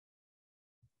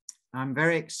I'm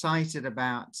very excited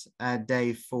about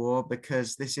day 4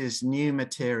 because this is new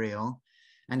material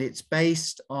and it's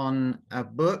based on a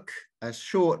book, a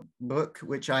short book,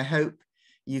 which I hope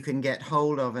you can get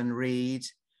hold of and read,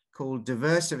 called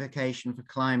Diversification for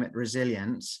Climate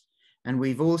Resilience. And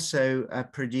we've also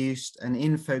produced an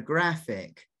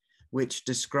infographic which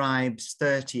describes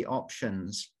 30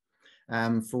 options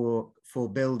for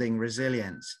building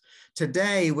resilience.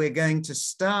 Today, we're going to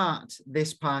start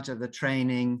this part of the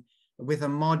training with a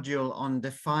module on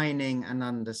defining and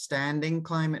understanding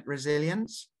climate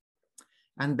resilience.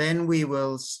 And then we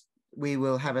will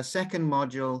have a second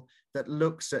module that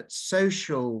looks at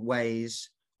social ways,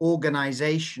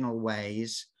 organizational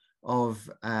ways of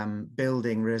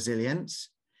building resilience.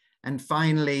 And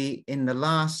finally, in the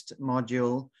last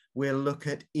module, we'll look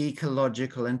at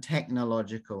ecological and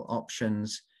technological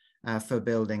options for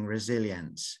building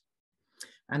resilience.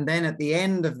 And then at the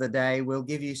end of the day, we'll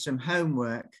give you some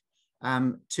homework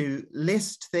to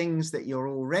list things that you're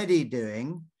already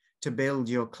doing to build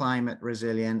your climate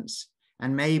resilience,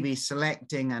 and maybe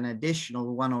selecting an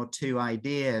additional 1 or 2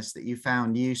 ideas that you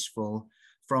found useful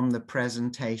from the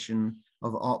presentation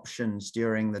of options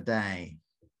during the day.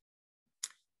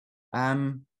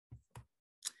 Let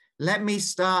me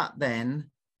start then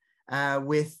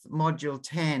with module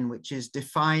 10, which is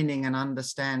defining and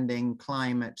understanding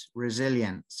climate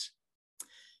resilience.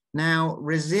 Now,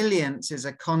 resilience is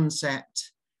a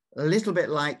concept a little bit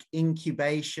like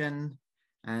incubation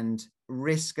and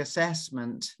risk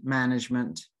assessment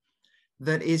management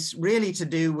that is really to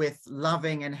do with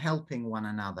loving and helping one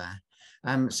another.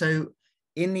 So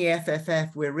in the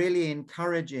FFF, we're really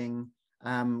encouraging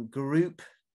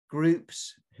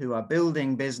groups who are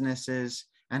building businesses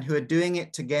and who are doing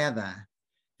it together,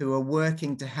 who are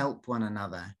working to help one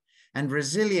another. And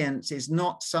resilience is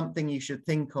not something you should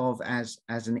think of as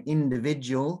an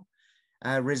individual.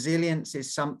 Resilience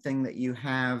is something that you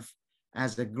have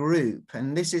as a group.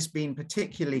 And this has been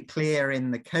particularly clear in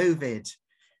the COVID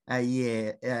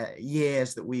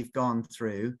years that we've gone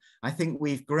through. I think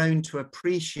we've grown to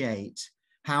appreciate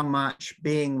how much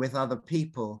being with other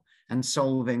people and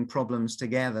solving problems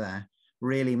together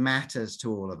really matters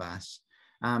to all of us.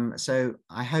 So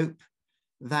I hope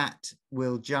that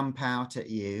will jump out at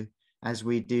you as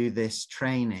we do this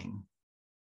training.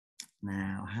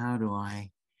 Now, how do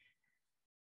I?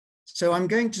 So I'm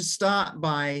going to start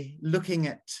by looking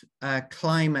at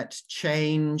climate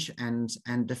change and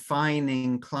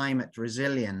defining climate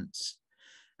resilience.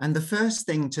 And the first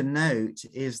thing to note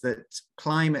is that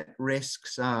climate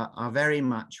risks are very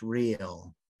much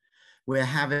real. We're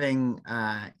having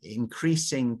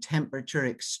increasing temperature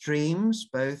extremes,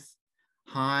 both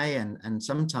high and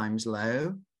sometimes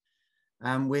low.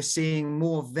 We're seeing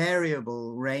more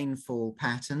variable rainfall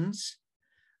patterns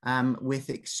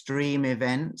with extreme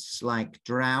events like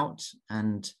drought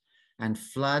and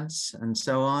floods and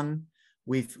so on.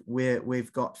 We've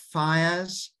got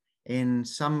fires in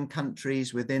some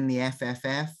countries within the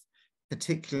FFF,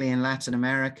 particularly in Latin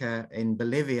America. In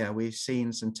Bolivia, we've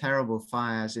seen some terrible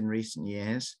fires in recent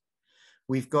years.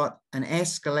 We've got an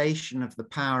escalation of the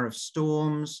power of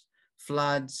storms,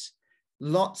 floods,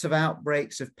 lots of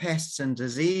outbreaks of pests and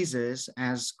diseases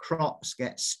as crops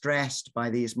get stressed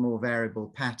by these more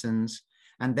variable patterns,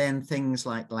 and then things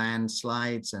like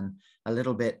landslides and a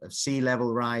little bit of sea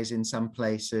level rise in some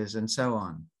places and so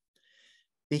on.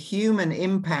 The human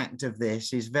impact of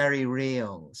this is very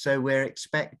real. So we're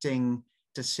expecting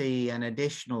to see an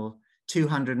additional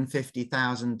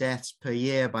 250,000 deaths per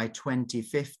year by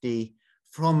 2050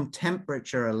 from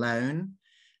temperature alone,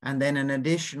 and then an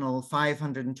additional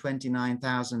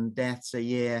 529,000 deaths a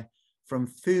year from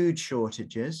food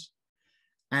shortages,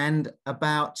 and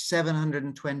about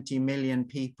 720 million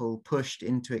people pushed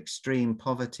into extreme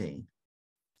poverty.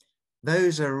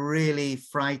 Those are really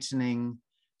frightening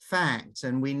facts,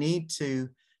 and we need to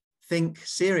think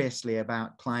seriously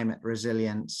about climate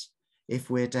resilience if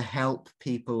we're to help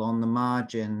people on the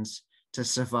margins to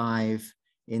survive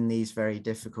in these very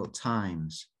difficult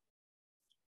times.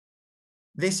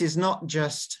 This is not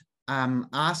just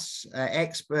us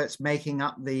experts making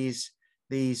up these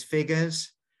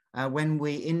figures. When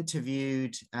we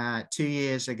interviewed 2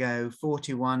 years ago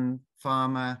 41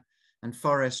 farmer and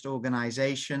forest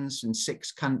organizations in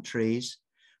 6 countries,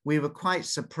 we were quite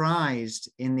surprised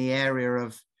in the area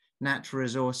of natural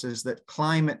resources that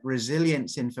climate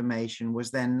resilience information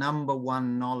was their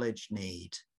 #1 knowledge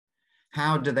need.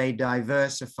 How do they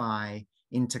diversify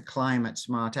into climate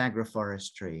smart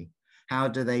agroforestry? How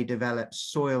do they develop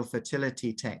soil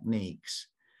fertility techniques?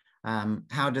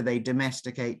 How do they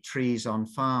domesticate trees on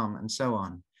farm and so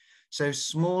on? So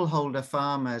smallholder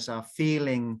farmers are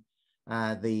feeling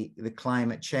the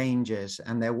climate changes,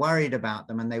 and they're worried about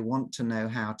them and they want to know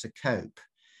how to cope.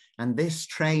 And this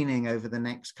training over the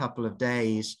next couple of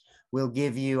days will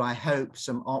give you, I hope,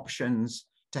 some options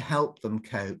to help them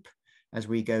cope as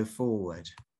we go forward.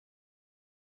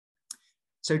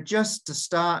 So just to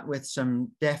start with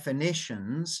some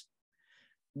definitions,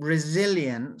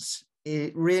 resilience,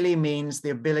 it really means the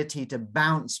ability to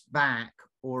bounce back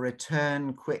or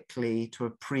return quickly to a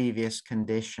previous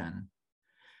condition.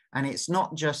 And it's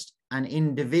not just an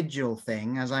individual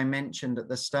thing, as I mentioned at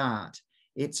the start,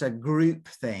 it's a group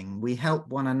thing. We help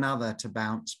one another to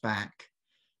bounce back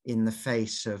in the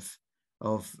face of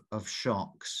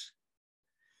shocks.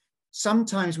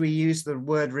 Sometimes we use the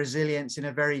word resilience in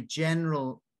a very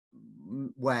general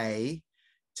way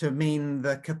to mean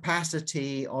the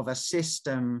capacity of a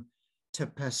system to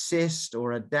persist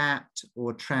or adapt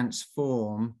or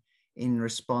transform in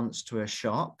response to a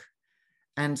shock.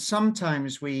 And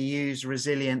sometimes we use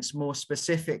resilience more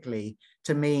specifically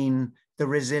to mean the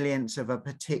resilience of a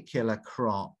particular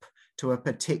crop to a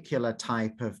particular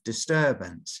type of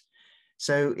disturbance.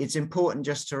 So it's important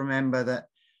just to remember that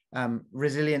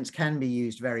resilience can be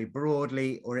used very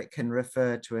broadly, or it can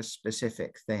refer to a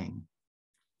specific thing.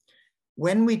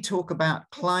 When we talk about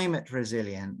climate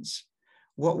resilience,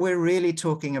 what we're really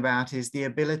talking about is the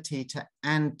ability to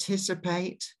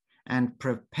anticipate and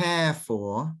prepare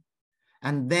for,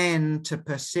 and then to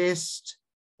persist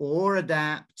or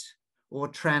adapt or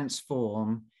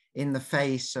transform in the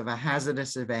face of a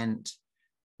hazardous event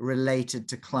related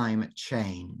to climate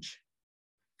change.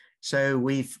 So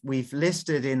we've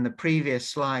listed in the previous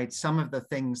slide some of the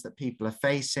things that people are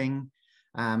facing: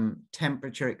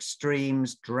 temperature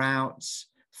extremes, droughts,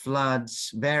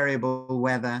 floods, variable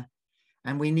weather.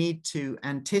 And we need to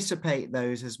anticipate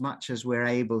those as much as we're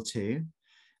able to,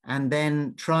 and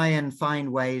then try and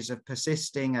find ways of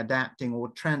persisting, adapting, or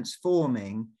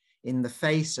transforming in the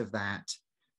face of that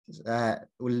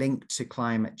linked to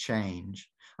climate change.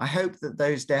 I hope that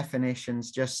those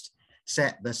definitions just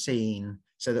set the scene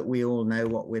so that we all know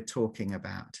what we're talking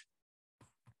about.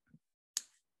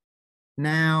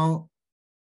 Now,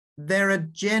 there are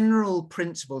general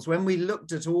principles. When we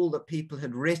looked at all that people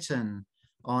had written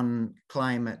on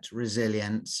climate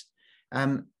resilience,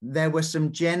 there were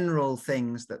some general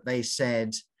things that they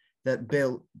said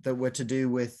that were to do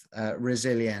with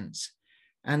resilience.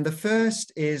 And the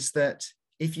first is that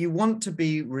if you want to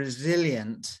be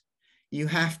resilient, you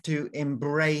have to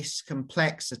embrace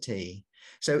complexity.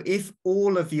 So if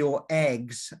all of your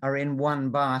eggs are in one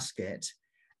basket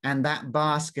and that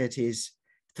basket is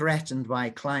threatened by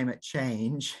climate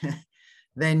change,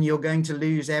 then you're going to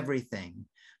lose everything.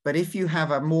 But if you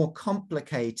have a more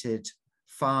complicated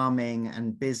farming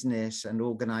and business and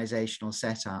organizational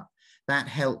setup, that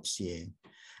helps you.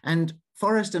 And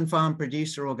forest and farm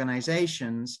producer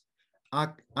organizations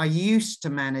are used to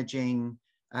managing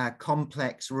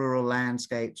complex rural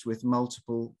landscapes with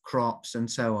multiple crops and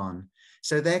so on.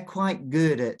 So they're quite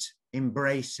good at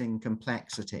embracing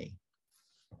complexity.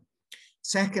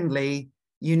 Secondly,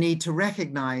 you need to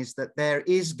recognize that there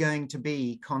is going to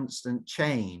be constant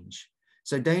change.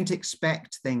 So don't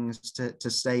expect things to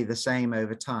stay the same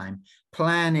over time.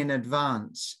 Plan in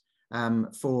advance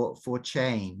for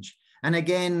change. And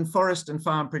again, forest and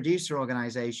farm producer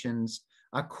organizations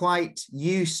are quite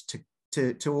used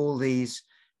to all these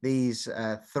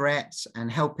threats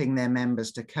and helping their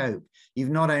members to cope. You've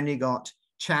not only got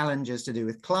challenges to do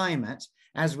with climate,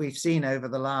 as we've seen over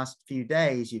the last few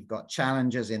days, you've got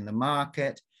challenges in the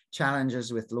market,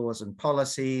 challenges with laws and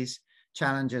policies,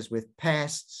 challenges with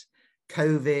pests,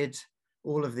 COVID,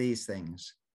 all of these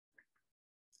things.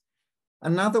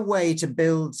 Another way to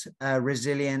build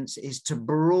resilience is to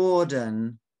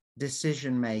broaden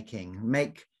decision-making,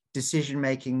 make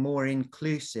decision-making more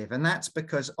inclusive. And that's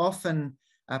because often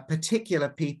particular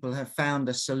people have found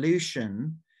a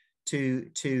solution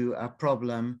to a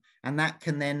problem, and that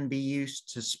can then be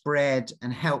used to spread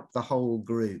and help the whole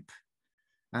group.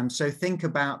 So think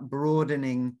about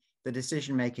broadening the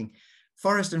decision-making.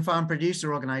 Forest and farm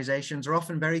producer organizations are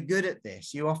often very good at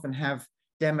this. You often have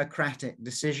democratic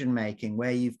decision-making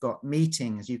where you've got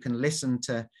meetings, you can listen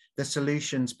to the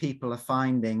solutions people are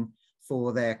finding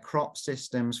for their crop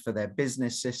systems, for their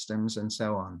business systems, and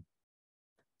so on.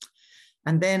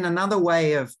 And then another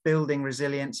way of building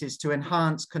resilience is to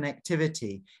enhance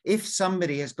connectivity. If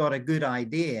somebody has got a good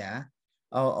idea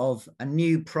of a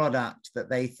new product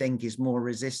that they think is more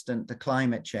resistant to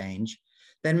climate change,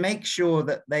 then make sure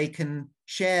that they can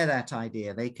share that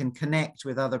idea. They can connect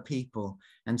with other people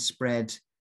and spread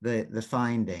the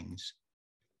findings.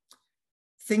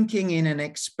 thinking in an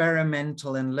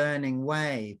experimental and learning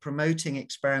way, promoting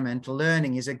experimental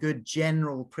learning is a good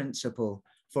general principle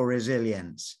for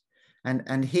resilience.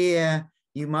 And here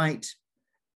you might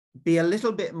be a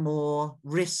little bit more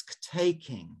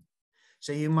risk-taking.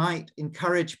 So you might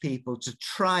encourage people to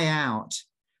try out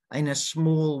in a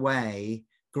small way,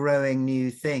 growing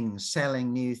new things,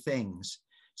 selling new things,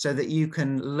 so that you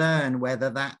can learn whether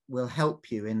that will help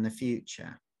you in the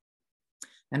future.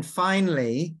 And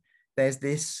finally, there's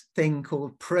this thing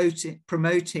called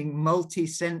promoting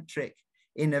multi-centric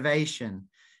innovation.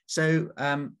 So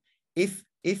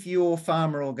if your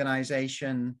farmer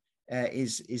organization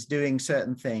is doing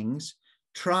certain things,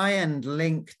 try and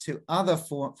link to other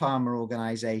farmer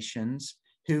organizations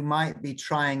who might be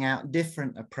trying out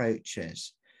different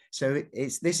approaches. So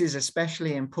this is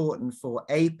especially important for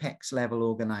apex level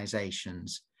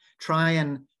organizations. Try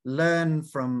and learn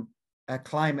from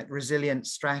climate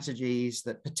resilience strategies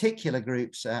that particular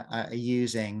groups are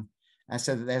using,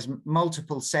 so that there's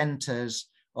multiple centers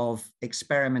of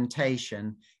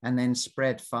experimentation, and then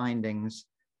spread findings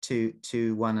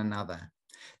to one another.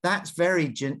 That's very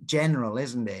general,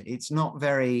 isn't it? It's not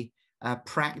very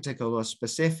practical or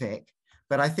specific,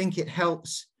 but I think it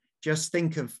helps just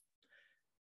think of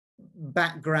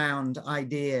background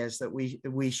ideas that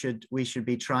we should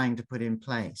be trying to put in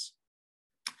place.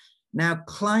 Now,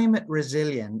 climate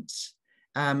resilience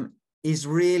is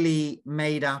really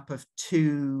made up of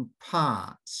two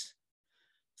parts.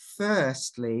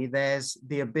 Firstly, there's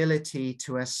the ability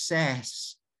to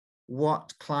assess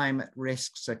what climate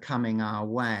risks are coming our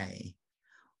way,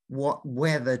 what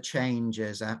weather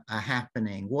changes are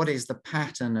happening, what is the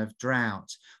pattern of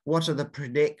drought, what are the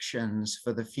predictions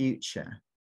for the future.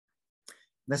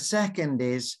 The second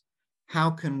is, how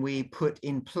can we put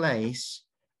in place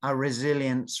a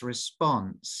resilience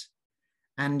response?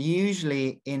 And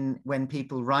usually when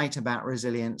people write about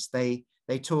resilience, they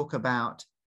talk about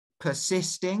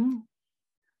persisting,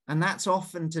 and that's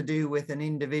often to do with an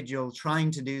individual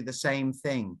trying to do the same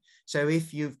thing. So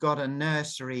if you've got a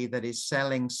nursery that is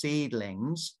selling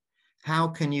seedlings, how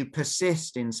can you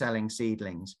persist in selling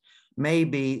seedlings?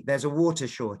 Maybe there's a water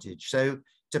shortage. So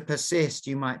to persist,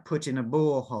 you might put in a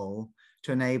borehole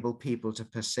to enable people to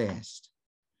persist.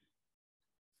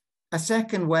 A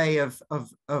second way of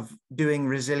doing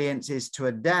resilience is to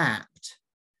adapt.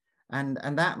 And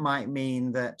that might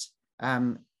mean that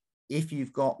if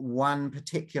you've got one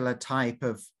particular type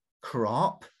of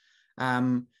crop,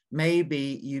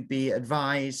 maybe you'd be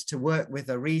advised to work with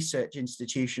a research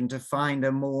institution to find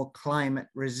a more climate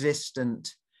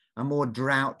resistant, a more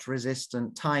drought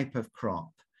resistant type of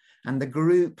crop. And the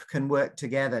group can work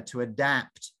together to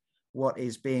adapt what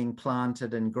is being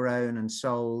planted and grown and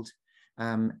sold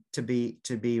to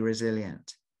be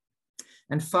resilient.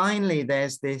 And finally,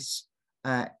 there's this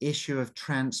issue of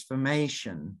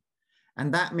transformation.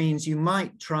 And that means you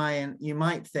might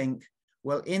think,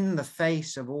 well, in the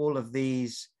face of all of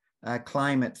these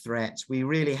climate threats, we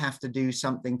really have to do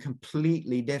something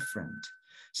completely different.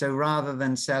 So rather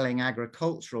than selling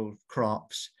agricultural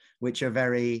crops, which are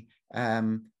very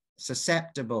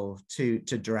susceptible to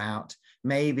drought,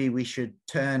 maybe we should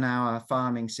turn our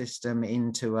farming system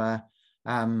into a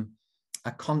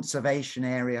conservation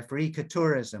area for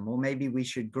ecotourism, or maybe we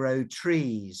should grow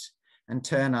trees and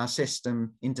turn our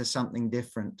system into something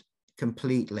different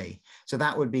completely. So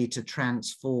that would be to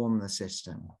transform the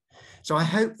system. So I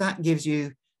hope that gives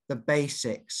you the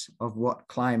basics of what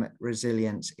climate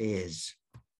resilience is.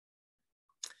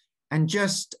 And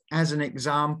just as an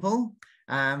example,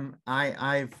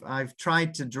 I've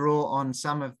tried to draw on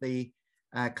some of the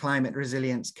climate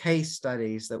resilience case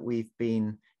studies that we've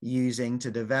been using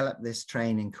to develop this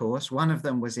training course. One of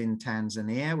them was in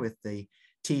Tanzania with the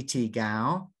TT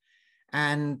Gao.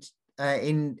 And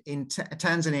in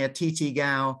Tanzania, TT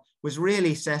Gao was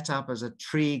really set up as a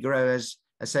tree growers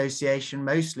association,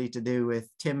 mostly to do with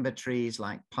timber trees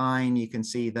like pine. You can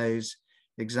see those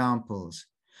examples.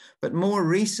 But more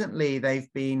recently,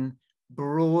 they've been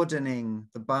broadening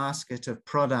the basket of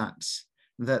products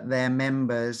that their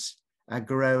members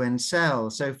grow and sell.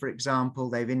 So for example,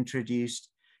 they've introduced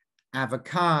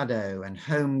avocado and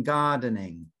home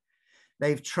gardening.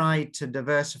 They've tried to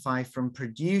diversify from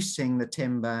producing the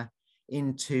timber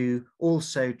into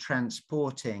also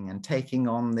transporting and taking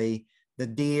on the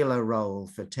dealer role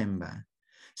for timber.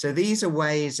 So these are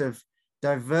ways of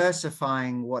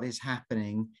diversifying what is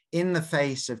happening in the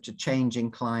face of the changing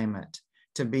climate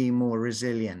to be more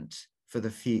resilient for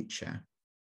the future.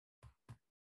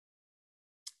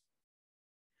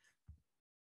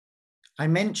 I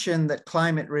mentioned that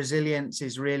climate resilience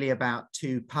is really about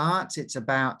two parts. It's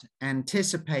about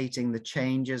anticipating the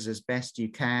changes as best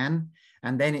you can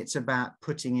And then it's about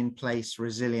putting in place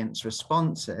resilience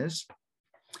responses.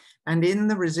 And in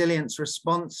the resilience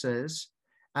responses,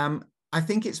 I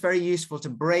think it's very useful to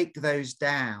break those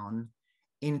down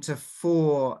into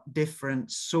 4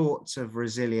 different sorts of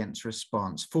resilience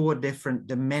response, 4 different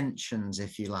dimensions,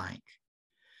 if you like.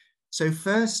 So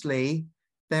firstly,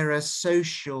 there are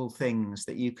social things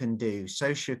that you can do,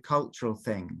 sociocultural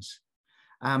things.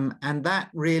 And that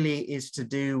really is to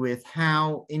do with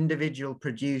how individual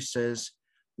producers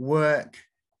work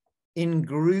in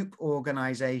group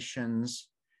organizations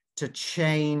to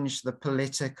change the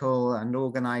political and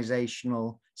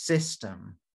organizational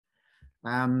system.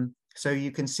 So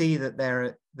you can see that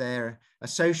there are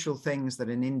social things that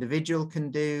an individual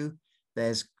can do,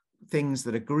 there's things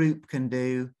that a group can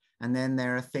do, and then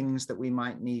there are things that we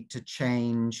might need to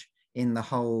change in the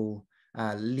whole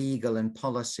legal and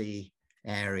policy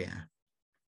area.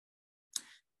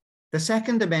 The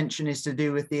second dimension is to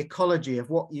do with the ecology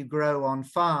of what you grow on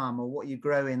farm or what you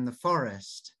grow in the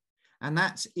forest. And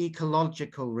that's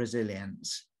ecological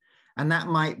resilience. And that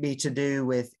might be to do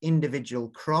with individual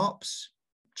crops,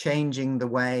 changing the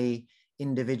way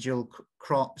individual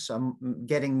crops are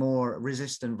getting more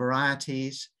resistant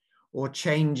varieties, or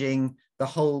changing the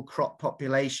whole crop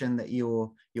population that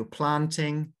you're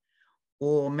planting,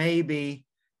 or maybe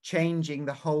changing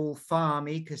the whole farm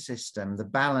ecosystem, the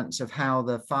balance of how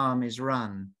the farm is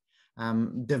run,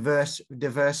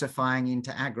 diversifying into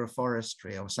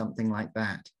agroforestry or something like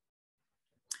that.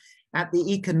 At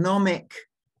the economic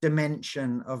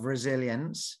dimension of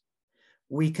resilience,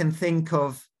 we can think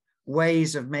of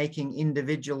ways of making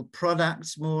individual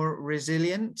products more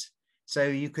resilient. So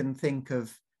you can think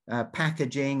of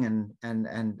packaging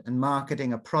and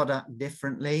marketing a product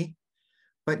differently.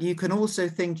 But you can also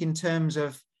think in terms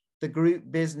of the group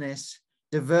business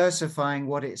diversifying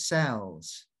what it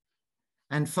sells.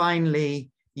 And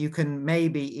finally, you can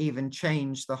maybe even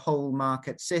change the whole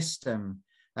market system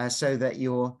so that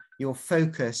your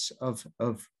focus of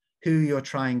who you're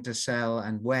trying to sell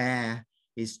and where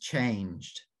is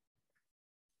changed.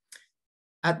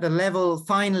 At the level,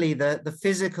 finally, the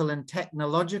physical and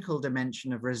technological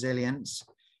dimension of resilience,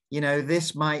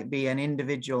 this might be an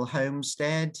individual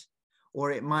homestead,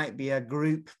 or it might be a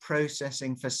group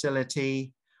processing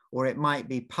facility, or it might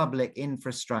be public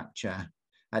infrastructure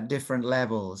at different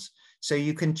levels. So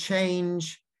you can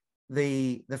change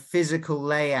the physical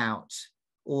layout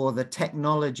or the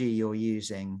technology you're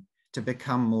using to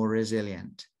become more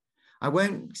resilient. I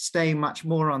won't stay much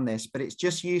more on this, but it's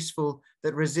just useful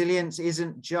that resilience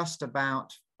isn't just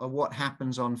about what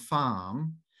happens on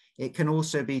farm. It can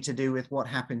also be to do with what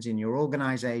happens in your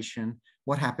organization,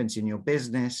 what happens in your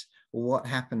business, or what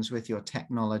happens with your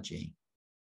technology.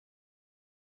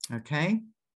 Okay?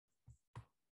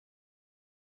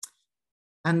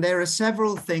 And there are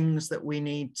several things that we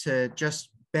need to just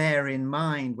bear in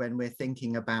mind when we're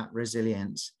thinking about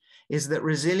resilience, is that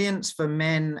resilience for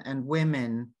men and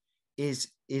women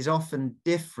is often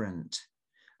different.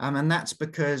 And that's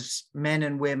because men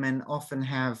and women often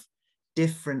have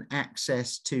different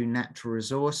access to natural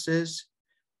resources,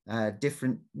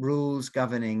 different rules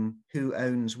governing who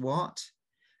owns what.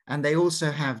 And they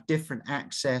also have different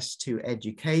access to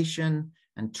education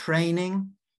and training.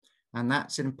 And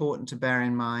that's important to bear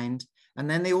in mind. And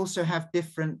then they also have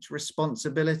different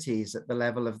responsibilities at the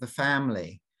level of the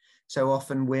family. So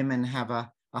often women have a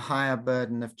higher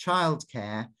burden of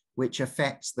childcare, which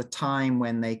affects the time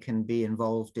when they can be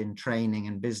involved in training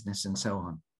and business and so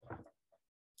on.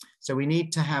 So we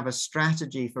need to have a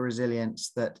strategy for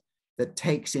resilience that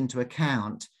takes into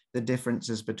account the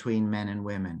differences between men and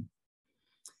women.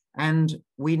 And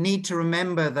we need to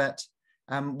remember that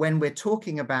when we're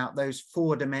talking about those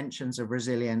 4 dimensions of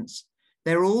resilience,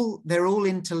 they're all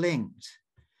interlinked.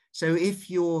 So if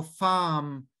your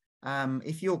farm,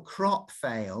 if your crop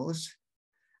fails,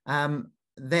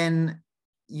 then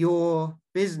your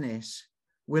business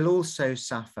will also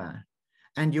suffer,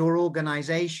 and your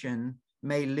organization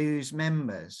may lose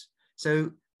members.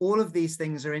 So all of these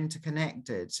things are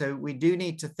interconnected. So we do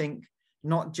need to think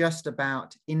not just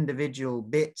about individual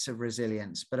bits of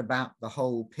resilience, but about the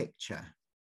whole picture.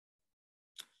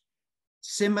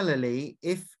 Similarly,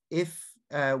 if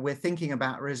we're thinking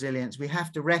about resilience, we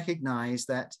have to recognize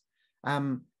that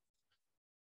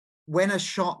when a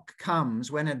shock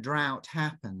comes, when a drought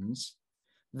happens,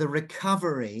 the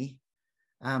recovery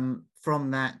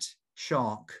from that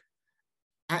shock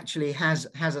actually has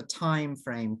a time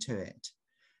frame to it.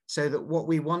 So that what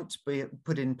we want to be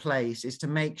put in place is to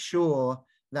make sure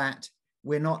that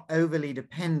we're not overly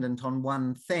dependent on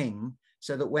one thing,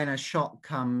 so that when a shock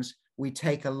comes, we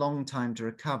take a long time to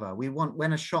recover.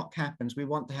 When a shock happens, we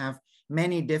want to have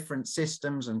many different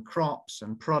systems and crops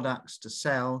and products to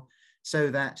sell so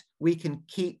that we can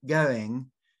keep going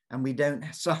and we don't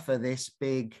suffer this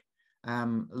big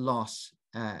loss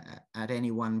at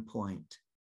any one point.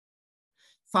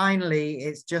 Finally,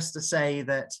 it's just to say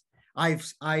that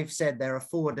I've said there are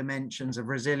 4 dimensions of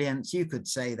resilience. You could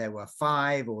say there were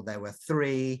 5 or there were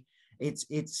 3.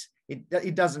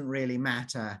 It doesn't really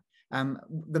matter.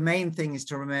 The main thing is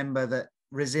to remember that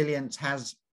resilience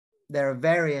there are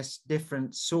various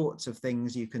different sorts of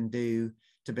things you can do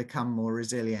to become more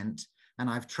resilient. And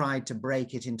I've tried to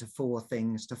break it into 4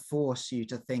 things to force you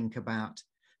to think about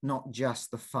not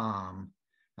just the farm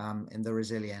in the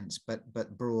resilience, but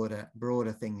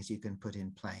broader things you can put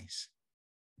in place.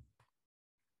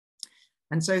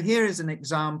 And so here is an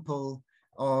example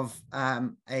of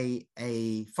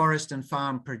a forest and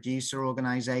farm producer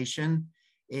organization.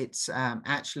 It's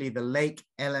actually the Lake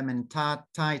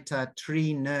Elementaita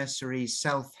Tree Nursery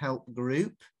Self-Help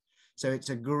Group. So it's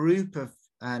a group of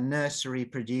nursery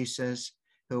producers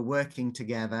who are working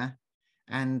together,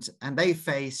 and they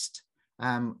faced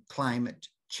climate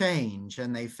change,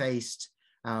 and they faced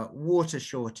water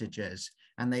shortages,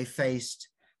 and they faced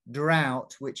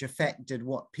drought, which affected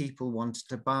what people wanted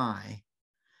to buy.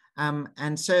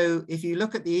 And so if you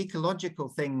look at the ecological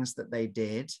things that they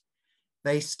did,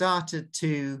 they started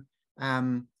to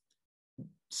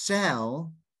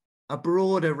sell a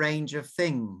broader range of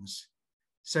things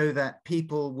so that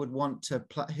people would want to,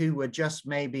 who were just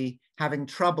maybe having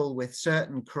trouble with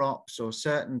certain crops or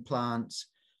certain plants,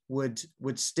 would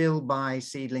still buy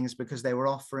seedlings because they were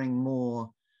offering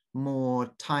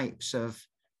more types of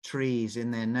trees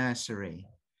in their nursery.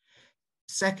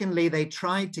 Secondly, they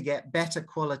tried to get better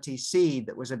quality seed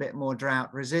that was a bit more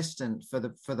drought resistant for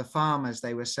the farmers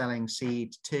they were selling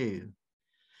seed to.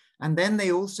 And then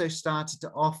they also started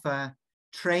to offer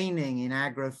training in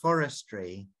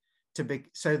agroforestry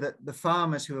so that the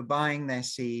farmers who were buying their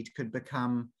seed could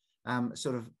become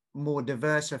sort of more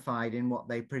diversified in what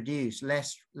they produce,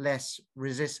 less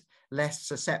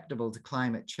susceptible to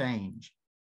climate change.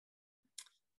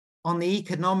 On the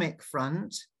economic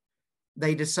front,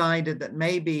 they decided that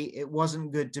maybe it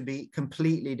wasn't good to be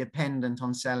completely dependent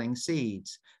on selling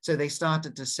seeds. So they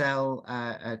started to sell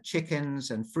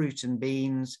chickens and fruit and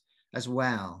beans as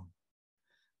well.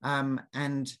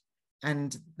 And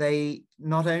they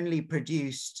not only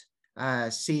produced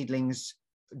seedlings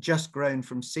just grown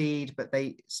from seed, but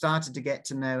they started to get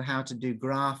to know how to do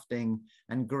grafting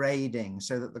and grading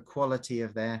so that the quality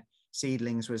of their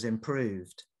seedlings was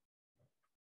improved.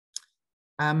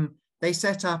 They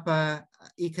set up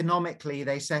economically,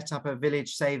 they set up a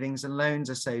village savings and loans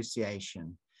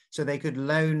association. So they could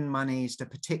loan monies to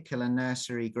particular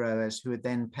nursery growers who would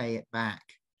then pay it back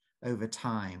over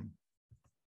time.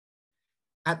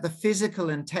 At the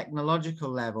physical and technological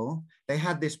level, they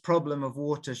had this problem of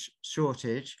water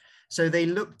shortage. So they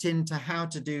looked into how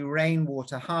to do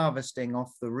rainwater harvesting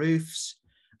off the roofs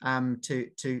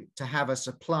to have a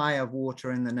supply of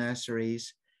water in the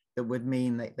nurseries that would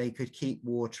mean that they could keep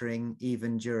watering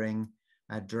even during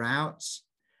droughts.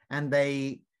 And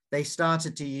they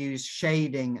started to use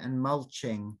shading and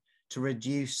mulching to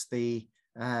reduce the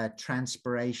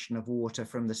transpiration of water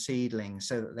from the seedlings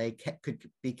so that they could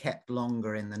be kept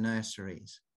longer in the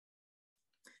nurseries.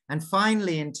 And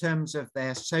finally, in terms of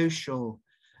their social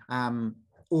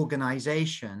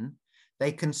organization,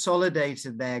 they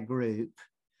consolidated their group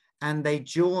and they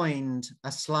joined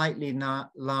a slightly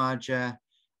larger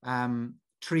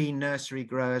Tree Nursery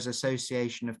Growers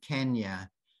Association of Kenya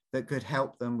that could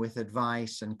help them with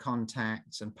advice and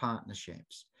contacts and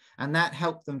partnerships. And that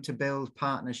helped them to build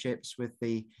partnerships with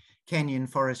the Kenyan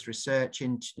Forest Research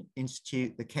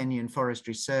Institute, the Kenyan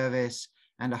Forestry Service,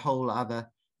 and a whole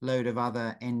load of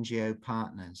other NGO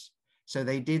partners. So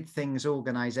they did things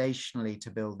organizationally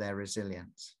to build their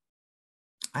resilience.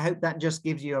 I hope that just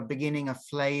gives you a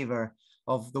flavor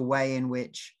of the way in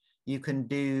which you can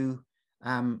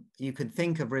you could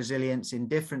think of resilience in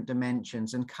different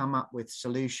dimensions and come up with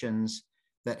solutions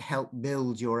that help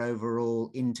build your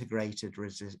overall integrated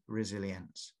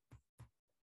resilience.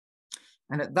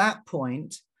 And at that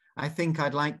point, I think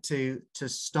I'd like to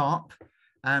stop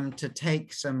to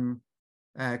take some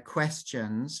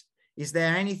questions. Is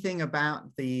there anything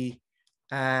about the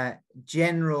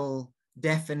general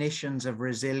definitions of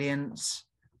resilience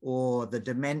or the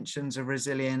dimensions of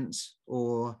resilience,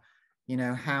 or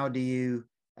how do you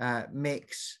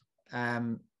mix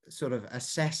sort of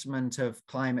assessment of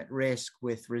climate risk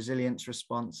with resilience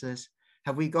responses?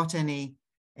 Have we got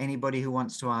anybody who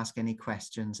wants to ask any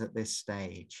questions at this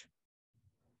stage?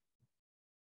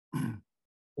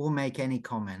 Or make any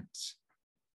comments?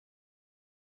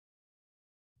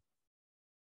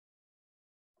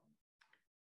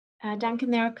 Duncan,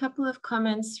 there are a couple of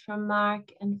comments from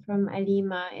Mark and from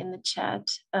Alima in the chat.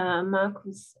 Mark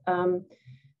was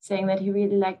saying that he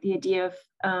really liked the idea of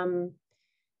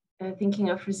thinking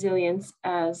of resilience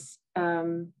as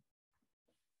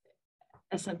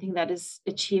something that is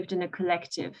achieved in a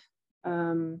collective,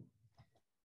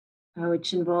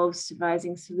 which involves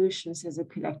devising solutions as a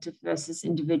collective versus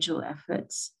individual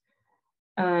efforts.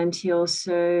 And he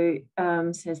also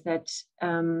says that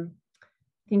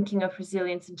thinking of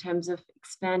resilience in terms of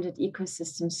expanded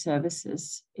ecosystem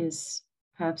services is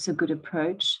perhaps a good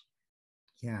approach.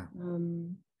 Yeah.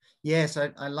 Yes,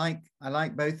 I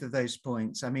like both of those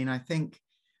points. I mean, I think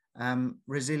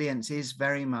resilience is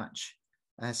very much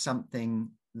something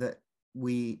that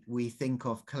we think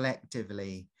of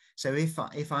collectively. So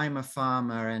if I'm a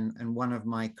farmer and one of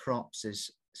my crops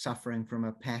is suffering from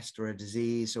a pest or a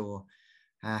disease, or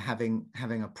having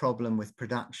a problem with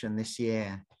production this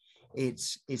year,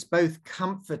 it's both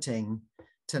comforting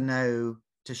to know,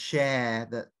 to share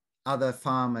that other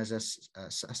farmers are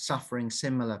suffering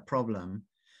similar problem,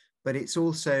 but it's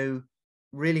also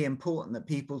really important that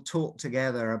people talk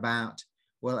together about,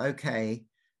 well, okay,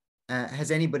 has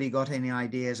anybody got any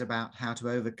ideas about how to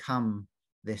overcome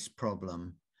this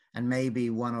problem? And maybe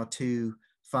one or two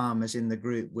farmers in the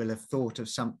group will have thought of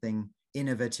something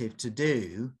innovative to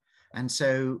do. And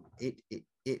so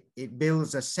it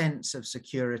builds a sense of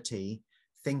security,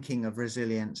 thinking of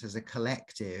resilience as a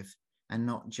collective and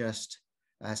not just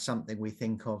something we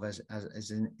think of as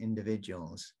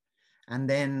individuals. And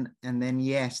then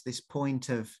yes, this point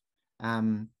of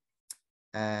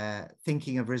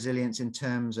thinking of resilience in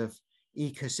terms of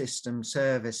ecosystem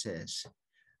services.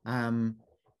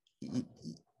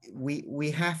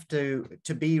 We have to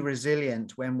be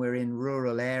resilient when we're in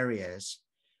rural areas.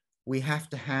 We have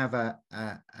to have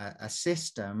a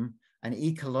system, an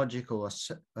ecological,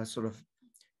 a sort of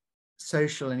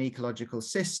social and ecological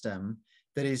system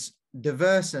that is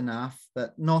diverse enough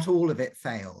that not all of it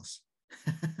fails.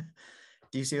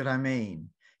 Do you see what I mean?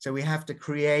 So we have to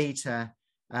create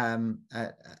an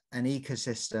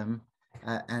ecosystem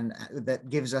and that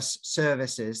gives us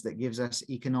services, that gives us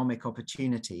economic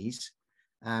opportunities,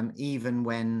 even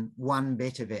when one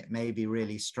bit of it may be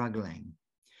really struggling.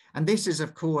 And this is,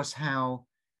 of course, how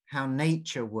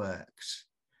nature works.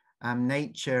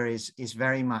 Nature is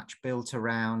very much built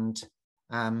around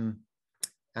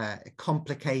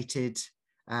complicated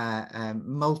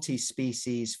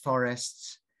multi-species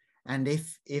forests. And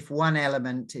if one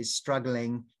element is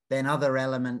struggling, then other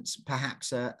elements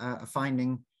perhaps are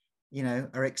finding,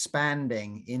 are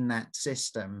expanding in that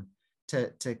system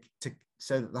so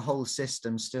that the whole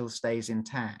system still stays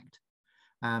intact.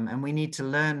 And we need to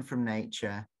learn from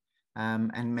nature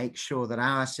and make sure that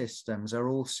our systems are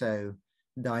also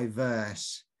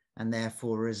diverse and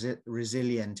therefore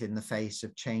resilient in the face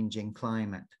of changing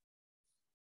climate.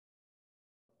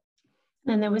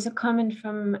 And there was a comment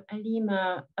from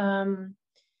Alima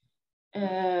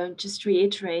just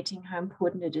reiterating how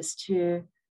important it is to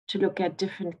look at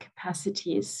different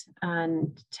capacities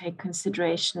and take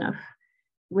consideration of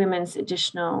women's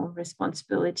additional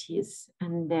responsibilities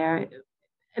and their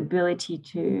ability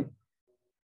to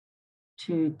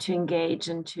engage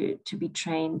and to be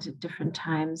trained at different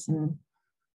times and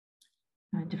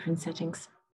different settings.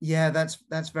 Yeah,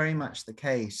 that's very much the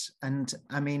case. And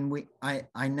I mean,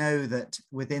 I know that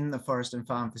within the Forest and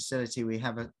Farm facility, we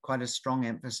have quite a strong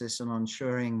emphasis on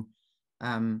ensuring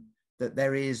that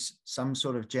there is some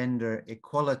sort of gender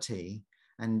equality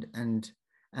and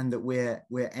that we're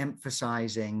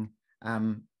emphasizing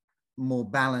more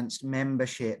balanced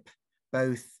membership,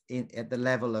 both at the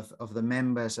level of the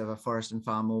members of a Forest and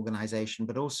Farm organization,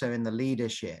 but also in the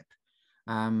leadership.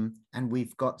 And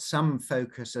we've got some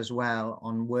focus as well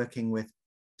on working with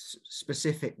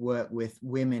specific work with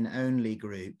women-only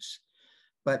groups.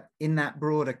 But in that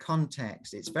broader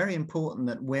context, it's very important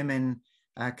that women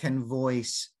can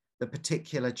voice the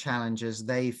particular challenges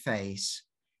they face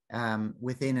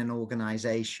within an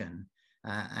organization.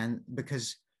 And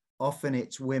because often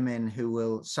it's women who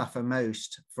will suffer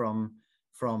most from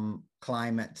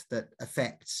climate that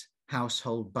affects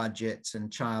household budgets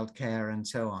and childcare and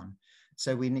so on.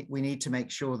 So we need to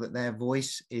make sure that their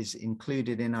voice is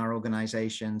included in our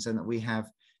organizations and that we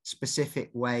have specific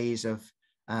ways of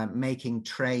making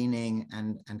training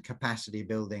and capacity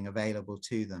building available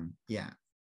to them. Yeah.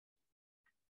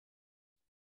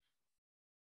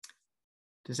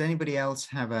 Does anybody else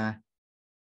have a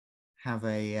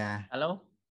Hello?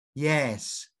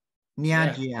 Yes.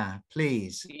 Nyadia, yeah.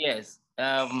 Please. Yes.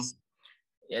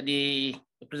 Yeah, the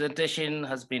presentation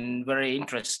has been very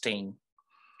interesting.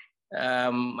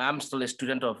 I'm still a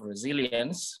student of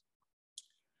resilience.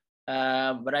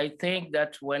 But I think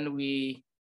that when we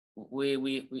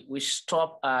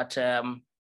stop at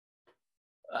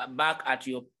back at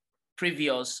your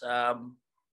previous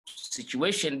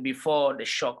situation before the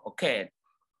shock occurred,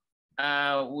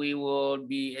 we will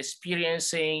be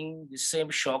experiencing the same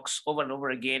shocks over and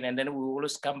over again, and then we will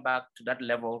always come back to that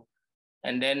level.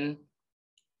 And then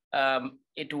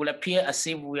it will appear as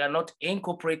if we are not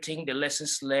incorporating the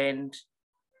lessons learned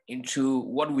into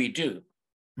what we do.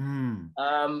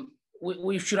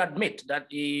 We should admit that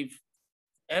if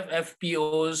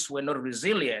FFPOs were not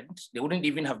resilient, they wouldn't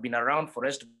even have been around for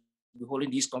us to be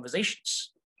holding these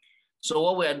conversations. So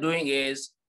what we are doing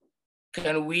is,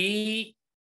 can we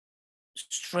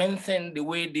strengthen the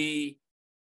way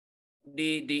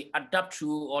they adapt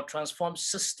to or transform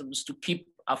systems to keep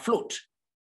afloat?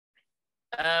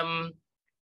 Can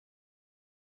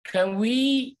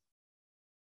we,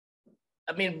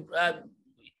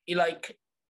 like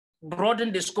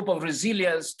broaden the scope of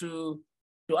resilience to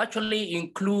actually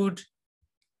include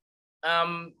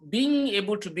being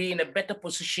able to be in a better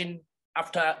position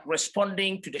after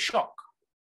responding to the shock,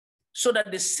 so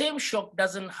that the same shock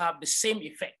doesn't have the same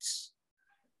effects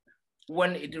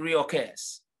when it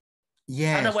reoccurs?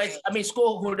 Yes. Otherwise,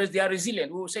 stakeholders, they are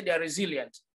resilient. We will say they are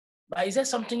resilient. But is there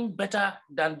something better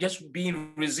than just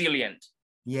being resilient?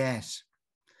 Yes.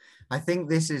 I think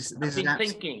this is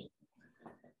thinking.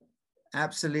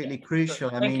 Absolutely crucial.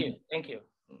 Thank you.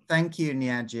 Thank you,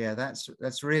 Niagia.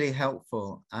 That's really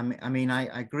helpful. I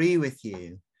agree with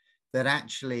you that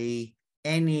actually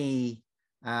any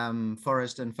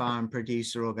forest and farm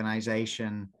producer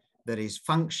organization that is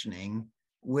functioning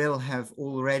will have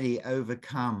already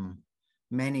overcome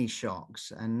many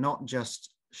shocks, and not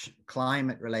just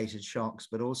climate related shocks,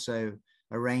 but also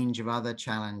a range of other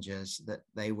challenges that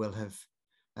they will have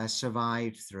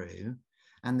survived through.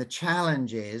 And the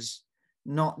challenge is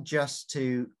not just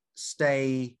to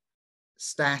stay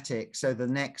static, so the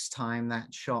next time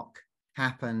that shock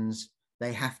happens,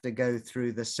 they have to go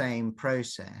through the same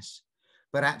process,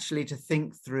 but actually to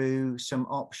think through some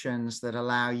options that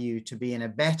allow you to be in a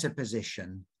better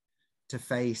position to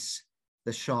face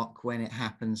the shock when it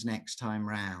happens next time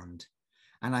round.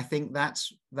 And I think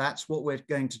that's what we're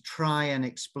going to try and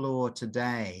explore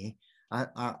today,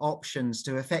 are options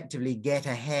to effectively get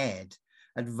ahead,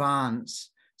 advance,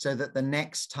 so that the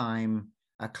next time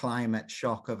a climate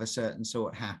shock of a certain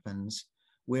sort happens,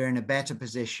 we're in a better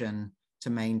position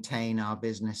to maintain our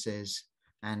businesses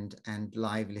and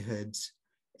livelihoods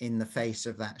in the face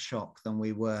of that shock than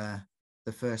we were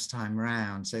the first time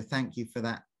round. So thank you for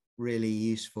that really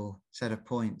useful set of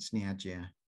points, Niagia.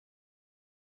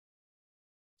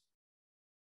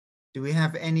 Do we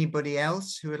have anybody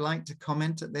else who would like to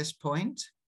comment at this point?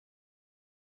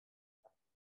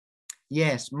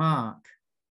 Yes, Mark.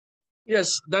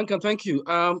 Yes, Duncan, thank you.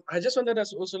 I just wanted us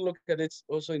to also look at it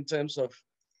also in terms of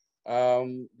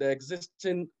the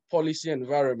existing policy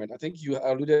environment. I think you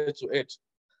alluded to it,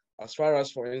 as far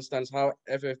as, for instance, how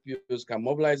FFPOs can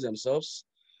mobilize themselves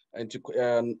and to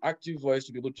an active voice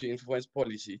to be able to influence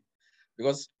policy.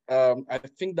 Because I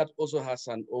think that also has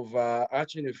an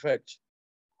overarching effect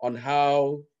on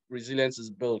how resilience is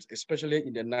built, especially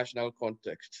in the national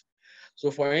context.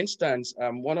 So for instance,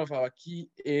 one of our key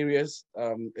areas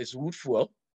is wood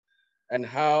fuel, and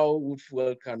how wood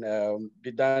fuel can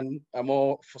be done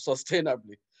more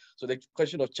sustainably. So the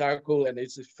question of charcoal and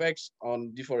its effects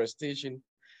on deforestation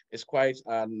is quite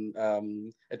a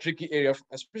tricky area,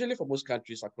 especially for most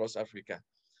countries across Africa.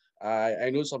 I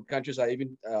know some countries are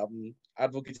even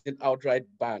advocating outright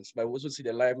bans, but we also see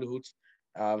the livelihood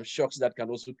shocks that can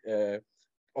also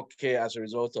occur as a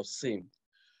result of same.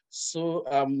 So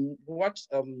what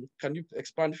can you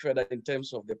expand further in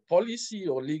terms of the policy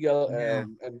or legal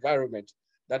environment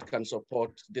that can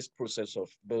support this process of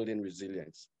building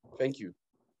resilience? Thank you.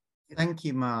 Thank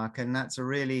you, Mark. And that's a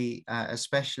really,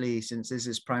 especially since this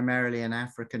is primarily an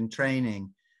African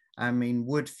training, I mean,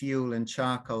 wood fuel and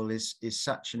charcoal is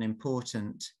such an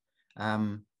important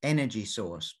energy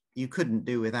source. You couldn't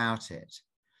do without it.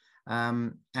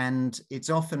 And it's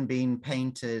often been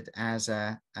painted as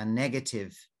a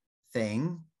negative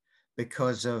thing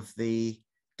because of the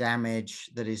damage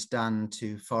that is done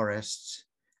to forests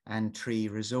and tree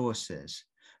resources.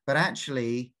 But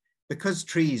actually, because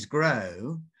trees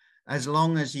grow, as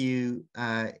long as you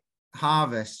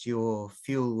harvest your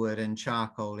fuel wood and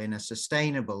charcoal in a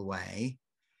sustainable way,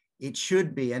 it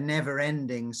should be a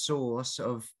never-ending source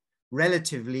of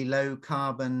relatively low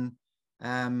carbon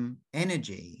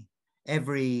energy.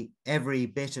 Every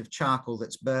bit of charcoal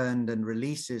that's burned and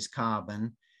releases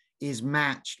carbon is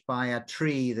matched by a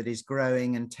tree that is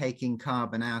growing and taking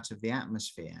carbon out of the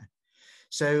atmosphere.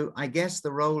 So I guess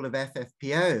the role of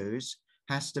FFPOs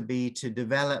has to be to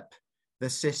develop the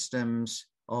systems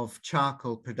of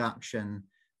charcoal production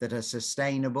that are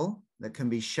sustainable, that can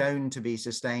be shown to be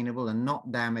sustainable and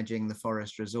not damaging the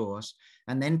forest resource,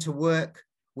 and then to work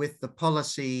with the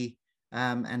policy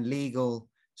and legal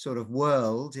sort of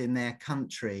world in their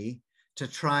country to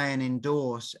try and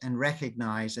endorse and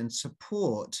recognize and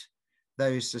support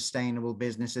those sustainable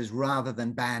businesses rather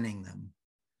than banning them.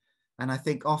 And I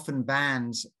think often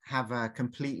bans have a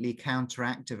completely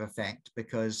counteractive effect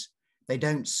because they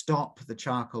don't stop the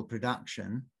charcoal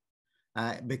production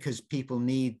because people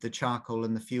need the charcoal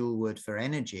and the fuel wood for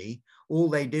energy. All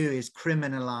they do is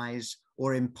criminalize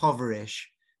or impoverish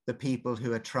the people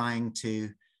who are trying to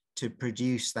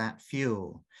produce that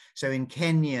fuel. So in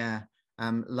Kenya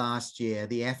last year,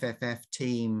 the FFF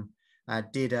team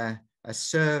did a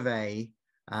survey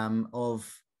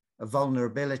of a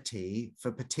vulnerability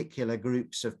for particular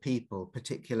groups of people,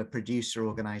 particular producer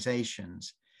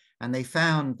organizations. And they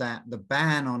found that the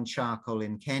ban on charcoal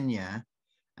in Kenya,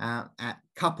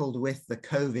 coupled with the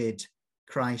COVID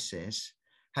crisis,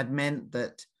 had meant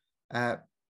that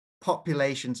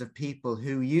populations of people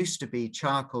who used to be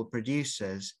charcoal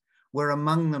producers were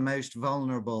among the most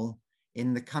vulnerable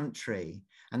in the country.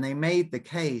 And they made the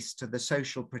case to the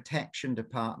Social Protection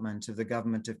Department of the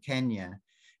government of Kenya,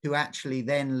 who actually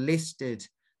then listed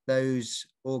those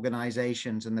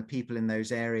organizations and the people in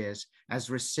those areas as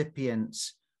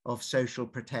recipients of social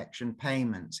protection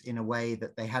payments in a way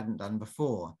that they hadn't done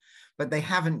before. But they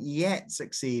haven't yet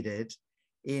succeeded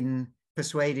in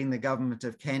persuading the government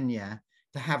of Kenya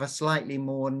to have a slightly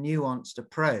more nuanced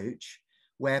approach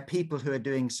where people who are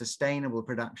doing sustainable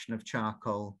production of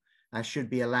charcoal should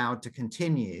be allowed to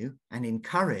continue and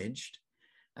encouraged,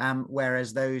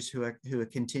 whereas those who are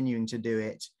continuing to do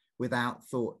it without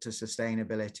thought to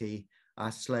sustainability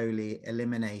are slowly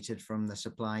eliminated from the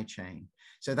supply chain.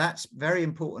 So that's very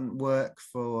important work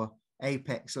for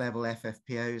apex level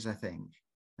FFPOs, I think.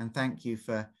 And thank you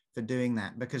for doing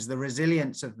that, because the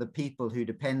resilience of the people who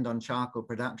depend on charcoal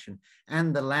production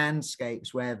and the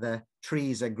landscapes where the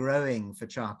trees are growing for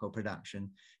charcoal production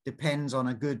depends on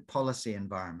a good policy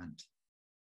environment.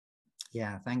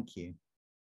 Yeah, thank you.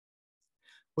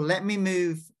 Well, let me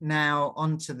move now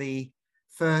on to the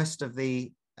first of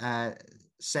the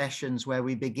sessions where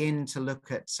we begin to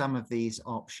look at some of these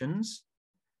options.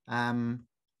 And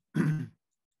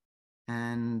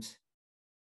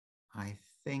I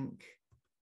think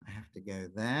I have to go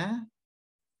there.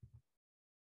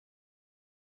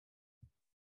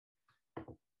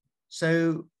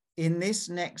 So in this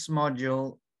next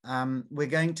module, we're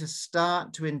going to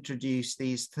start to introduce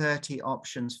these 30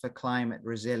 options for climate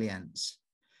resilience.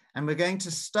 And we're going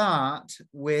to start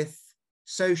with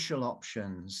social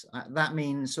options. That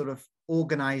means sort of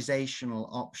organizational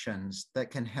options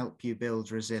that can help you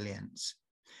build resilience.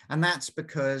 And that's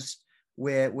because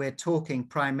we're talking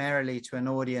primarily to an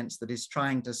audience that is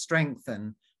trying to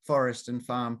strengthen forest and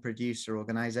farm producer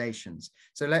organizations.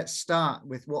 So let's start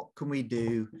with what can we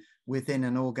do within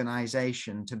an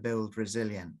organization to build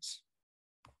resilience.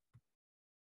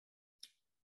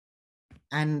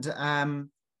 And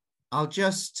I'll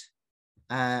just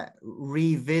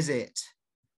revisit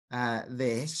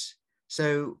this.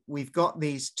 So we've got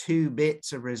these two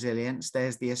bits of resilience.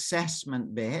 There's the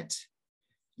assessment bit.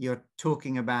 You're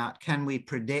talking about, can we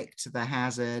predict the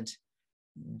hazard?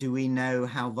 Do we know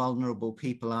how vulnerable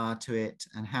people are to it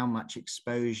and how much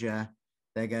exposure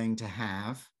they're going to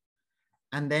have?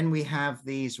 And then we have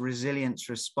these resilience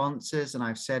responses. And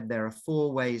I've said there are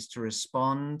 4 ways to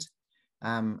respond.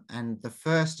 And the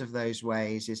first of those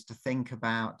ways is to think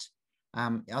about,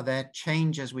 are there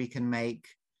changes we can make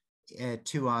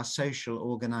to our social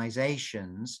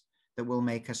organizations that will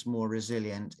make us more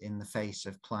resilient in the face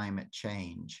of climate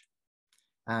change?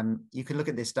 You can look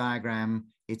at this diagram.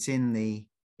 It's in the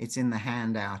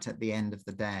handout at the end of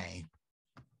the day.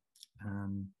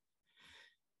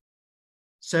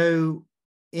 So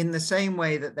in the same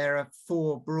way that there are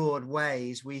 4 broad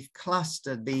ways, we've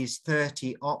clustered these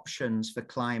 30 options for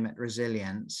climate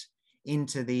resilience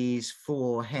into these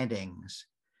 4 headings.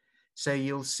 So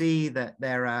you'll see that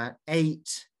there are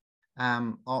 8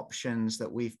 options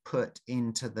that we've put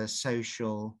into the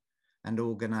social and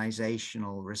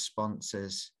organizational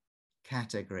responses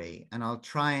category. And I'll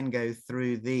try and go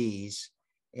through these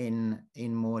in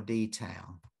more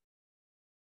detail.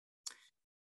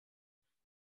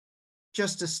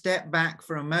 Just to step back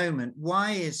for a moment,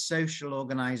 why is social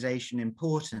organization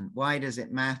important? Why does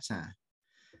it matter?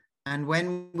 And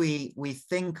when we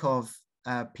think of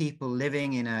people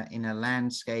living in a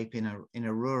landscape, in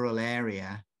a rural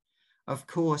area, of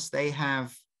course, they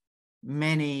have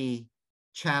many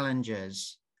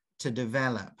challenges to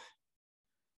develop.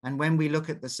 And when we look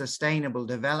at the Sustainable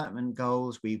Development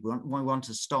Goals, we want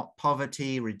to stop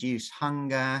poverty, reduce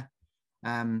hunger.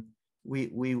 We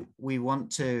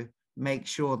want to make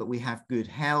sure that we have good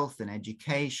health and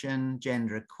education,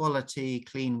 gender equality,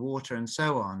 clean water, and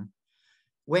so on.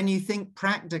 When you think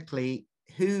practically,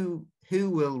 who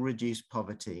will reduce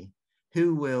poverty?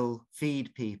 Who will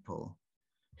feed people?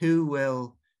 Who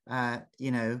will,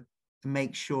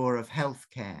 make sure of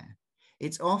healthcare?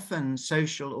 It's often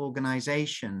social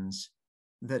organizations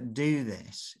that do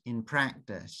this in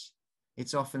practice.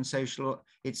 It's often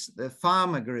it's the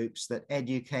farmer groups that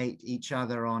educate each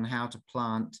other on how to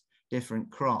plant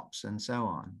different crops and so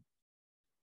on.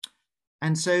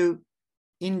 And so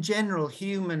in general,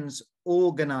 humans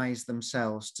organize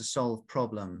themselves to solve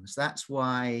problems. That's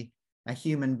why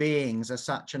human beings are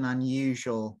such an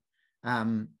unusual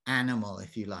animal,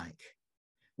 if you like.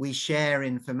 We share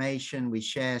information, we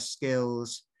share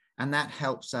skills, and that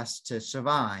helps us to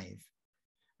survive.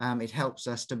 It helps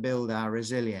us to build our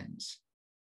resilience.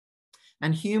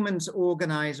 And humans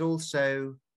organize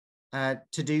also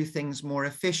to do things more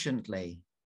efficiently.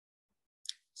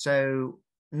 So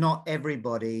not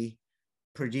everybody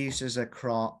produces a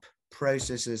crop,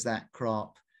 processes that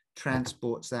crop,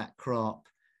 transports that crop,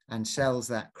 and sells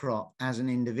that crop as an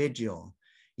individual.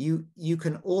 You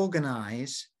can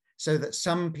organize so that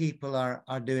some people are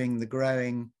doing the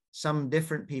growing, some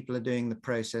different people are doing the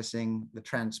processing, the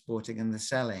transporting, and the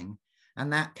selling,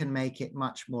 and that can make it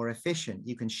much more efficient.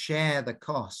 You can share the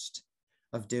cost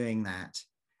of doing that,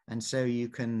 and so you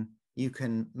can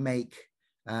make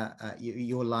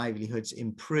your livelihoods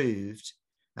improved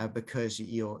because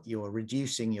you're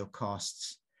reducing your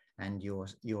costs and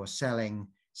you're selling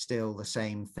still the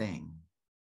same thing.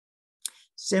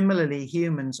 Similarly,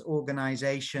 humans organize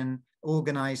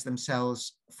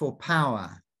themselves for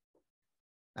power.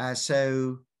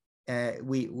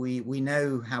 We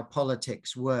know how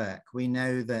politics work. We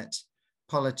know that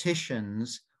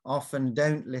politicians often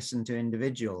don't listen to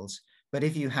individuals, but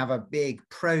if you have a big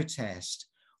protest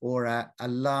or a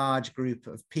large group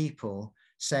of people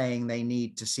saying they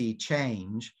need to see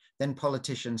change, then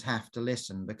politicians have to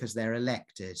listen because they're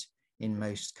elected in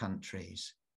most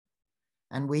countries.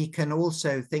 And we can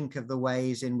also think of the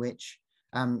ways in which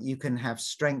you can have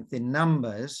strength in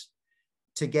numbers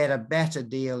to get a better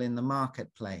deal in the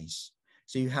marketplace.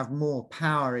 So you have more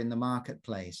power in the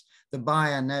marketplace. The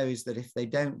buyer knows that if they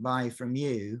don't buy from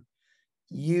you,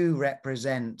 you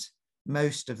represent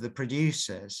most of the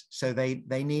producers. So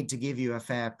they need to give you a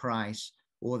fair price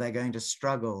or they're going to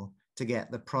struggle to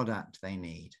get the product they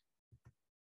need.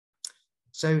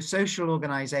 So social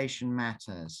organization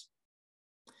matters.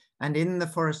 And in the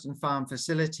Forest and Farm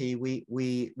Facility,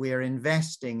 we are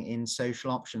investing in social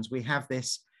options. We have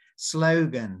this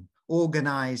slogan,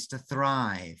 organize to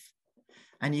thrive.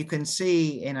 And you can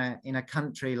see in a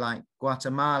country like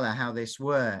Guatemala how this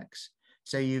works.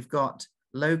 So you've got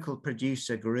local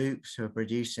producer groups who are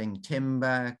producing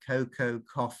timber, cocoa,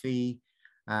 coffee,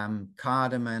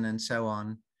 cardamom, and so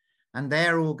on. And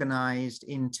they're organized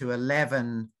into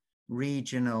 11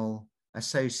 regional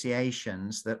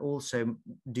associations that also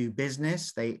do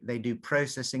business. They do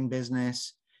processing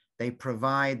business. They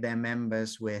provide their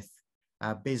members with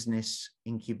business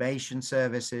incubation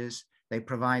services. They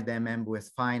provide their member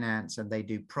with finance, and they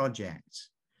do projects.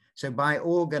 So by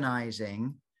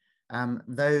organizing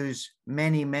those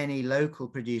many local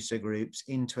producer groups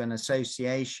into an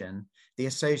association, the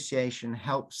association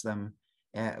helps them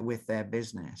with their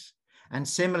business. And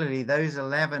similarly, those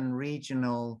 11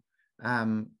 regional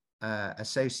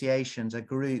associations are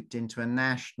grouped into a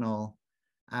national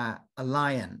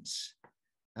alliance,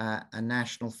 a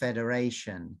national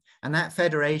federation. And that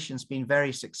federation's been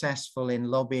very successful in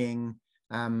lobbying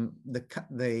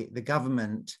the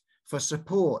government for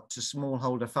support to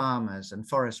smallholder farmers and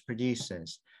forest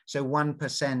producers. So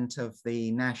 1% of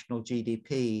the national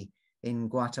GDP in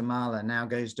Guatemala now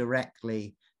goes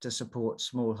directly to support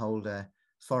smallholder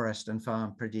forest and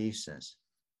farm producers.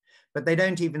 But they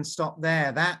don't even stop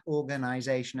there. That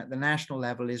organization at the national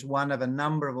level is one of a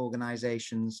number of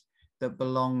organizations that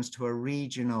belongs to a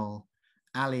regional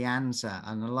alianza,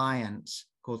 an alliance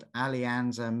called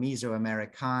Alianza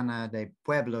Mesoamericana de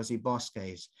Pueblos y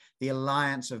Bosques, the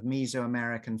Alliance of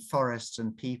Mesoamerican Forests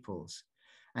and Peoples.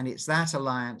 And it's that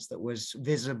alliance that was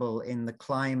visible in the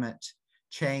climate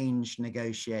change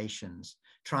negotiations,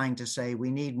 trying to say we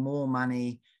need more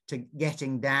money to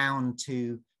getting down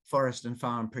to forest and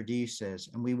farm producers,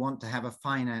 and we want to have a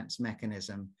finance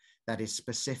mechanism that is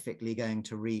specifically going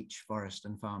to reach forest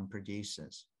and farm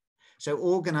producers. So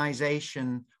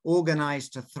organization,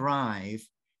 organized to thrive,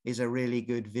 is a really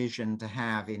good vision to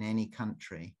have in any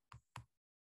country.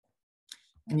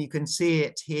 And you can see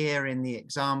it here in the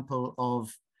example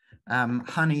of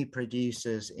honey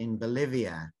producers in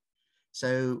Bolivia.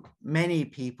 So many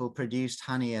people produced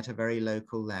honey at a very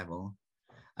local level,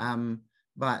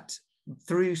 but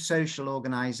through social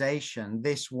organization,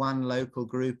 this one local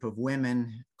group of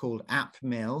women called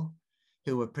APMIL,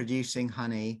 who were producing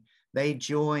honey, they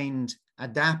joined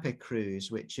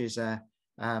ADAPICRUZ, which is a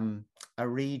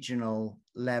regional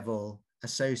level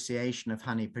association of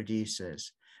honey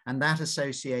producers. And that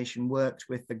association worked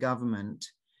with the government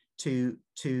to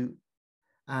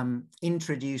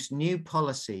introduce new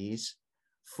policies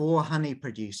for honey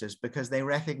producers, because they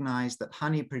recognized that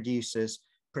honey producers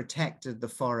protected the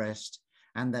forest,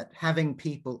 and that having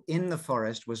people in the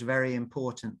forest was very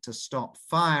important to stop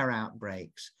fire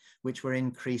outbreaks, which were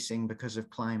increasing because of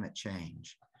climate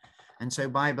change. And so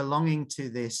by belonging to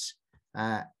this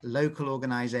local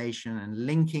organization and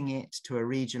linking it to a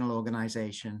regional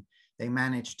organization, they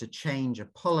managed to change a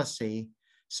policy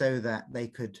so that they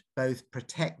could both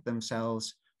protect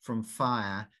themselves from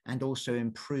fire and also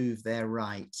improve their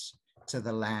rights to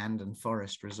the land and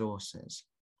forest resources.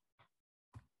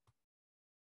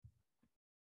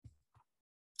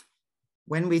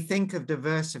 When we think of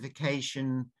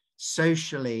diversification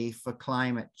socially for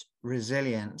climate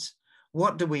resilience,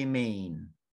 what do we mean?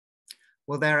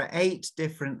 Well, there are 8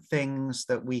 different things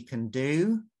that we can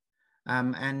do.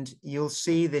 And you'll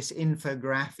see this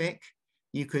infographic.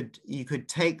 You could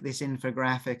take this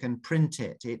infographic and print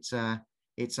it. It's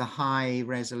a high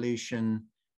resolution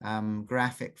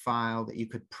graphic file that you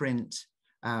could print,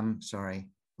 that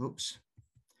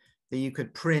you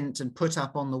could print and put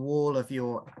up on the wall of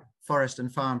your forest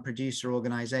and farm producer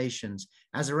organizations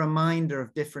as a reminder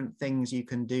of different things you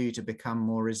can do to become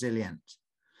more resilient.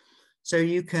 So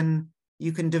you can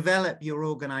develop your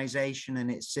organization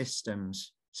and its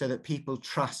systems so that people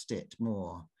trust it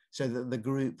more, so that the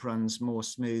group runs more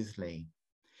smoothly.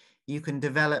 You can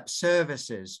develop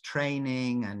services,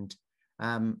 training, and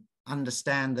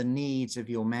understand the needs of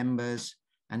your members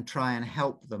and try and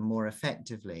help them more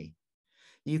effectively.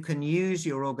 You can use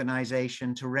your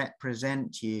organization to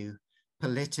represent you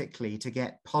politically, to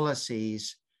get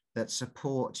policies that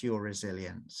support your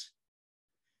resilience.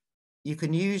 You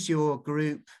can use your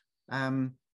group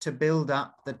to build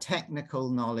up the technical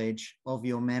knowledge of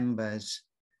your members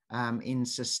in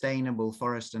sustainable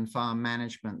forest and farm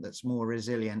management that's more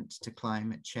resilient to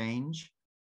climate change.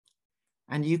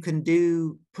 And you can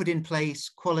put in place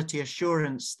quality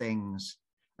assurance things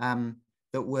that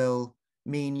will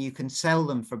mean you can sell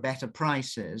them for better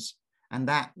prices, and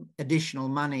that additional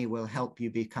money will help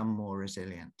you become more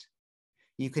resilient.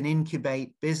 You can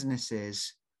incubate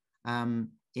businesses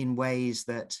in ways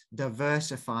that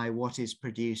diversify what is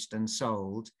produced and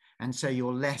sold, and so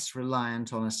you're less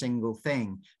reliant on a single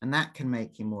thing, and that can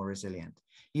make you more resilient.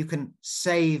 You can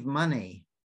save money,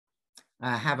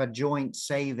 have a joint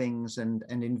savings and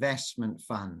investment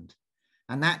fund,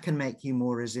 and that can make you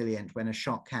more resilient when a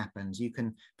shock happens.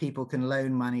 People can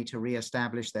loan money to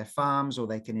reestablish their farms, or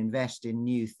they can invest in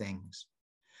new things.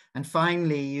 And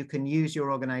finally, you can use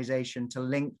your organization to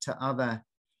link to other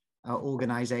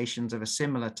organizations of a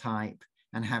similar type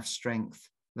and have strength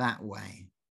that way.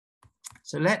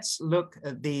 So let's look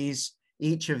at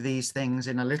each of these things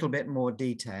in a little bit more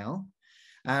detail.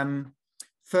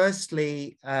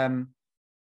 Firstly,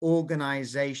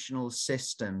 organizational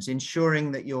systems,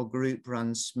 ensuring that your group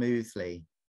runs smoothly.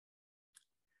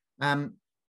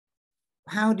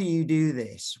 How do you do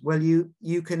this? Well,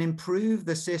 you can improve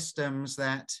the systems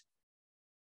that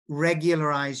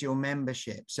regularize your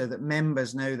membership so that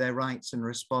members know their rights and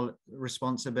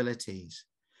responsibilities.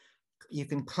 You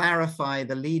can clarify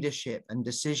the leadership and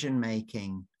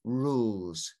decision-making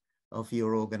rules of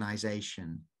your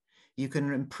organization. You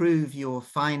can improve your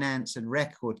finance and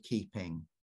record keeping,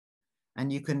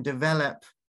 and you can develop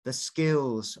the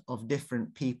skills of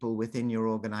different people within your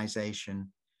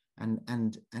organization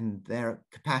and their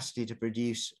capacity to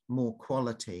produce more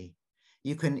quality.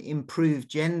 You can improve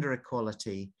gender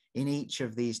equality in each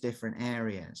of these different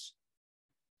areas.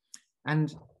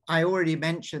 And I already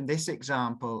mentioned this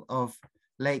example of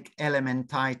Lake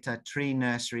Elementaita Tree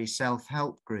Nursery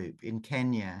Self-Help Group in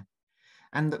Kenya.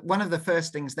 And one of the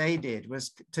first things they did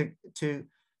was to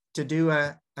do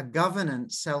a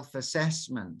governance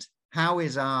self-assessment. How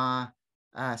is our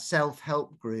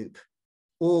self-help group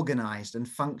organized and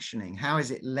functioning? How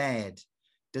is it led?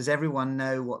 Does everyone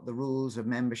know what the rules of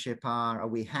membership are? Are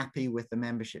we happy with the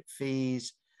membership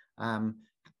fees?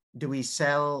 Do we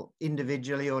sell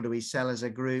individually or do we sell as a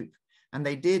group? And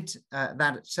they did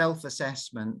that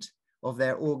self-assessment of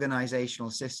their organizational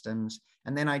systems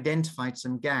and then identified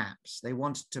some gaps. They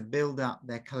wanted to build up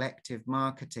their collective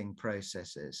marketing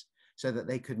processes so that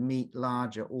they could meet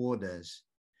larger orders.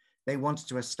 They wanted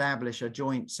to establish a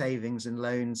joint savings and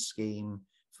loans scheme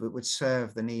that would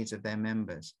serve the needs of their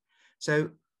members. So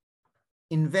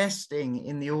investing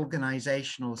in the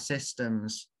organizational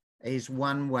systems is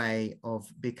one way of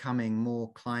becoming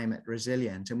more climate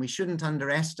resilient, and we shouldn't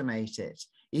underestimate it.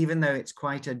 Even though it's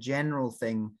quite a general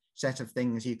set of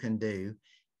things you can do,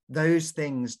 those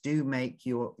things do make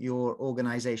your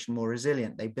organization more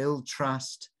resilient. They build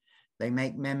trust, they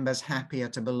make members happier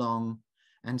to belong,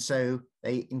 and so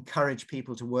they encourage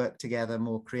people to work together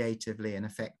more creatively and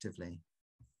effectively.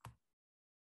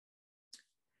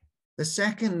 The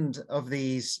second of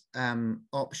these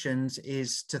options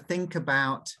is to think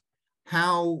about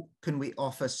how can we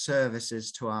offer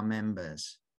services to our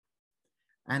members?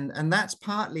 And that's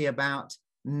partly about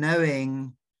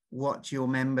knowing what your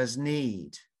members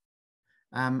need.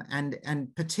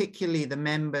 And particularly the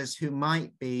members who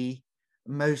might be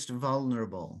most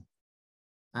vulnerable,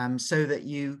 so that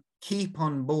you keep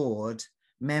on board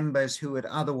members who would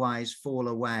otherwise fall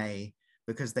away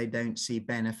because they don't see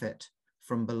benefit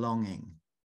from belonging.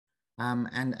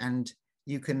 And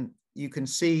you can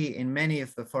see in many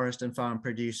of the forest and farm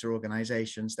producer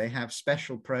organizations, they have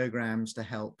special programs to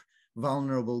help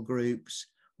vulnerable groups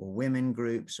or women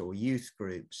groups or youth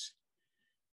groups.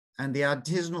 And the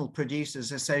Artisanal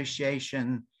Producers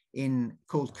Association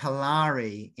called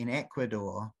Kalari in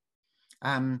Ecuador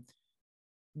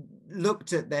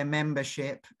looked at their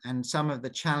membership and some of the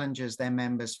challenges their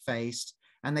members faced,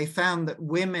 and they found that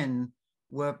women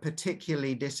were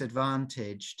particularly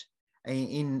disadvantaged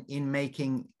in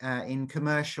making in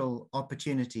commercial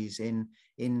opportunities,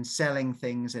 in selling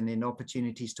things and in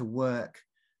opportunities to work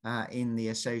in the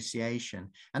association.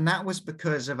 And that was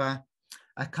because of a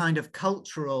kind of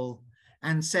cultural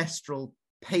ancestral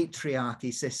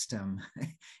patriarchy system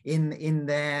in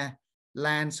their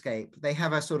landscape. They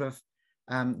have a sort of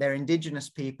they're indigenous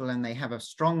people, and they have a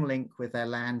strong link with their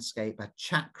landscape, a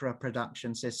chakra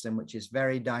production system, which is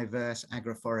very diverse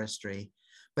agroforestry,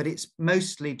 but it's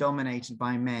mostly dominated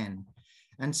by men.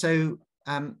 And so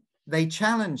they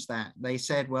challenged that. They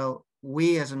said, well,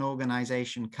 we as an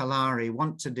organization, Kalari,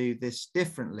 want to do this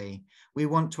differently. We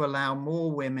want to allow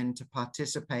more women to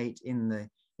participate in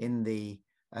the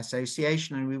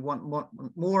association, and we want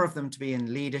more of them to be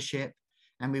in leadership,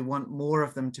 and we want more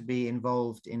of them to be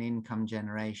involved in income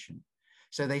generation.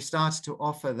 So they started to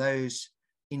offer those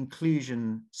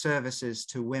inclusion services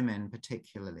to women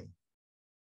particularly.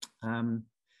 And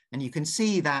you can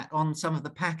see that on some of the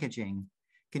packaging.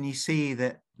 Can you see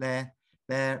that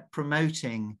they're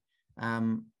promoting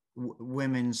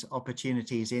women's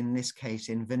opportunities, in this case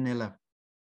in vanilla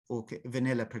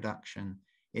production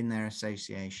in their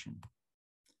association.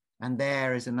 And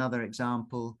there is another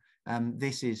example.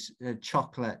 This is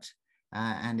chocolate,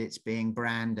 and it's being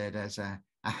branded as a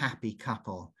happy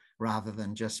couple rather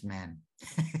than just men.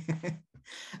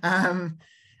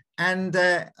 And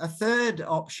a third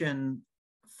option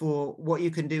for what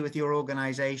you can do with your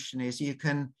organization is you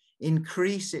can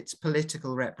increase its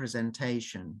political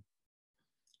representation.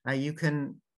 You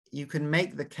can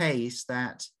make the case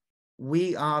that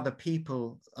we are the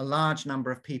people, a large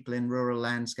number of people in rural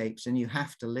landscapes, and you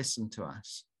have to listen to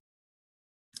us.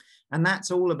 And that's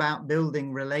all about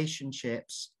building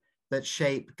relationships that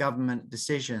shape government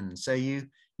decisions. So you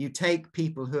take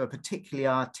people who are particularly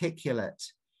articulate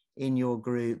in your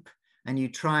group, and you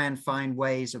try and find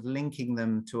ways of linking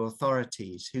them to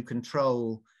authorities who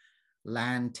control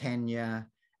land tenure,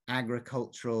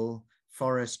 agricultural,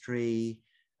 forestry,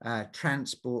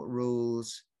 transport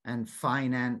rules, and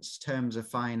finance, terms of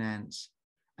finance,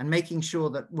 and making sure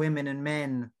that women and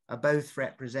men are both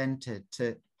represented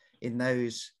in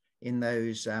those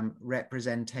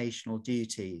representational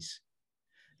duties.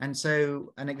 And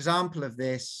so an example of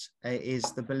this is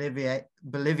the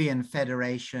Bolivian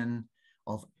Federation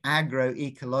of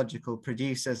Agroecological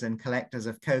Producers and Collectors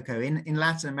of Cocoa. In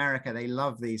Latin America, they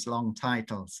love these long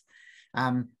titles.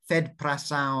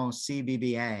 FEDPRASAO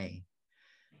CBBA.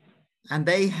 And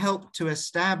they helped to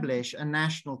establish a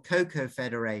national cocoa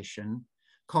federation,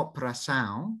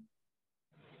 COPRASAO.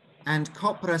 And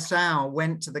COPRASAO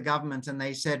went to the government and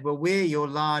they said, well, we're your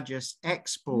largest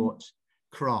export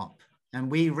crop, and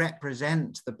we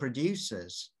represent the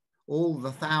producers, all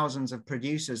the thousands of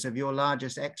producers of your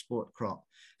largest export crop,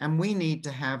 and we need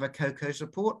to have a cocoa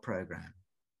support program.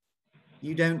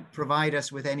 You don't provide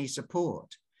us with any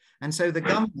support. And so the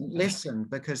government listened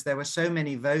because there were so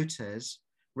many voters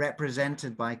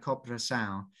represented by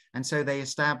COPRASAO, and so they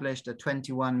established a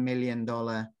 $21 million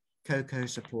cocoa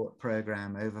support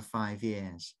program over 5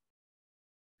 years.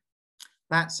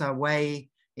 That's a way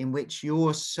in which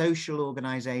your social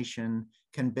organization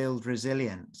can build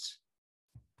resilience.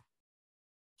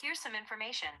 Here's some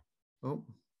information. Oh,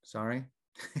 sorry.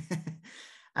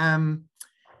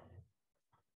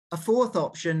 A fourth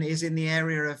option is in the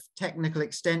area of technical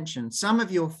extension. Some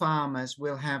of your farmers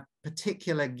will have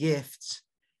particular gifts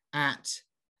at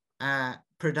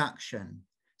production.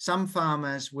 Some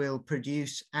farmers will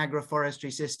produce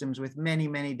agroforestry systems with many,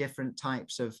 many different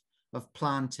types of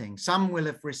planting. Some will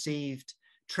have received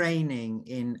training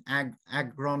in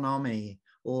agronomy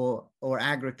or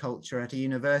agriculture at a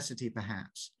university,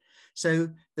 perhaps. So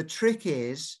the trick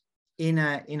is, in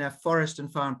a forest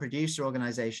and farm producer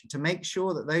organization, to make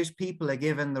sure that those people are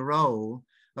given the role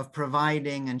of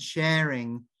providing and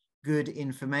sharing good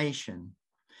information.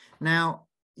 Now,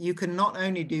 you can not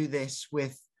only do this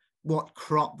with what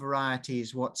crop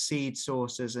varieties, what seed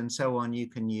sources, and so on you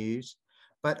can use,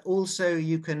 but also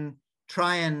you can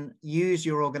try and use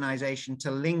your organization to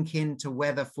link into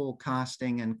weather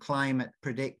forecasting and climate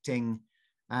predicting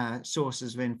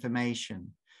sources of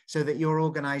information, so that your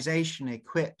organization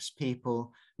equips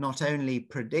people not only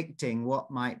predicting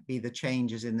what might be the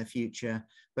changes in the future,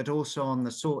 but also on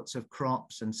the sorts of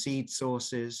crops and seed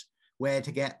sources, where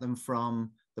to get them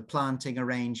from, the planting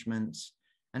arrangements,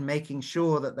 and making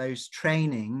sure that those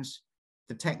trainings,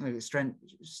 the technical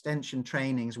extension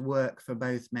trainings, work for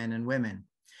both men and women.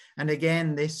 And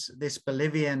again, this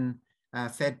Bolivian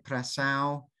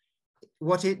FEDPRASAO,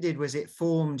 what it did was it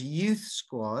formed youth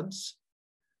squads,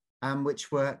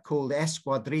 which were called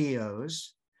escuadrillos,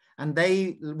 and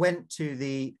they went to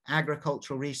the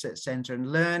Agricultural Research Center and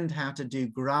learned how to do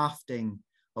grafting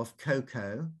of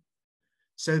cocoa,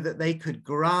 so that they could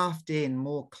graft in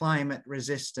more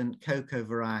climate-resistant cocoa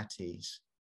varieties.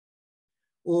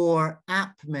 Or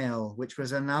APMIL, which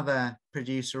was another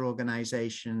producer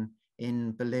organization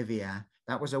in Bolivia.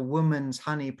 That was a women's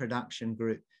honey production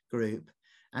group,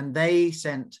 and they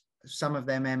sent some of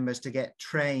their members to get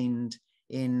trained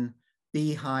in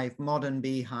modern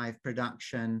beehive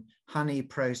production, honey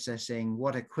processing,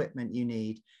 what equipment you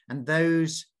need. And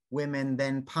those women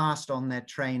then passed on their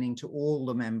training to all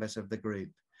the members of the group.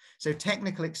 So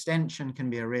technical extension can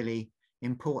be a really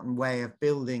important way of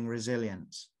building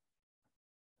resilience.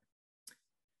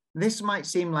 This might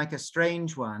seem like a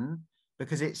strange one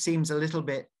because it seems a little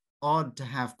bit odd to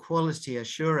have quality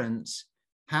assurance.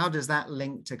 How does that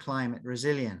link to climate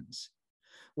resilience?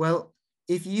 Well,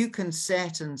 if you can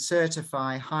set and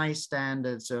certify high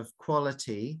standards of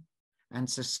quality and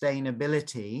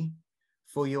sustainability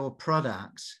for your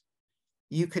products,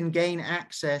 you can gain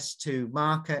access to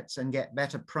markets and get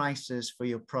better prices for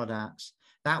your products.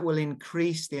 That will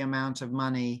increase the amount of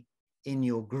money in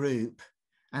your group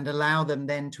and allow them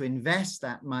then to invest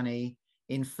that money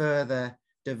in further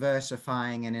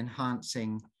diversifying and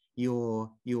enhancing your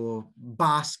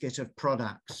basket of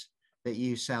products that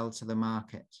you sell to the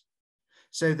market.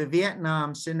 So the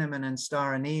Vietnam Cinnamon and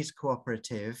Star Anise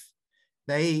Cooperative,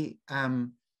 they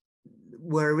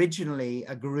were originally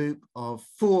a group of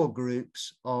 4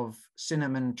 groups of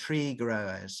cinnamon tree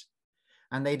growers.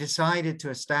 And they decided to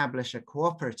establish a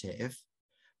cooperative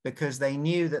because they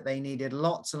knew that they needed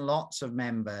lots and lots of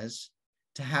members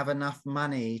to have enough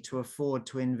money to afford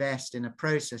to invest in a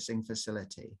processing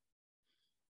facility.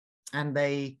 And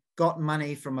they got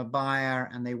money from a buyer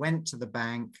and they went to the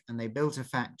bank and they built a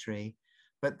factory,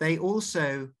 but they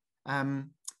also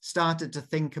started to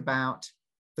think about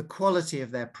the quality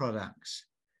of their products.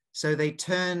 So they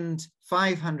turned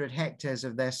 500 hectares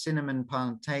of their cinnamon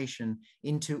plantation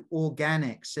into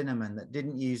organic cinnamon that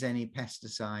didn't use any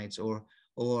pesticides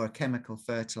or chemical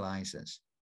fertilizers.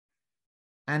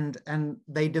 And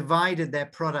they divided their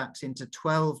products into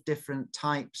 12 different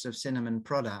types of cinnamon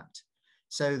product,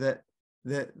 so that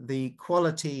the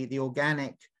quality, the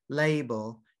organic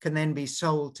label can then be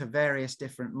sold to various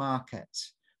different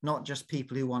markets, not just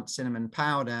people who want cinnamon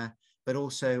powder, but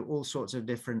also all sorts of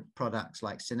different products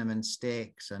like cinnamon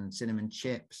sticks and cinnamon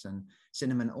chips and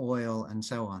cinnamon oil and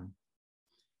so on.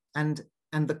 And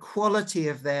the quality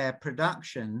of their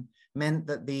production meant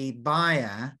that the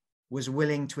buyer was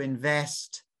willing to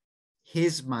invest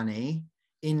his money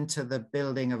into the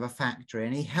building of a factory,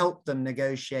 and he helped them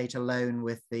negotiate a loan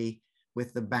with the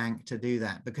bank to do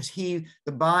that, because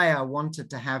the buyer wanted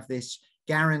to have this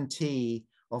guarantee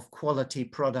of quality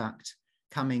product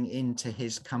coming into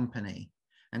his company,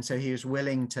 and so he was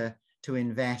willing to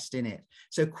invest in it.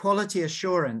 So quality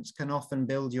assurance can often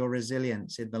build your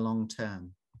resilience in the long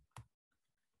term.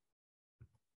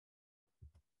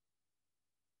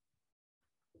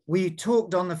 We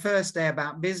talked on the first day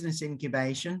about business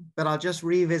incubation, but I'll just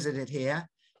revisit it here.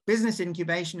 Business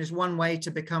incubation is one way to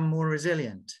become more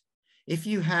resilient. if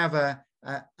you have a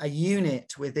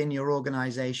unit within your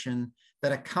organization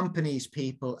that accompanies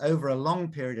people over a long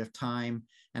period of time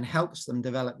and helps them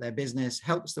develop their business,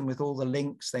 helps them with all the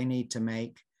links they need to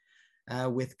make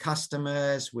with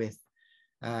customers, with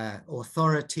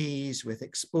authorities, with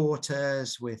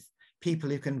exporters, with people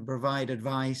who can provide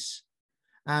advice,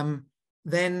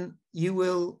 then you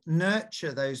will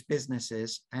nurture those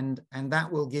businesses, and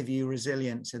that will give you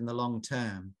resilience in the long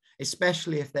term,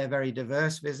 especially if they're very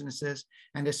diverse businesses,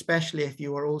 and especially if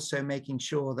you are also making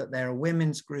sure that there are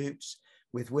women's groups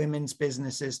with women's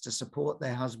businesses to support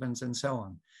their husbands and so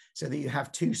on, so that you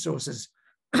have two sources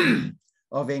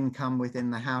of income within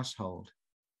the household.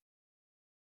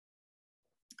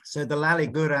 So the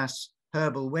Laliguras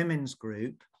Herbal Women's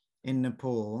Group in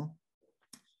Nepal,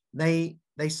 they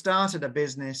started a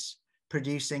business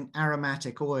producing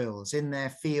aromatic oils. In their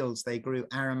fields, they grew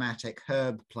aromatic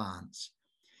herb plants,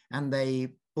 and they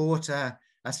bought a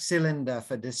cylinder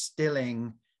for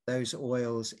distilling those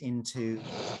oils into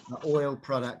oil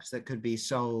products that could be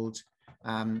sold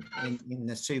in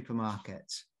the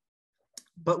supermarkets.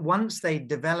 But once they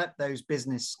develop those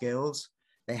business skills,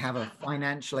 they have a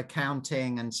financial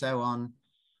accounting and so on,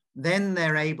 then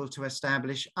they're able to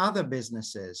establish other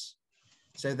businesses.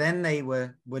 So then they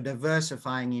were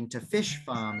diversifying into fish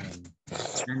farming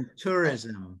and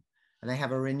tourism. They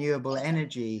have a renewable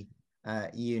energy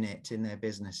unit in their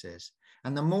businesses.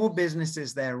 And the more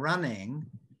businesses they're running,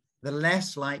 the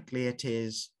less likely it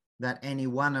is that any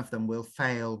one of them will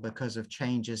fail because of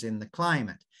changes in the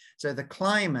climate. So the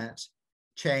climate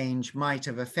change might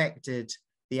have affected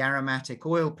the aromatic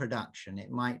oil production.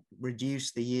 It might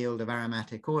reduce the yield of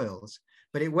aromatic oils,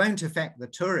 but it won't affect the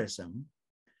tourism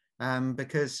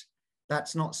because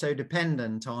that's not so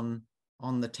dependent on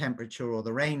the temperature or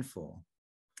the rainfall.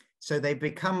 So they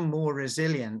become more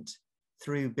resilient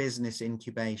through business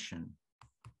incubation.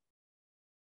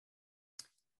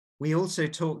 We also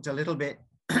talked a little bit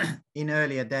in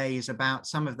earlier days about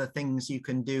some of the things you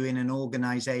can do in an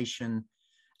organization,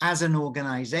 as an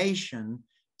organization,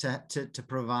 to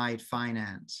provide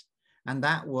finance. And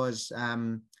that was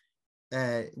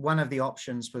one of the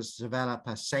options was to develop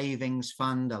a savings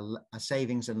fund, a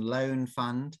savings and loan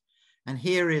fund. And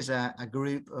here is a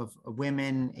group of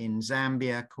women in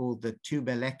Zambia called the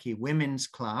Tubeleki Women's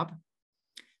Club.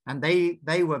 And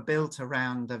they were built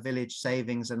around a village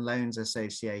savings and loans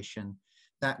association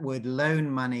that would loan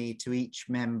money to each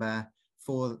member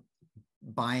for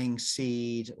buying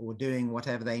seed or doing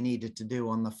whatever they needed to do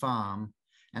on the farm,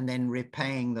 and then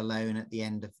repaying the loan at the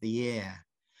end of the year.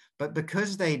 But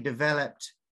because they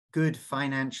developed good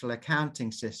financial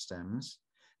accounting systems,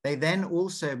 they then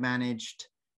also managed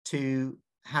to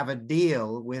have a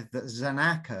deal with the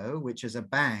Zanaco, which is a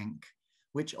bank,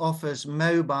 which offers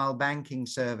mobile banking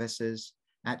services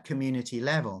at community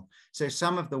level. So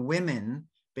some of the women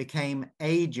became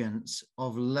agents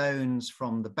of loans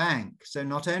from the bank. So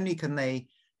not only can they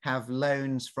have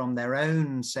loans from their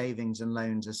own savings and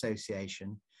loans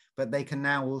association, but they can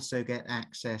now also get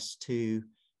access to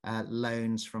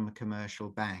loans from a commercial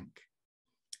bank.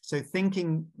 So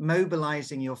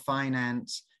mobilizing your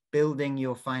finance, building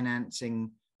your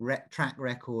financing track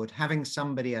record, having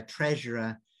somebody, a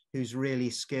treasurer, who's really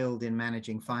skilled in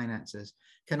managing finances,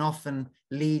 can often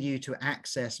lead you to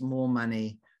access more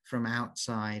money from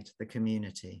outside the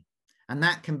community. And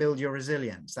that can build your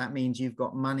resilience. That means you've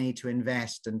got money to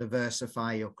invest and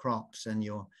diversify your crops and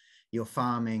your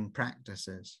farming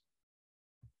practices.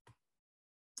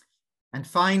 And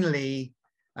finally,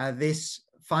 this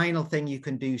final thing you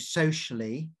can do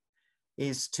socially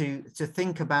is to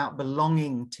think about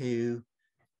belonging to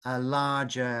a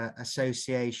larger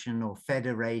association or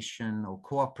federation or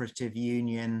cooperative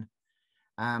union,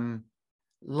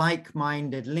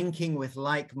 linking with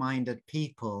like-minded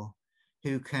people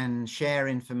who can share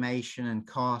information and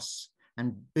costs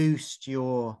and boost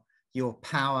your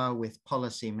power with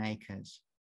policymakers.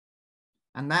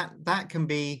 And that can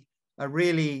be a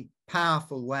really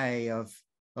powerful way of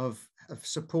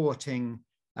supporting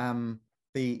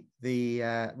the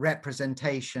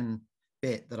representation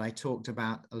bit that I talked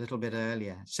about a little bit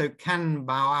earlier. So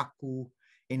Kanbawaku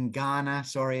in Ghana,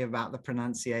 sorry about the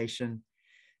pronunciation,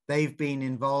 they've been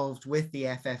involved with the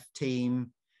FF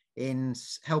team in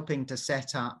helping to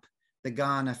set up the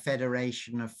Ghana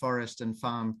Federation of Forest and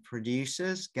Farm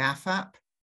Producers, GAFAP.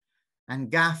 And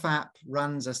GAFAP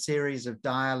runs a series of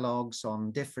dialogues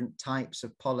on different types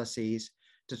of policies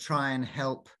to try and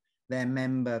help their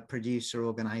member producer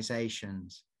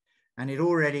organizations. And it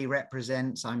already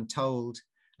represents, I'm told,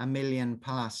 1 million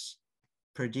plus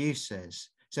producers.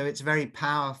 So it's very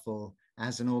powerful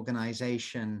as an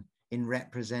organization in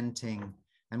representing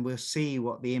And we'll see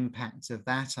what the impacts of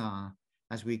that are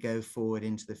as we go forward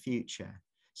into the future.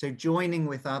 So joining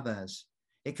with others.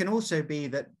 It can also be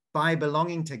that by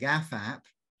belonging to GAFAP,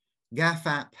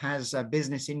 GAFAP has a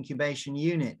business incubation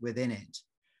unit within it.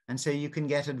 And so you can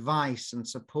get advice and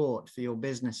support for your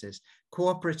businesses.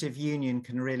 Cooperative union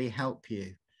can really help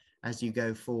you as you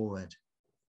go forward.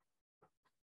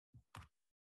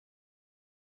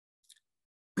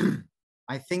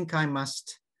 I think I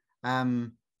must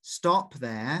stop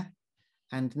there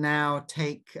and now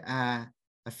take a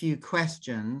few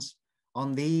questions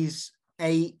on these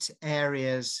 8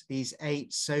 areas, these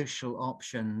 8 social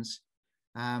options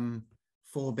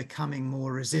for becoming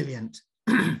more resilient.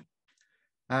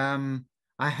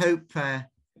 I hope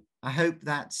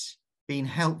that's been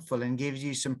helpful and gives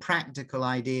you some practical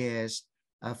ideas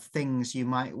of things you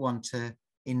might want to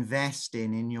invest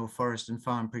in your forest and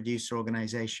farm producer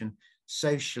organization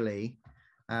socially.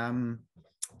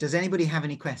 Does anybody have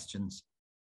any questions?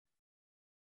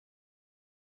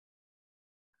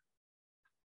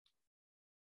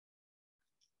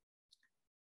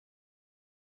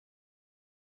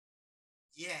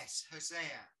 Yes, Hosea.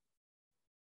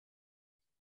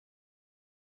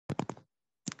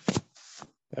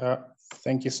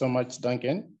 Thank you so much,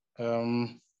 Duncan.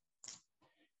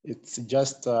 It's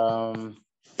just a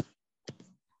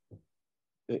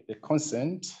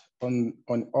consent on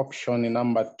option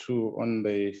number 2 on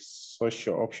the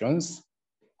social options,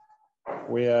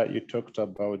 where you talked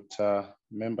about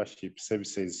membership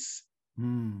services.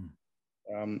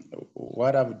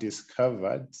 What I've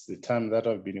discovered the time that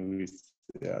I've been with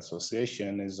the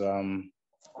association is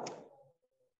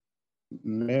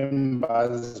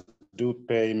members do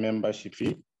pay membership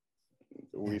fee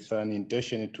with an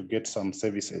intention to get some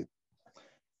services.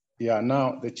 Yeah,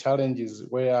 now the challenge is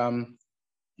where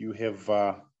you have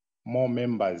more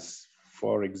members.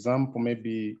 For example,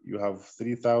 maybe you have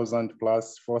 3,000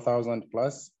 plus, 4,000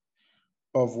 plus,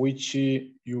 of which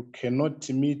you cannot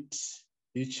meet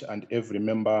each and every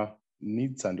member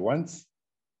needs and wants.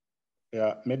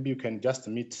 Maybe you can just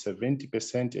meet 70%,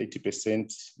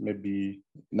 80%, maybe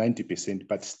 90%,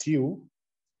 but still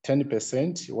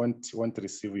 10% won't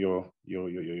receive your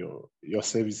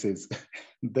services.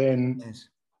 Then Yes.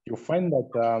 you find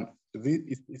that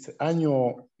it's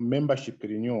annual membership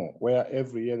renewal, where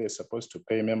every year they're supposed to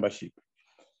pay membership.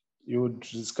 You would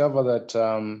discover that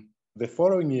the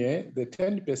following year, the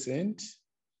 10%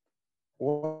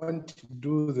 won't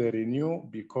do the renewal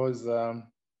because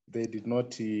they did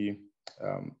not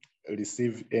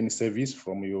receive any service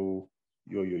from your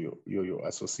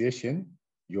association,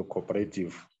 your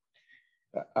cooperative.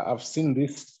 I've seen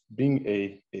this being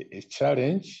a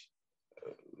challenge.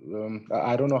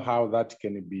 I don't know how that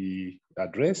can be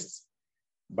addressed,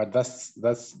 but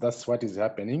that's what is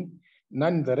happening.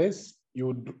 Nonetheless,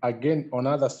 you'd again on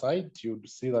other side, you'd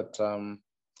see that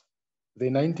the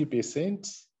 90%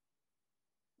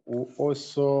 will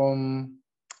also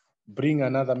bring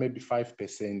another maybe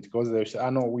 5% because they say, I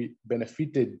know we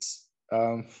benefited.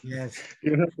 Yes.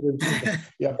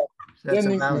 Yeah, but That's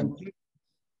a balance.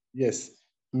 Yes,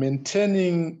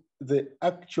 maintaining the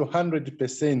actual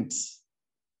 100%,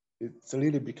 it's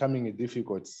really becoming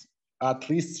difficult. At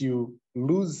least you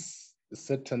lose a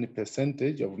certain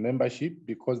percentage of membership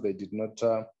because they did not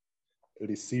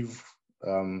receive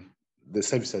the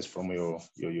services from your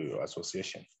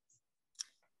association.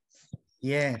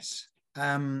 Yes,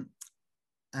 and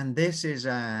this is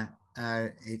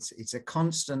it's a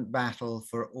constant battle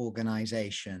for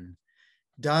organization.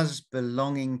 Does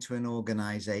belonging to an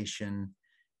organization,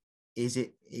 is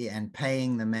it, and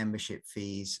paying the membership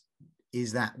fees,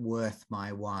 is that worth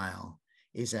my while?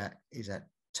 Is a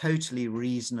totally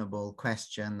reasonable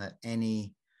question that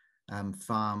any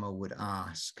farmer would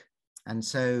ask. And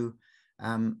so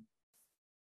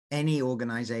any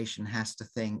organization has to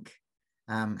think,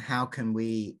 how can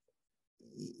we,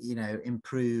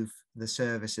 improve the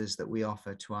services that we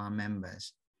offer to our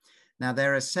members? Now,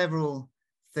 there are several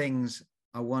things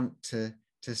I want to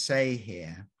say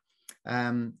here.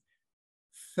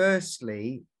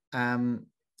 Firstly,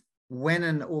 when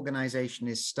an organization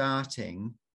is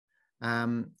starting,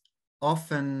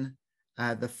 often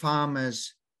the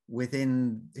farmers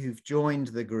who've joined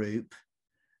the group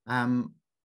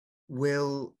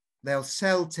they'll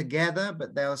sell together,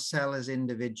 but they'll sell as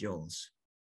individuals.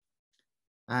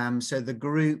 So the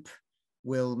group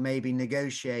will maybe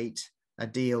negotiate a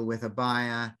deal with a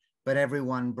buyer, but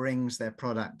everyone brings their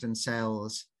product and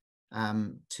sells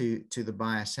to the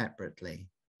buyer separately.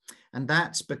 And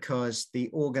that's because the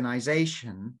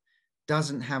organization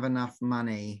doesn't have enough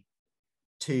money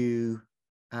to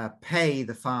pay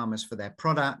the farmers for their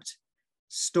product,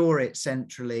 store it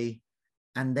centrally,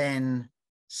 and then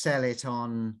sell it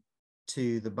on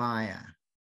to the buyer.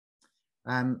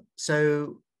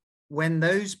 So when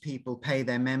those people pay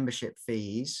their membership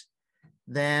fees,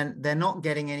 then they're not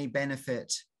getting any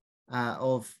benefit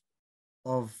of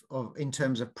in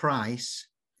terms of price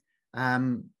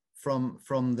from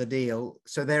the deal.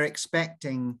 So they're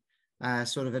expecting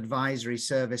sort of advisory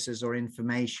services or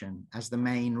information as the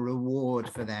main reward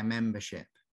for their membership.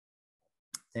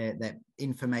 Their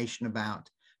information about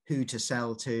who to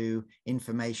sell to,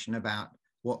 information about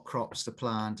what crops to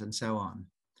plant, and so on.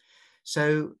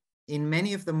 So in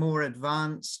many of the more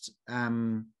advanced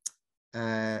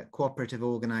cooperative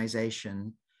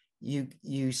organization,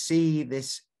 you see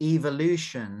this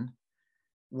evolution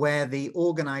where the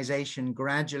organization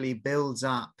gradually builds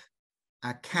up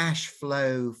a cash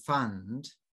flow fund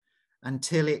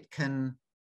until it can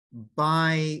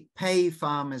pay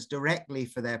farmers directly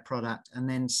for their product and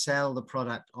then sell the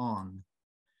product on.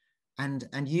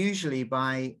 And usually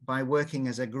by working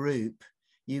as a group,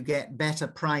 you get better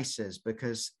prices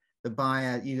because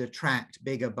you attract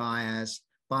bigger buyers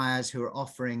who are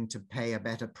offering to pay a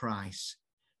better price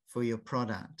for your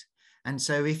product. And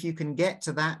so if you can get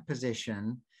to that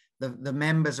position, the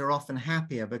members are often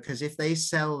happier, because if they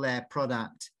sell their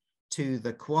product to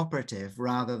the cooperative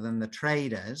rather than the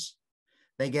traders,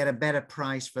 they get a better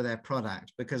price for their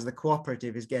product because the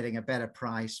cooperative is getting a better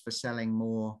price for selling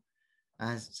more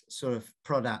sort of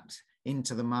product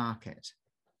into the market.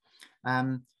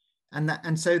 And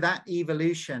so that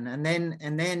evolution, and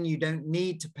then you don't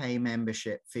need to pay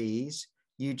membership fees.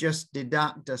 You just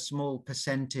deduct a small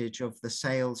percentage of the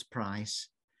sales price,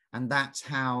 and that's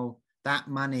how that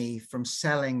money from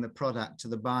selling the product to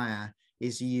the buyer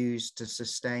is used to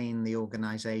sustain the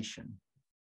organization.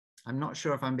 I'm not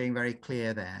sure if I'm being very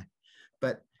clear there,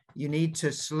 but you need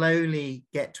to slowly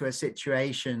get to a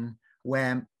situation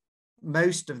where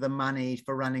most of the money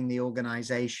for running the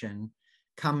organization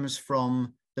comes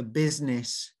from the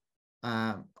business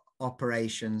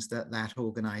operations that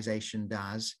organization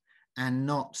does, and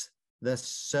not the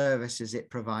services it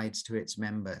provides to its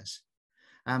members.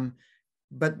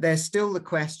 But there's still the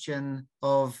question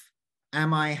of,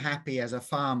 am I happy as a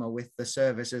farmer with the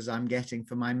services I'm getting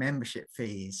for my membership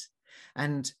fees?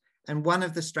 And one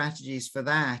of the strategies for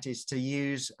that is to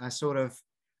use a sort of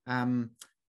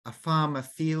a farmer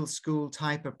field school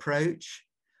type approach,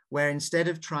 where instead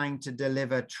of trying to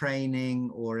deliver training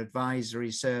or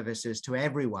advisory services to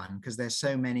everyone, because there's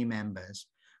so many members,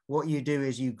 what you do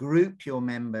is you group your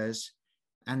members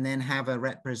and then have a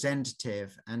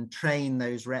representative and train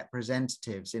those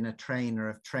representatives in a trainer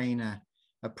of trainer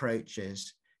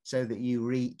approaches, so that you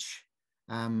reach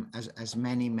as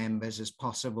many members as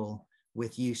possible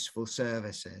with useful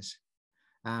services.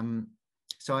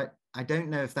 So I don't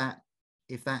know if that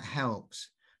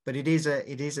helps, but it is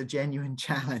a genuine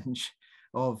challenge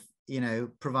of,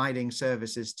 providing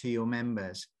services to your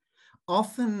members.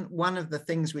 Often one of the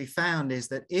things we found is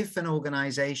that if an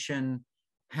organization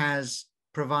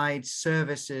provides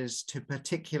services to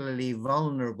particularly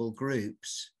vulnerable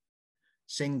groups,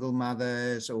 single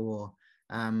mothers or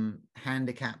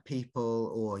handicapped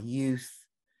people or youth,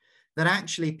 that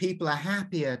actually people are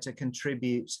happier to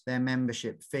contribute their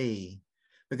membership fee,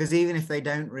 because even if they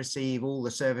don't receive all the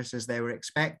services they were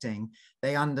expecting,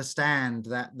 they understand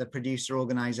that the producer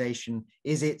organization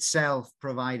is itself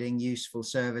providing useful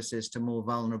services to more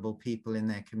vulnerable people in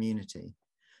their community.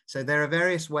 So there are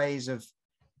various ways of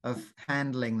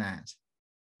handling that.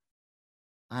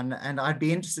 And I'd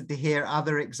be interested to hear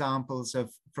other examples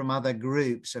from other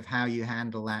groups of how you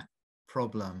handle that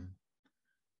problem.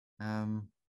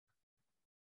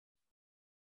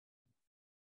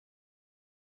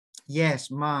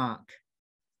 Yes, Mark.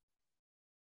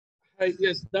 Hi,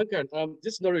 yes, Duncan.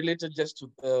 This is not related just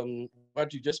to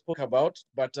what you just spoke about,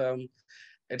 but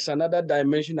it's another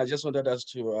dimension I just wanted us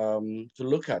to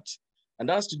look at, and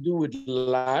that's to do with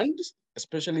land,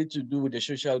 especially to do with the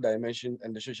social dimension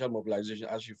and the social mobilization,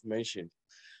 as you've mentioned.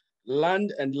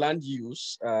 Land and land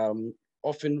use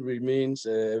often remains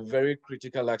a very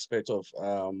critical aspect of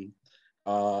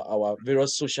our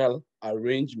various social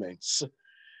arrangements.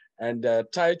 And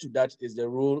tied to that is the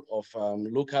role of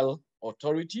local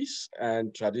authorities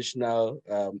and traditional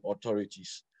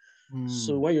authorities.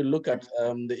 So when you look at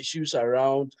the issues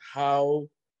around how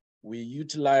we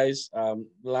utilize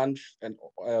land and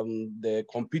the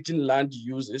competing land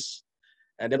uses,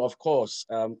 and then of course,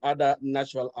 other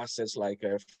natural assets like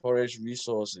forest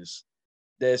resources,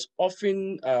 there's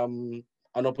often an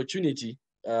opportunity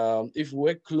if we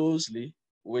work closely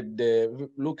with the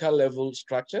local level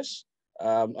structures,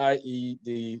 i.e.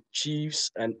 the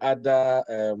chiefs and other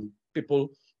people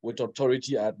with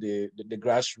authority at the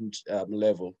grassroots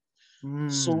level.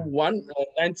 So one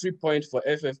entry point for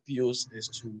FFPOs is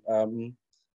to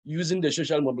using the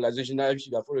social mobilization, as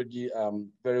you have already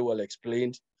very well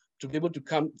explained, to be able to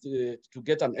come to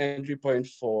get an entry point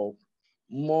for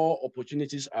more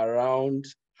opportunities around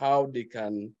how they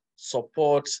can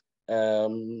support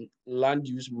land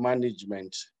use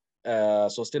management,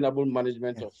 sustainable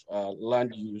management of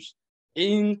land use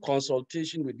in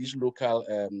consultation with these local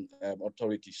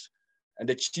authorities. And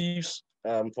the chiefs,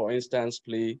 for instance,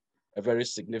 play a very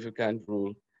significant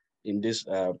role in this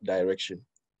direction.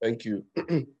 Thank you.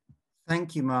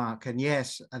 Thank you, Mark. And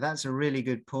yes, that's a really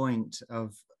good point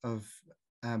of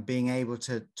being able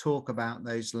to talk about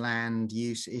those land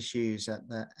use issues at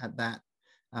that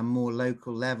more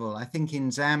local level. I think in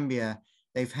Zambia,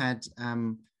 they've had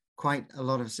quite a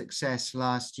lot of success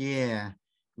last year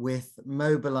with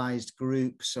mobilized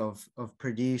groups of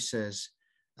producers,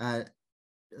 and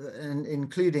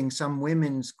including some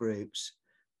women's groups,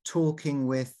 talking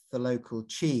with the local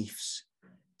chiefs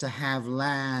to have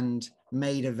land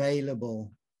made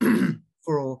available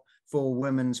for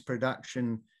women's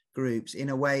production groups in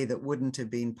a way that wouldn't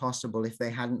have been possible if they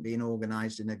hadn't been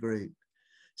organized in a group.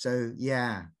 So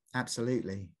yeah,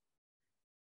 absolutely.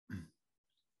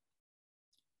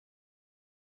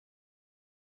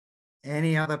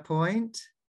 Any other point?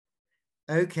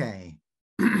 Okay.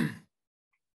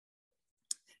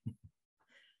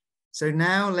 So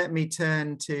now let me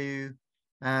turn to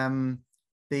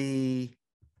the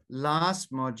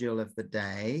last module of the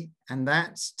day, and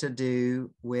that's to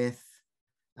do with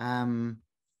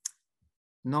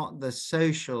not the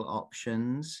social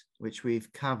options, which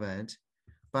we've covered,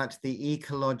 but the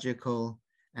ecological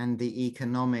and the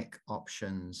economic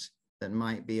options that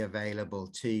might be available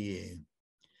to you.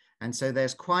 And so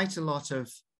there's quite a lot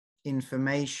of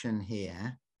information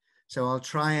here. So I'll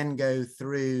try and go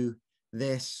through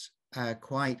this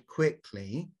quite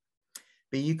quickly.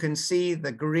 But you can see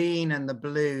the green and the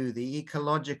blue, the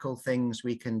ecological things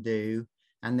we can do,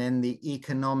 and then the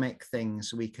economic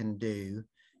things we can do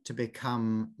to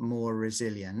become more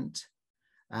resilient.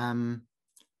 There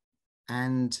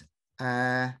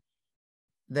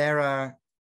are,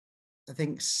 I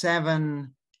think,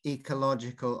 7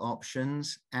 ecological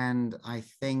options and I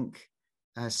think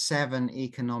 7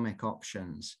 economic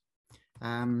options.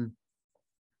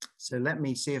 So let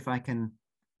me see if I can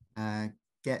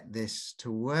get this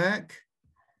to work.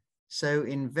 So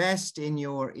invest in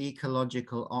your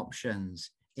ecological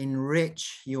options,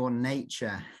 enrich your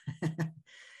nature.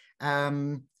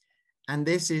 And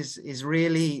this is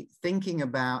really thinking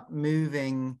about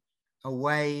moving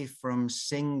away from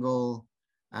single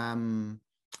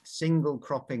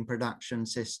cropping production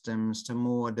systems to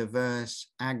more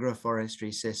diverse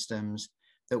agroforestry systems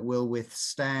that will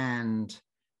withstand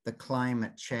the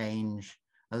climate change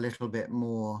a little bit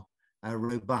more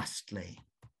robustly.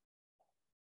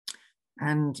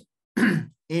 And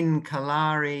in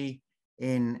Kalari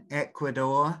in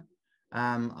Ecuador,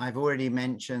 I've already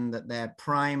mentioned that their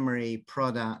primary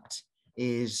product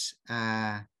is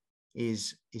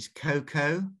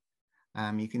cocoa.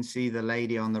 You can see the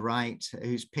lady on the right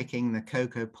who's picking the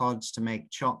cocoa pods to make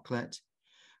chocolate.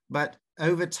 But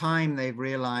over time, they've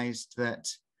realized that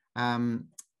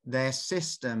their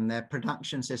system, their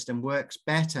production system, works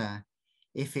better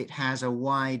if it has a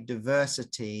wide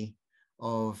diversity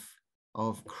of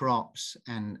crops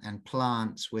and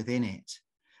plants within it.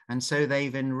 And so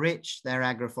they've enriched their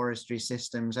agroforestry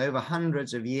systems over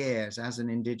hundreds of years as an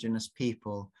indigenous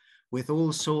people with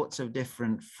all sorts of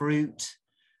different fruit,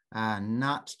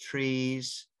 nut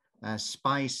trees,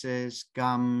 spices,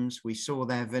 gums. We saw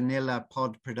their vanilla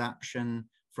pod production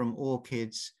from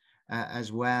orchids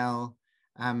as well.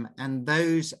 And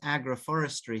those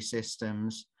agroforestry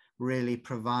systems really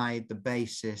provide the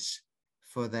basis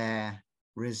for their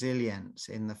resilience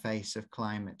in the face of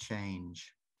climate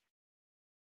change.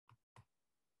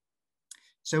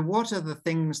 So what are the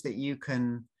things that you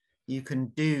can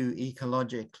do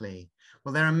ecologically?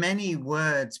 Well, there are many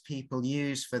words people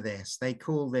use for this. They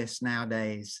call this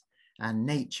nowadays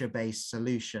nature-based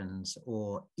solutions,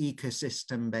 or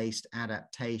ecosystem-based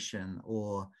adaptation,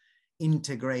 or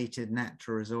integrated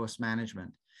natural resource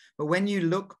management. But when you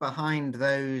look behind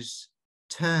those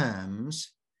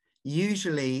terms,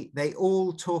 usually they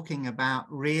all talking about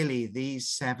really these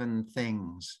 7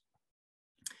 things.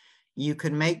 You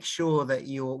can make sure that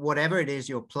whatever it is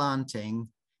you're planting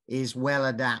is well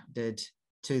adapted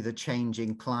to the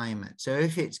changing climate. So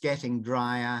if it's getting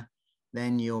drier,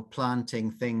 then you're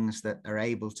planting things that are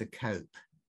able to cope.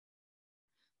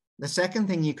 The second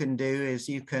thing you can do is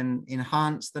you can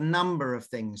enhance the number of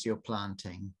things you're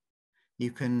planting.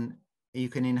 You can you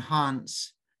can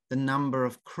enhance the number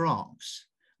of crops,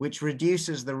 which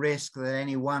reduces the risk that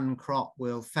any one crop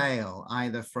will fail,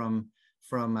 either from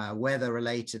a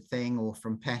weather-related thing or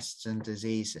from pests and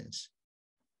diseases.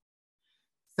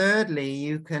 Thirdly,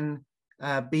 you can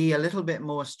be a little bit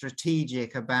more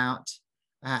strategic about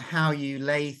how you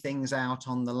lay things out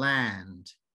on the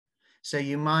land. So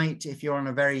you might, if you're on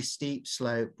a very steep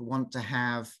slope, want to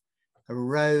have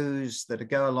rows that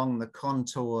go along the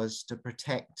contours to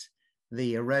protect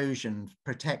the erosion,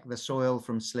 protect the soil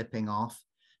from slipping off.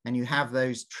 And you have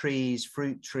those trees,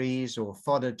 fruit trees or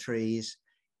fodder trees,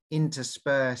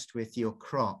 interspersed with your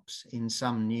crops in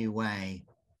some new way.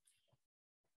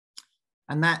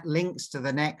 And that links to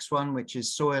the next one, which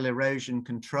is soil erosion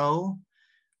control.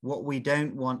 What we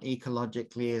don't want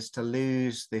ecologically is to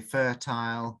lose the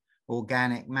fertile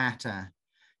organic matter.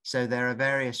 So there are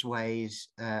various ways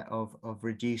of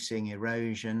reducing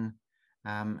erosion.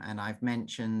 And I've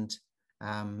mentioned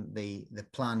the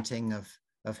planting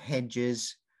of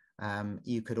hedges.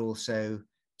 You could also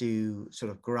do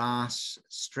sort of grass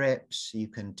strips. You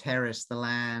can terrace the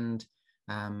land,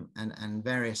 and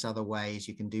various other ways.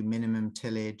 You can do minimum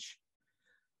tillage.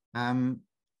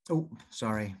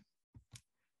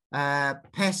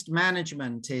 Pest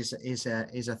management is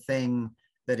a thing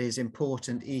that is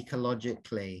important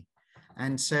ecologically.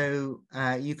 And so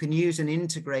you can use an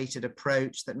integrated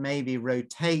approach that maybe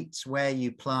rotates where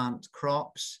you plant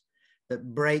crops,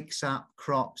 that breaks up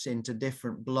crops into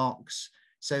different blocks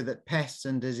so that pests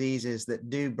and diseases that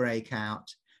do break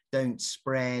out don't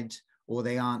spread or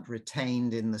they aren't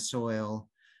retained in the soil.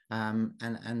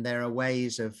 And there are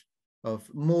ways of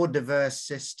more diverse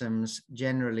systems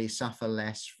generally suffer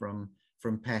less from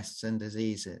pests and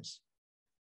diseases.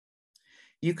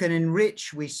 You can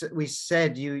enrich, we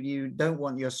said you don't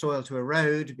want your soil to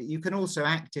erode, but you can also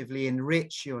actively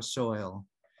enrich your soil.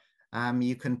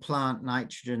 You can plant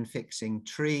nitrogen fixing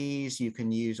trees, you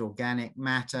can use organic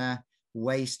matter,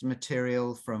 waste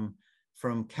material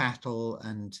from cattle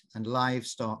and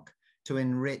livestock to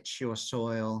enrich your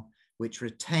soil, which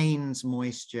retains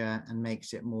moisture and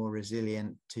makes it more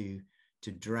resilient to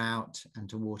drought and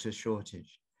to water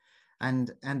shortage.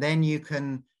 And then you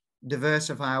can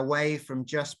diversify away from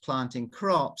just planting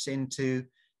crops into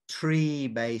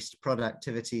tree-based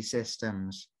productivity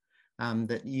systems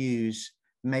that use,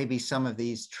 maybe some of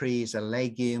these trees are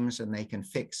legumes and they can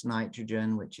fix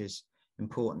nitrogen, which is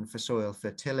important for soil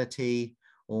fertility,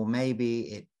 or maybe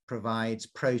it provides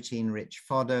protein-rich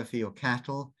fodder for your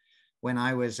cattle. When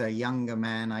I was a younger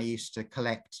man, I used to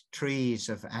collect trees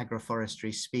of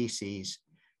agroforestry species,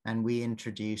 and we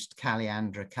introduced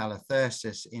Calliandra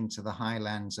calathursis into the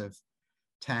highlands of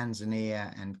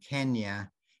Tanzania and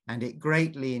Kenya, and it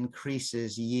greatly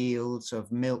increases yields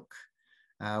of milk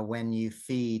when you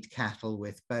feed cattle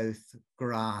with both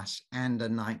grass and a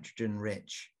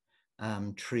nitrogen-rich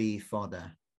tree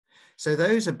fodder. So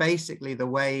those are basically the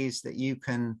ways that you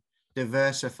can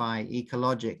diversify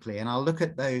ecologically, and I'll look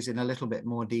at those in a little bit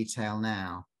more detail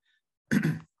now.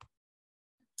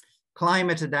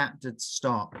 Climate adapted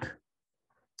stock.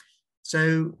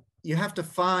 So you have to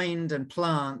find and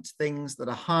plant things that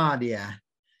are hardier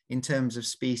in terms of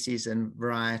species and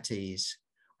varieties,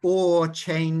 or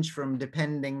change from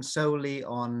depending solely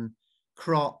on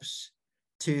crops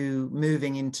to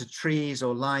moving into trees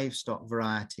or livestock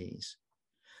varieties.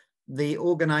 The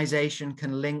organization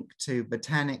can link to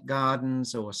botanic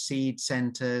gardens or seed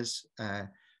centers,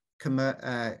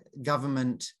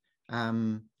 government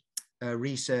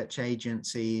research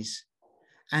agencies,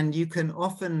 and you can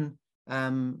often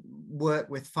work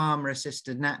with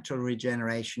farmer-assisted natural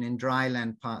regeneration in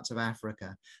dryland parts of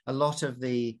Africa. A lot of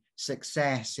the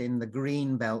success in the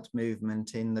green belt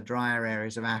movement in the drier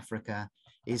areas of Africa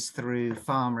is through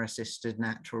farmer-assisted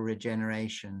natural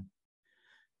regeneration.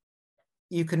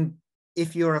 You can,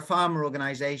 if you're a farmer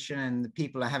organization and the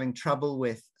people are having trouble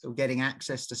with getting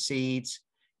access to seeds,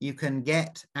 you can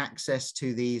get access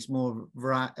to these more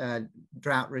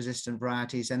drought-resistant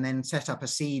varieties and then set up a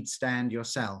seed stand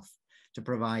yourself to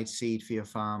provide seed for your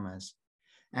farmers.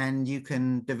 And you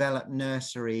can develop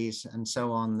nurseries and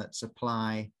so on that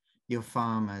supply your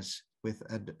farmers with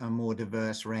a more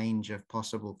diverse range of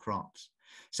possible crops.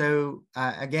 So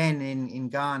again, in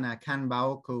Ghana,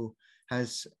 Kanbaoku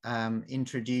has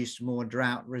introduced more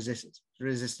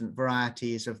drought-resistant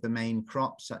varieties of the main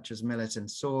crops, such as millet and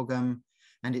sorghum,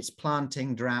 and it's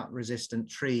planting drought-resistant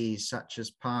trees, such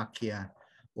as Parkia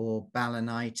or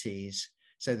Balanites,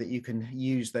 so that you can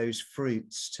use those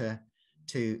fruits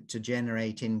to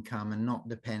generate income and not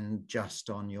depend just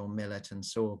on your millet and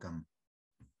sorghum.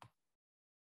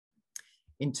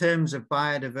 In terms of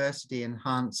biodiversity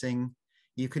enhancing,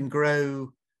 you can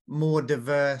grow more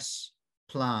diverse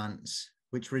plants,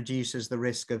 which reduces the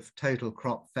risk of total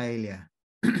crop failure.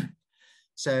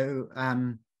 So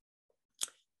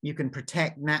you can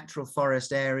protect natural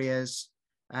forest areas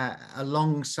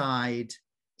alongside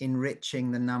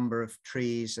enriching the number of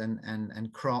trees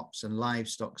and crops and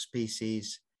livestock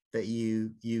species that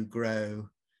you grow.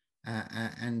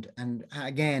 And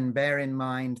again, bear in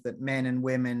mind that men and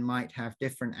women might have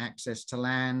different access to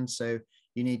land. So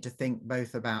you need to think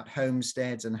both about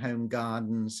homesteads and home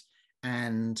gardens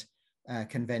and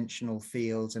conventional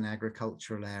fields and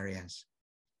agricultural areas.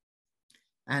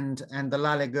 And the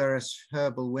Laliguras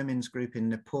Herbal Women's Group in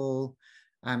Nepal,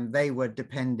 they were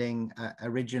depending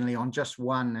originally on just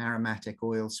one aromatic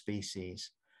oil species.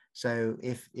 So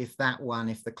if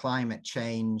the climate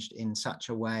changed in such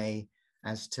a way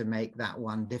as to make that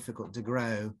one difficult to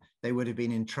grow, they would have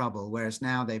been in trouble. Whereas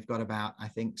now they've got about, I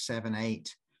think, 7,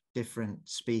 8 different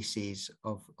species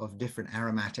of different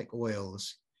aromatic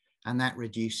oils. And that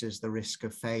reduces the risk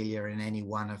of failure in any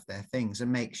one of their things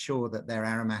and makes sure that their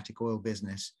aromatic oil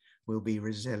business will be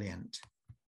resilient.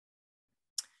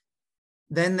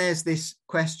 Then there's this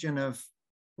question of,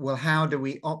 well, how do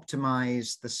we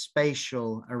optimize the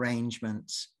spatial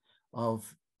arrangements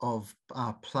of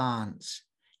our plants,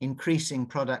 increasing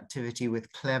productivity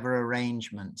with clever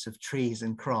arrangements of trees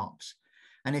and crops?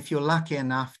 And if you're lucky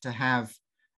enough to have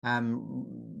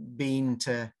been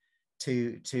to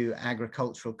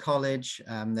agricultural college,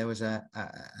 there was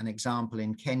an example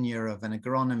in Kenya of an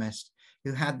agronomist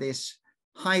who had this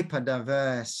hyper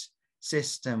diverse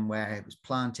system where it was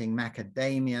planting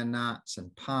macadamia nuts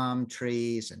and palm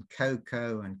trees and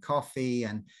cocoa and coffee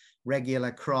and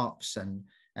regular crops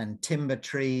and timber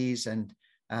trees, and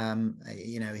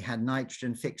you know, he had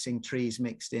nitrogen fixing trees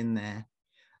mixed in there,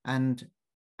 and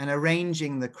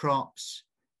arranging the crops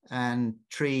and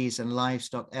trees and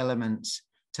livestock elements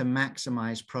to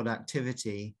maximize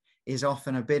productivity is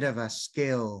often a bit of a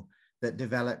skill that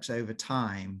develops over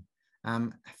time.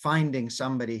 Finding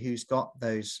somebody who's got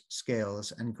those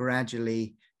skills and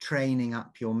gradually training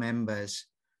up your members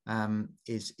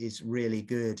is really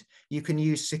good. You can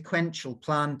use sequential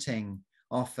planting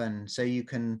often, so you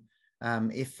can,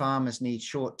 if farmers need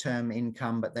short-term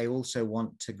income but they also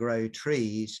want to grow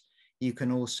trees, you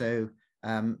can also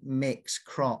mix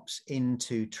crops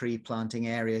into tree planting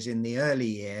areas in the early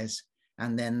years,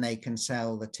 and then they can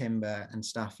sell the timber and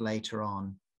stuff later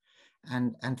on.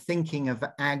 And thinking of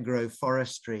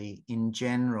agroforestry in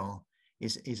general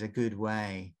is a good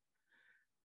way.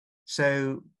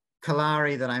 So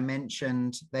Kalari that I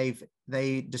mentioned,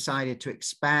 they decided to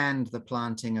expand the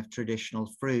planting of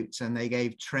traditional fruits, and they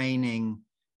gave training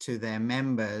to their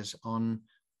members on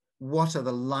what are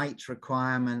the light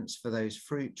requirements for those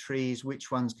fruit trees,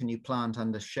 which ones can you plant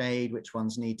under shade, which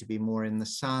ones need to be more in the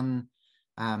sun.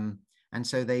 And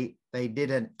so they did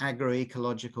an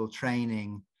agroecological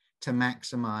training to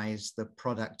maximize the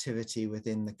productivity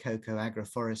within the cocoa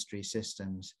agroforestry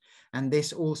systems. And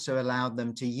this also allowed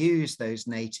them to use those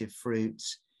native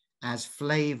fruits as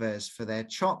flavors for their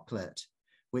chocolate,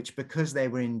 which, because they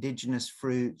were indigenous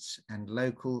fruits and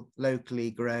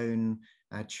locally grown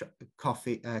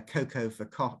cocoa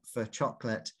for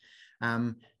chocolate,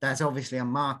 that's obviously a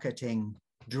marketing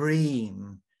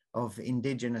dream of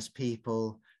indigenous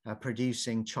people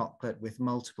producing chocolate with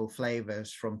multiple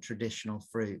flavors from traditional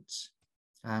fruits.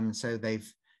 So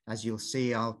they've, as you'll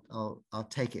see, I'll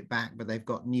take it back, but they've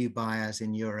got new buyers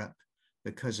in Europe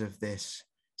because of this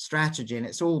strategy. And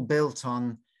it's all built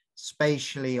on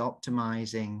spatially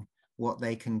optimizing what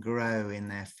they can grow in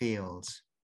their fields.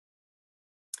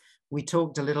 We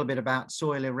talked a little bit about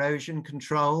soil erosion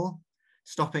control,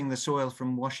 stopping the soil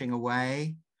from washing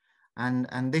away.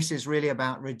 And this is really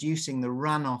about reducing the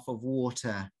runoff of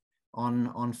water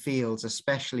on fields,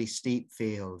 especially steep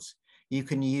fields. You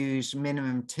can use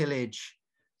minimum tillage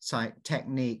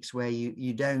techniques where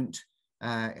you don't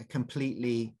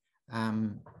completely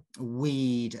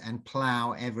weed and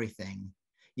plow everything.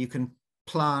 You can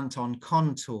plant on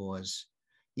contours.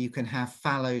 You can have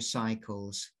fallow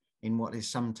cycles in what is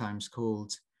sometimes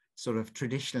called, sort of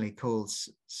traditionally called,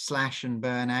 slash and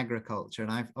burn agriculture.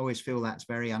 And I always feel that's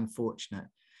very unfortunate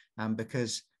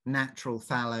because natural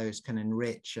fallows can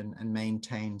enrich and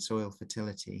maintain soil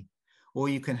fertility. Or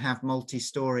you can have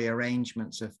multi-story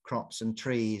arrangements of crops and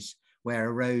trees where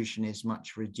erosion is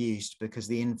much reduced because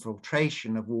the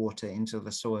infiltration of water into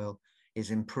the soil is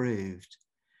improved.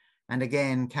 And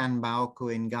again,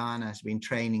 Kanbaoku in Ghana has been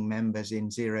training members in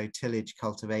zero tillage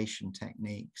cultivation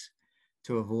techniques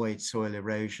to avoid soil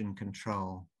erosion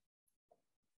control.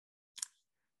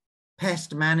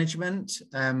 Pest management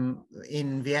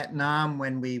in Vietnam,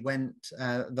 when we went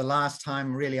the last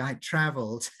time really I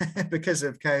traveled because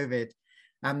of COVID,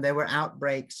 there were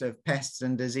outbreaks of pests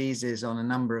and diseases on a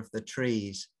number of the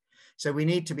trees. So we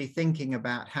need to be thinking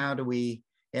about how do we,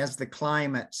 as the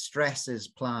climate stresses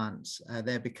plants,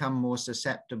 they become more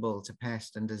susceptible to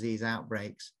pest and disease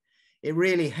outbreaks. It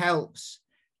really helps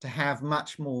to have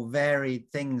much more varied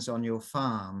things on your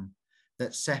farm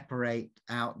that separate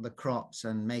out the crops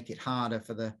and make it harder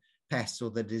for the pests or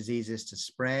the diseases to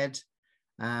spread,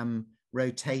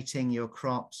 rotating your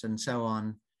crops and so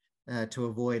on to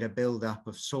avoid a buildup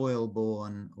of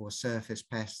soil-borne or surface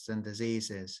pests and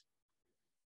diseases.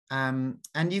 And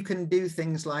you can do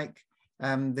things like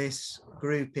this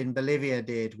group in Bolivia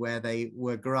did, where they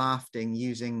were grafting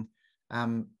using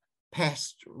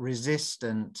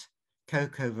pest-resistant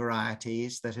cocoa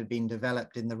varieties that had been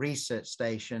developed in the research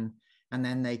station, and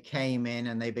then they came in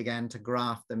and they began to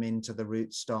graft them into the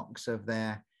rootstocks of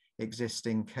their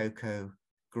existing cocoa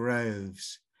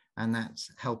groves, and that's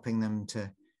helping them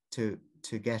to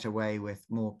get away with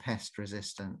more pest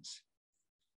resistance.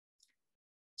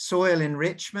 Soil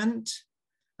enrichment.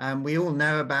 We all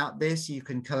know about this. You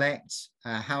can collect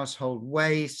household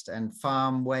waste and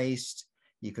farm waste.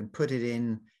 You can put it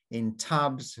in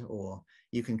tubs, or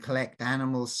you can collect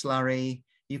animal slurry.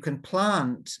 You can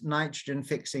plant nitrogen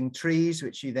fixing trees,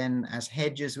 which you then, as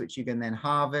hedges, which you can then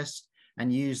harvest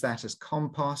and use that as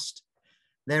compost.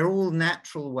 They're all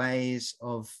natural ways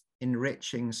of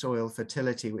enriching soil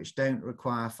fertility, which don't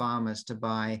require farmers to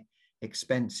buy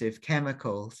expensive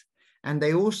chemicals. And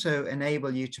they also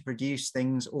enable you to produce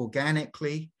things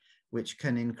organically, which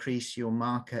can increase your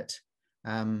market,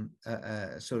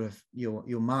 sort of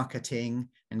your marketing,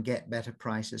 and get better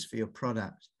prices for your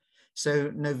product. So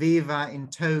Noviva in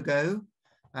Togo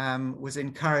was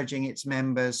encouraging its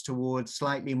members towards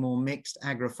slightly more mixed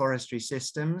agroforestry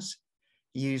systems,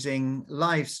 using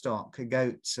livestock,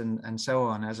 goats and so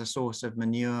on, as a source of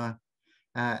manure,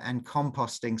 and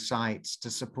composting sites to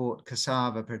support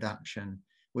cassava production,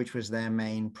 which was their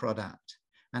main product.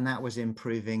 And that was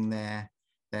improving their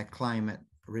climate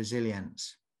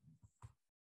resilience.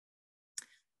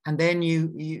 And then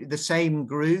the same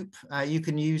group, you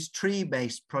can use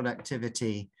tree-based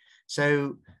productivity.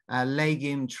 So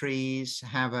legume trees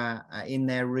have in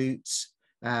their roots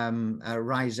a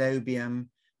rhizobium,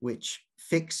 which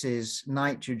fixes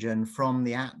nitrogen from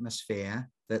the atmosphere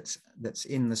that's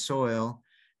in the soil,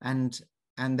 and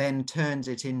then turns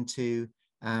it into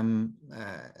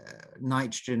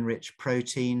nitrogen-rich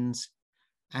proteins.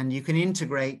 And you can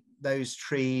integrate those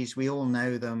trees. We all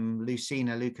know them.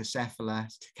 Lucina leucocephala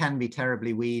can be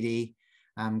terribly weedy,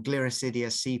 Gliricidia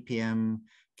sepium,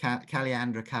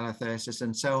 Calliandra calathursus,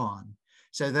 and so on.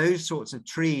 So those sorts of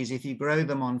trees, if you grow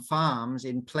them on farms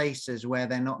in places where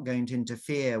they're not going to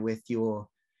interfere with your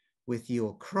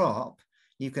crop,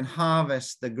 you can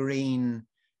harvest the green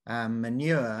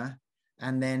manure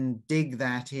and then dig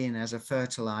that in as a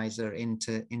fertilizer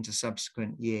into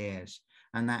subsequent years.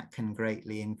 And that can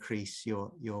greatly increase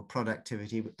your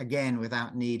productivity, again,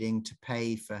 without needing to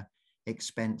pay for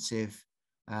expensive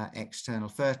external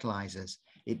fertilizers.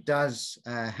 It does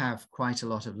have quite a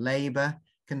lot of labor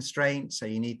constraints, so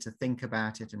you need to think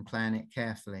about it and plan it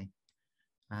carefully.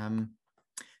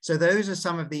 So those are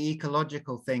some of the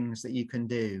ecological things that you can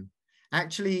do.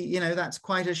 Actually, that's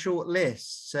quite a short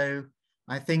list. So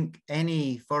I think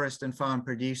any forest and farm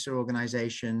producer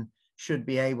organization should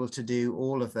be able to do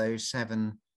all of those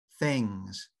 7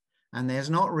 things. And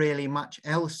there's not really much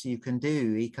else you can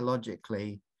do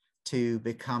ecologically to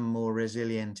become more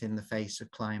resilient in the face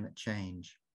of climate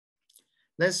change.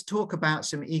 Let's talk about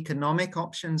some economic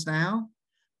options now,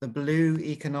 the blue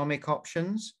economic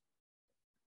options.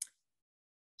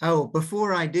 Oh,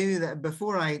 before I do that,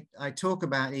 before I talk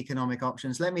about economic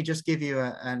options, let me just give you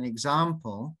an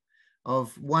example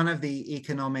of one of the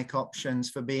economic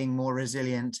options for being more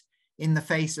resilient in the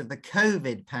face of the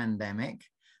COVID pandemic.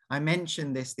 I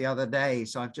mentioned this the other day,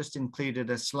 so I've just included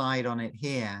a slide on it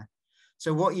here.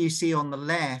 So what you see on the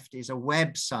left is a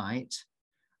website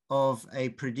of a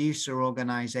producer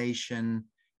organization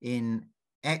in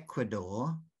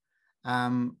Ecuador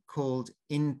called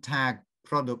Intag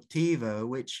Productivo,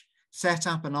 which set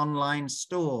up an online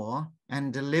store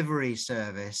and delivery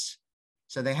service.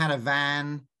 So they had a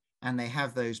van and they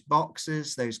have those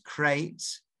boxes, those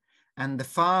crates, and the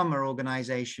farmer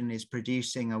organization is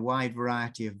producing a wide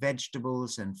variety of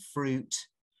vegetables and fruit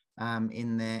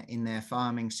in their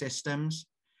farming systems.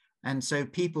 And so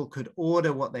people could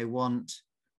order what they want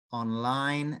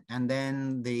online, and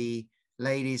then the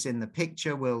ladies in the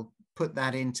picture will put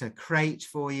that into a crate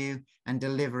for you and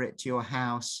deliver it to your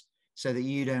house so that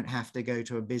you don't have to go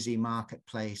to a busy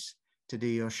marketplace to do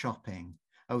your shopping.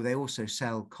 Oh, they also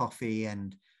sell coffee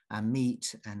and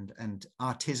meat and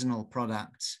artisanal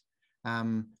products,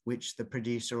 which the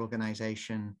producer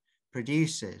organization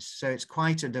produces. So it's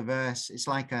quite a diverse, it's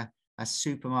like a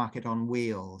supermarket on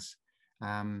wheels,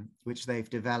 which they've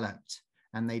developed.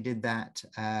 And they did that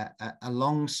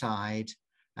alongside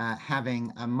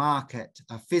having a market,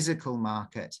 a physical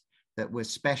market that was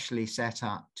specially set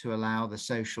up to allow the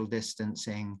social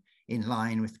distancing in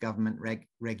line with government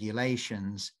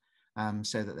regulations,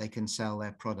 so that they can sell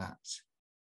their products.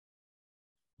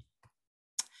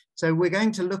 So we're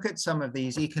going to look at some of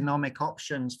these economic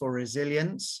options for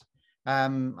resilience.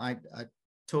 I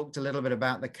talked a little bit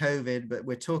about the COVID, but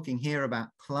we're talking here about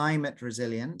climate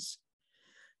resilience.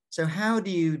 So how do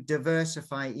you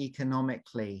diversify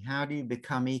economically? How do you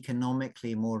become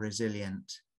economically more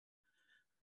resilient?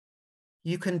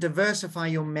 You can diversify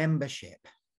your membership.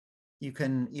 You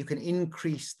can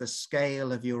increase the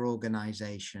scale of your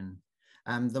organization.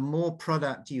 The more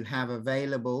product you have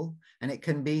available, and it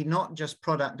can be not just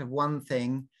product of one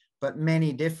thing, but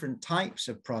many different types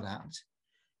of product,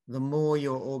 the more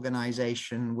your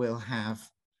organization will have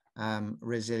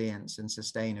resilience and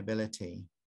sustainability.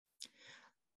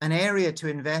 An area to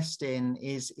invest in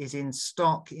is in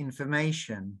stock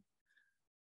information,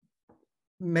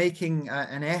 making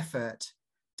an effort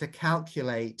to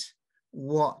calculate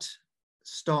what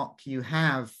stock you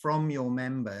have from your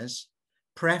members,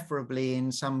 preferably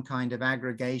in some kind of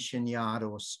aggregation yard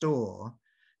or store,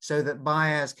 so that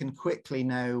buyers can quickly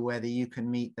know whether you can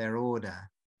meet their order.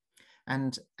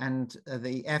 And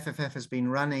the FFF has been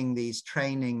running these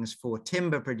trainings for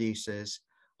timber producers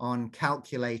on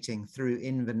calculating through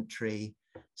inventory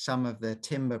some of the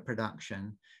timber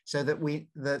production, so that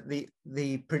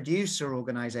the producer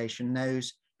organization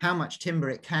knows how much timber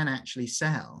it can actually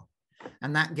sell.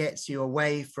 And that gets you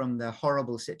away from the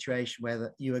horrible situation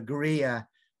where you agree a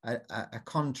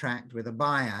contract with a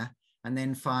buyer and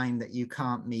then find that you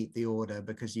can't meet the order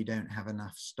because you don't have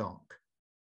enough stock.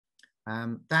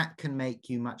 That can make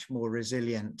you much more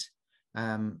resilient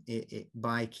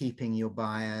by keeping your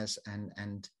buyers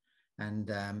and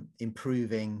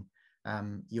improving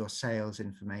your sales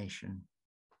information.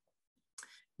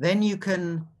 Then you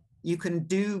can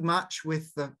do much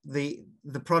with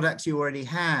the products you already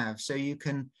have. So you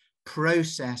can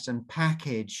process and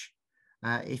package.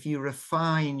 If you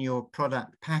refine your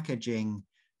product packaging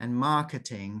and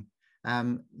marketing,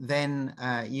 then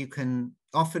you can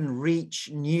often reach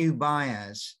new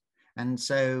buyers. And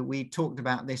so we talked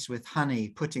about this with honey,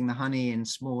 putting the honey in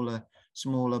smaller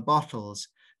bottles.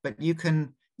 But you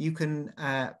can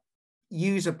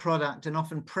use a product and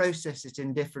often process it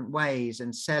in different ways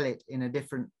and sell it in a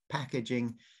different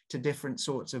packaging to different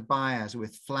sorts of buyers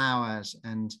with flours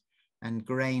and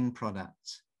grain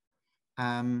products.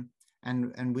 And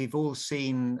we've all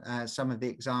seen some of the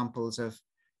examples of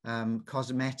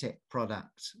cosmetic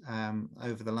products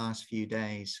over the last few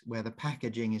days, where the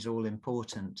packaging is all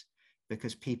important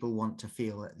because people want to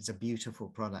feel that it's a beautiful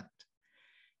product.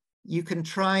 You can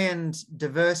try and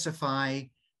diversify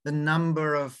the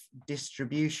number of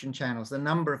distribution channels, the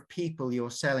number of people you're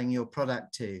selling your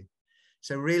product to.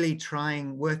 So really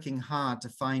working hard to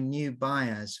find new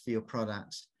buyers for your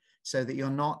products so that you're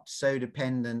not so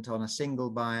dependent on a single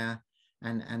buyer,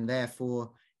 and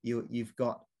therefore you've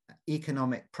got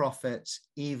economic profits,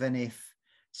 even if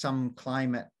some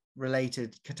climate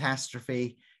related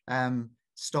catastrophe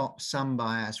stops some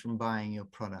buyers from buying your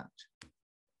product.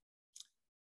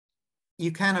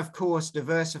 You can, of course,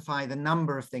 diversify the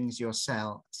number of things you're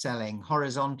selling,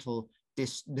 horizontal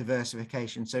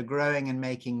diversification, so growing and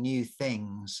making new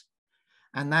things.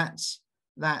 And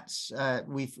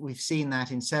we've seen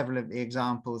that in several of the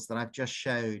examples that I've just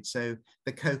showed. So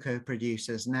the cocoa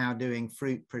producers now doing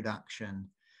fruit production,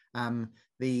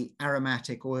 the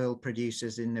aromatic oil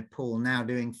producers in Nepal now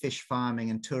doing fish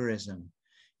farming and tourism.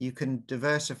 You can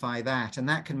diversify that, and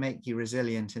that can make you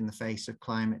resilient in the face of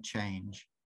climate change.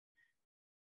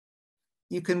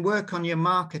 You can work on your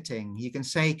marketing. You can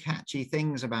say catchy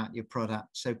things about your product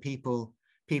so people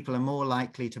are more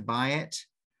likely to buy it.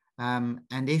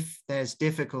 And if there's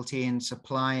difficulty in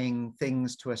supplying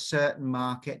things to a certain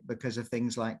market because of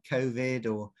things like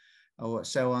COVID or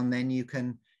so on, then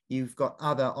you've got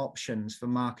other options for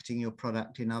marketing your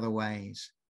product in other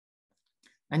ways.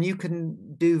 And you can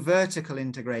do vertical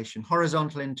integration.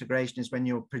 Horizontal integration is when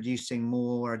you're producing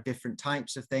more different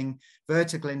types of thing.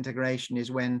 Vertical integration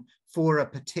is when, for a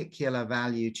particular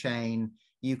value chain,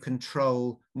 you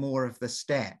control more of the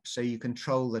steps. So you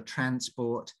control the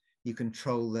transport, you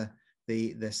control the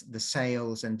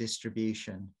sales and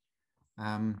distribution.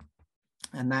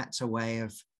 And that's a way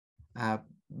of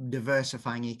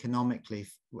diversifying economically.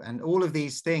 And all of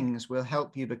these things will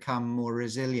help you become more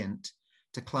resilient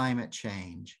to climate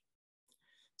change.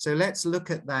 So let's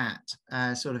look at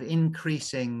that, sort of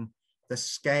increasing the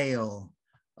scale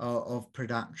of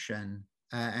production.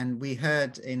 And we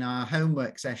heard in our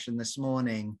homework session this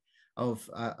morning of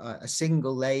a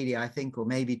single lady, I think, or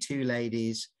maybe two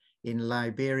ladies in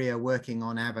Liberia working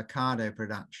on avocado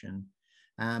production.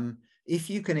 If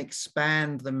you can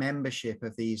expand the membership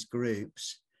of these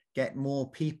groups, get more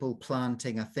people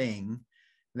planting a thing,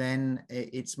 then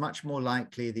it's much more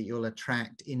likely that you'll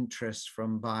attract interest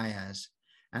from buyers.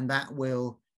 And that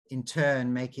will in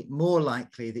turn make it more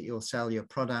likely that you'll sell your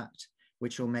product,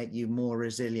 which will make you more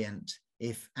resilient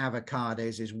if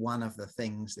avocados is one of the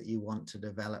things that you want to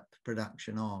develop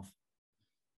production of.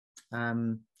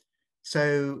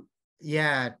 So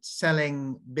yeah,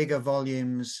 selling bigger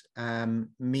volumes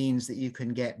means that you can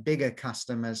get bigger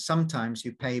customers, sometimes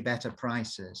who pay better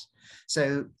prices.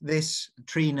 So this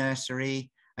tree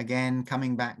nursery, again,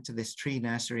 coming back to this tree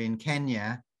nursery in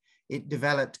Kenya, it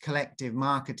developed collective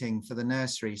marketing for the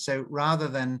nursery. So rather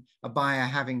than a buyer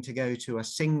having to go to a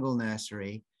single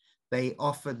nursery, they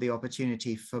offered the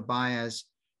opportunity for buyers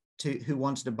who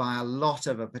wanted to buy a lot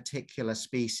of a particular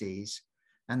species.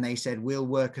 And they said, we'll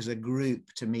work as a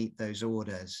group to meet those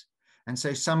orders. And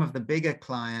so some of the bigger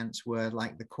clients were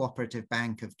like the Cooperative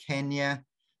Bank of Kenya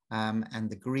and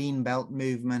the Green Belt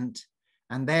Movement.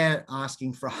 And they're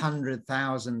asking for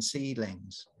 100,000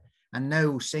 seedlings. And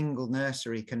no single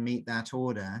nursery can meet that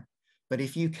order. But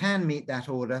if you can meet that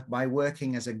order by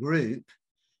working as a group,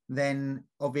 then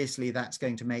obviously that's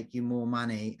going to make you more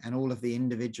money and all of the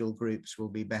individual groups will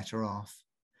be better off.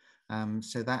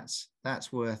 So that's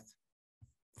worth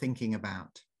thinking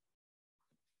about.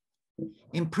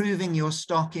 Improving your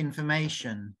stock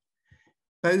information,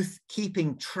 both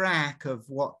keeping track of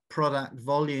what product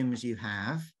volumes you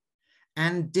have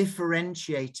and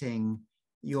differentiating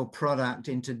your product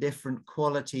into different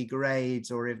quality grades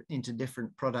or into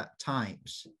different product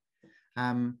types.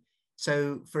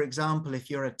 So for example, if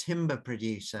you're a timber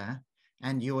producer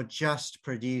and you're just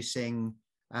producing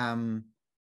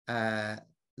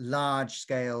large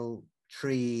scale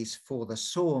trees for the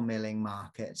sawmilling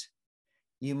market,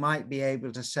 you might be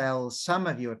able to sell some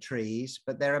of your trees,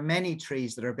 but there are many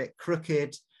trees that are a bit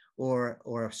crooked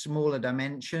or a smaller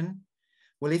dimension.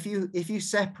 Well, if you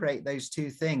separate those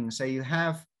two things, so you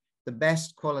have the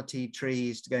best quality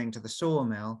trees going to the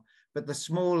sawmill, but the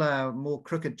smaller, more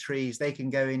crooked trees, they can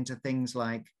go into things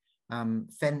like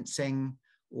fencing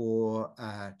or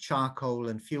charcoal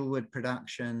and fuel wood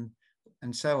production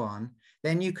and so on,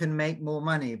 then you can make more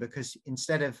money because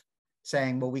instead of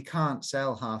saying, well, we can't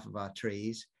sell half of our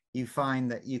trees, you find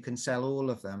that you can sell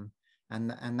all of them and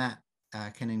that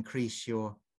can increase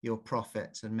your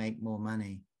profits and make more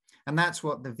money. And that's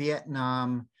what the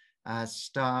Vietnam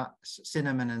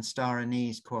Cinnamon and Star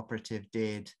Anise Cooperative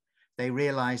did. They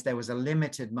realized there was a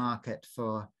limited market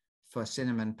for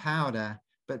cinnamon powder,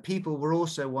 but people were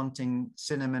also wanting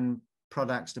cinnamon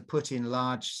products to put in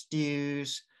large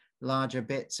stews, larger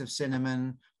bits of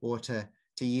cinnamon, or to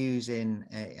use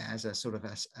as a sort of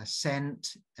a scent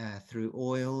through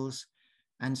oils.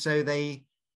 And so they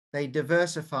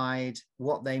diversified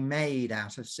what they made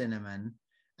out of cinnamon.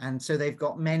 And so they've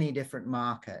got many different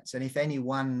markets. And if any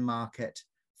one market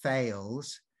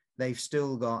fails, they've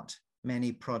still got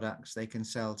many products they can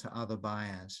sell to other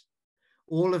buyers.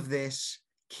 All of this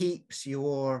keeps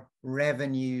your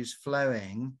revenues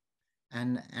flowing.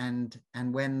 And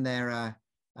when there are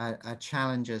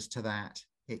challenges to that,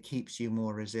 it keeps you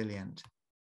more resilient.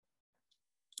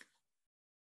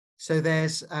 So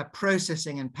there's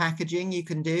processing and packaging you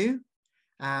can do.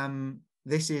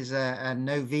 This is a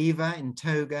Noviva in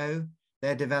Togo.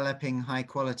 They're developing high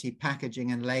quality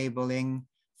packaging and labeling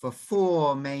for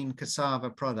 4 main cassava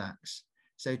products.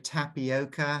 So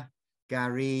tapioca,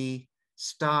 gari,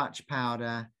 starch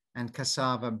powder, and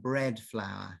cassava bread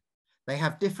flour. They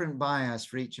have different buyers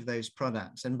for each of those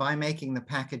products. And by making the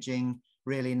packaging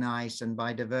really nice and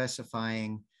by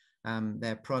diversifying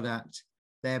their product,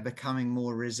 they're becoming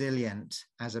more resilient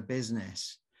as a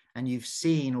business. And you've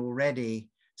seen already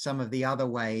some of the other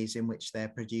ways in which they're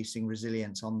producing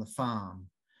resilience on the farm.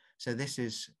 So this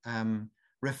is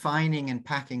refining and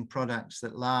packing products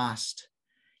that last.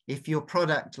 If your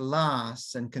product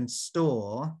lasts and can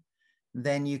store,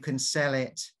 then you can sell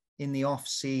it in the off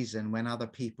season when other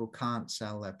people can't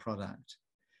sell their product.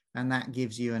 And that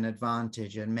gives you an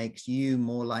advantage and makes you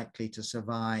more likely to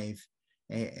survive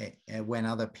when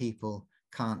other people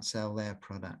can't sell their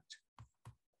product.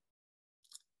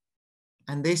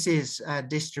 And this is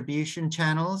distribution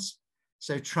channels.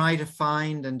 So try to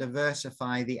find and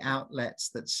diversify the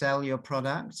outlets that sell your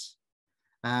products.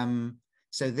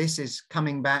 So this is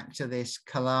coming back to this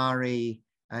Kalari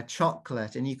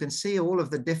chocolate, and you can see all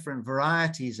of the different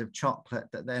varieties of chocolate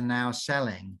that they're now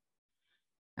selling.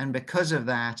 And because of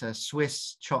that, a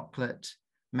Swiss chocolate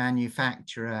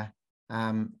manufacturer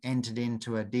entered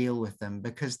into a deal with them,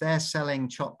 because they're selling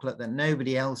chocolate that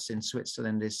nobody else in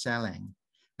Switzerland is selling.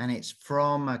 And it's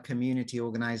from a community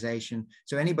organization.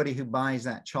 So anybody who buys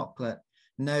that chocolate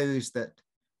knows that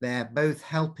they're both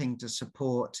helping to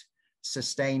support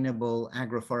sustainable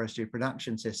agroforestry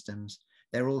production systems.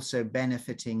 They're also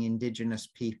benefiting indigenous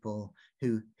people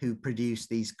who produce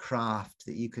these craft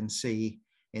that you can see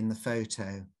in the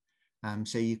photo.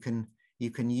 So you can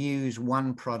use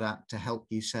one product to help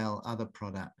you sell other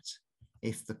products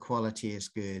if the quality is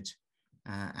good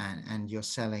and you're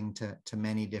selling to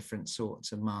many different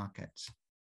sorts of markets.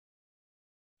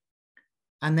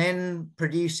 And then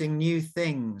producing new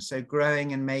things, so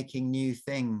growing and making new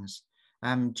things.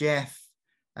 Jeff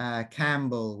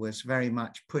Campbell was very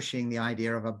much pushing the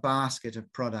idea of a basket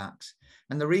of products.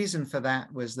 And the reason for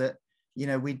that was that, you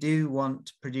know, we do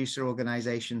want producer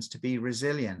organizations to be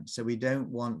resilient. So we don't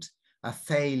want a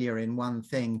failure in one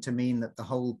thing to mean that the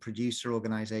whole producer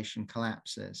organization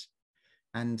collapses.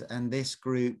 And this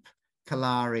group,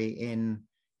 Kalari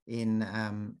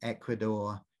in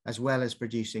Ecuador, as well as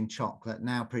producing chocolate,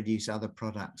 now produce other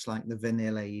products like the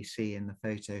vanilla you see in the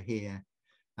photo here,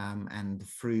 and the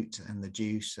fruit and the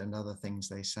juice and other things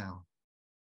they sell.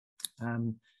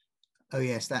 Oh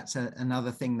yes, that's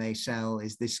another thing they sell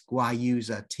is this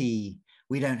guayusa tea.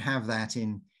 We don't have that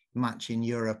much in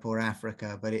Europe or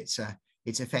Africa, but it's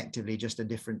effectively just a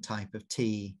different type of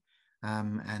tea.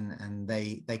 And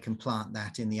they can plant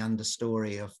that in the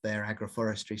understory of their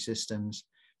agroforestry systems.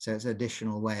 So it's an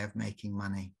additional way of making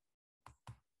money.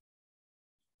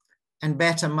 And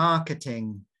better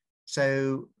marketing.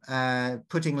 So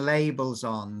putting labels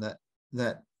on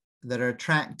that are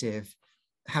attractive,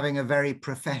 having a very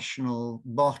professional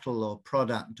bottle or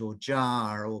product or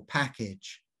jar or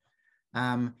package.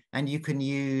 And you can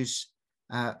use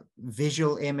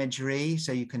visual imagery,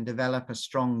 so you can develop a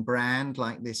strong brand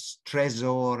like this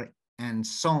Trésor and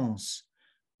Sens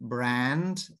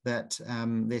brand that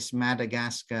this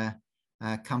Madagascar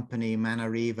company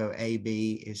Manarivo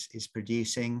AB is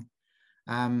producing.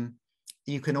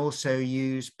 You can also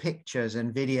use pictures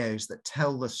and videos that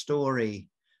tell the story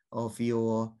of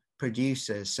your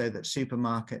producers, so that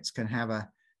supermarkets can have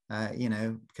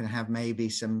can have maybe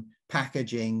some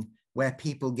packaging where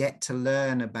people get to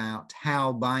learn about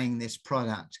how buying this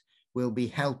product will be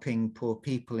helping poor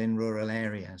people in rural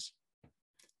areas.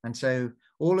 And so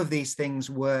all of these things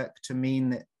work to mean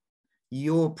that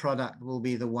your product will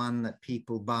be the one that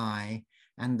people buy,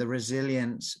 and the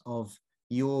resilience of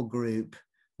your group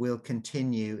will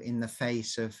continue in the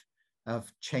face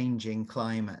of changing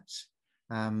climates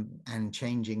and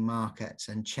changing markets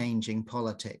and changing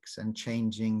politics and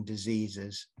changing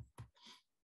diseases.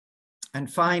 And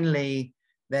finally,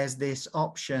 there's this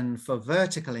option for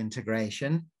vertical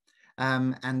integration,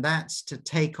 and that's to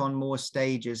take on more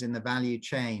stages in the value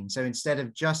chain. So instead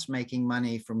of just making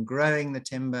money from growing the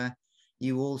timber,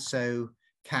 you also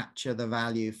capture the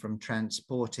value from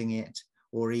transporting it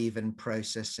or even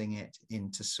processing it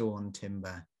into sawn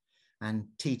timber. And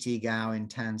TT Gao in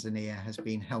Tanzania has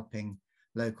been helping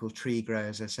local tree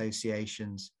growers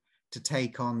associations to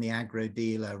take on the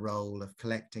agro-dealer role of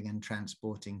collecting and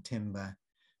transporting timber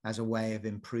as a way of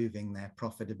improving their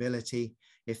profitability.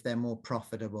 If they're more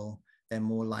profitable, they're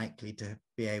more likely to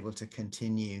be able to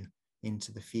continue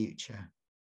into the future.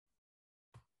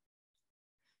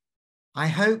 I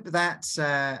hope that's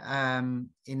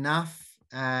enough.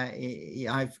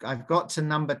 I've got to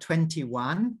number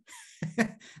 21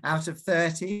 out of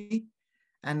 30,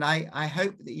 and I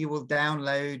hope that you will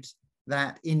download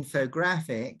that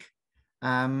infographic.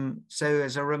 So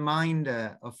as a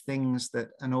reminder of things that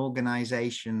an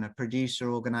organization, a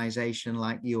producer organization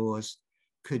like yours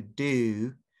could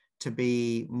do to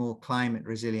be more climate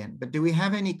resilient. But do we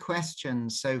have any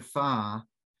questions so far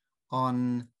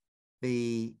on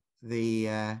the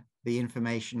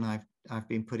information I've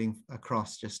been putting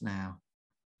across just now?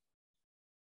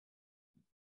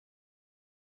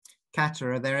 Kata,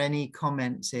 are there any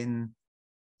comments in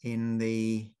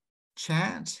the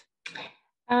chat?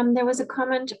 There was a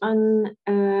comment on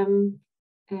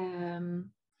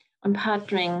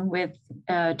partnering with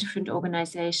different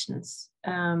organizations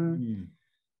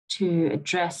to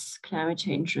address climate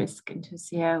change risk. And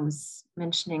Tosia was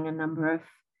mentioning a number of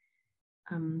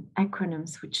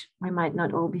acronyms, which we might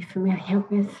not all be familiar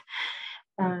with.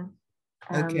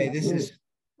 Okay, this is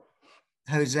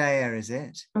Hosea, is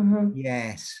it? Mm-hmm.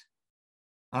 Yes.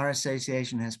 Our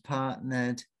association has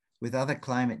partnered with other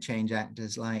climate change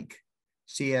actors like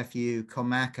CFU,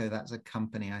 Comaco, that's a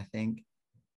company, I think.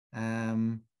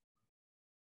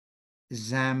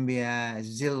 Zambia,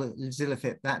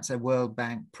 Zilafit, that's a World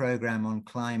Bank program on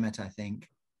climate, I think,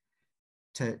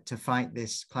 to fight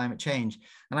this climate change.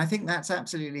 And I think that's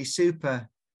absolutely super,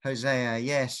 Hosea.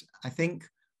 Yes, I think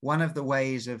one of the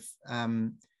ways of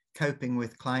coping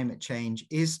with climate change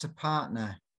is to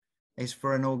partner, is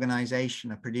for an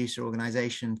organization, a producer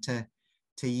organization, to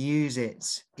use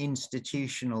its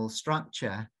institutional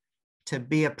structure to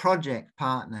be a project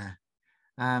partner.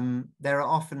 There are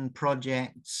often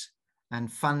projects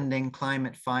and funding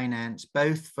climate finance,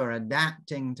 both for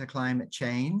adapting to climate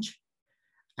change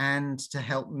and to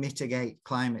help mitigate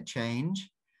climate change.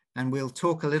 And we'll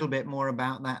talk a little bit more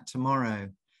about that tomorrow.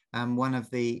 One of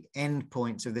the end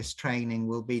points of this training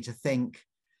will be to think,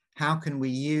 how can we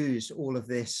use all of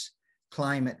this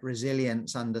climate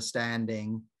resilience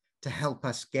understanding to help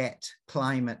us get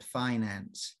climate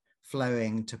finance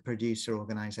flowing to producer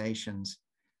organizations,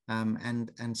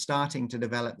 and starting to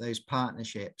develop those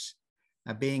partnerships.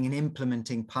 Being an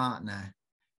implementing partner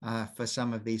for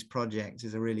some of these projects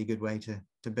is a really good way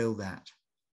to build that.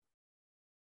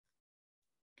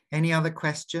 Any other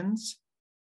questions?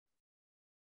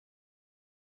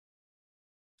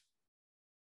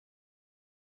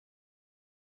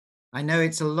 I know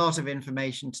it's a lot of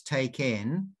information to take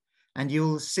in, and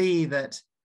you'll see that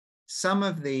some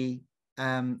of the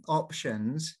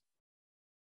options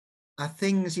are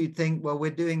things you'd think, well,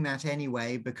 we're doing that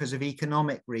anyway because of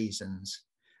economic reasons,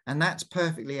 and that's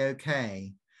perfectly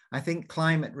okay. I think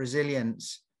climate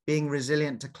resilience, being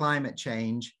resilient to climate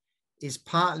change, is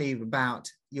partly about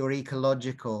your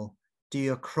ecological, do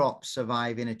your crops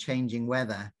survive in a changing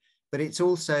weather, but it's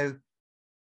also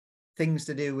things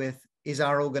to do with, is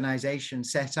our organization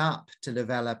set up to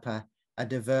develop a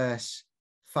diverse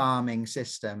farming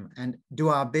system? And do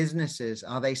our businesses,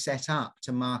 are they set up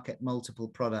to market multiple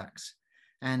products?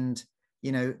 And,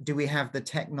 you know, do we have the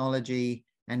technology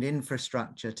and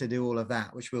infrastructure to do all of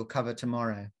that, which we'll cover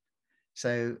tomorrow?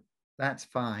 So that's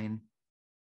fine.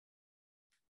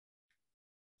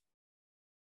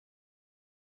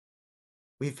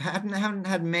 We haven't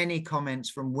had many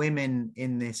comments from women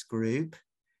in this group.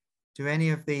 Do any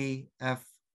of the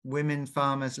women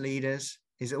farmers leaders,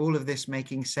 is all of this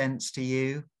making sense to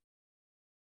you?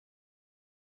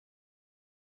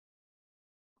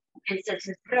 Yeah,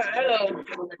 hello.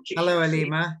 Hello,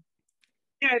 Alima.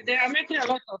 Yeah, they are making a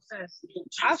lot of sense.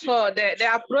 As for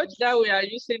the approach that we are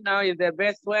using now is the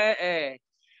best, where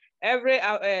every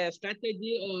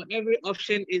strategy or every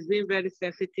option is being very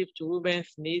sensitive to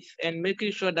women's needs and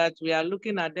making sure that we are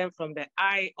looking at them from the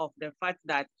eye of the fact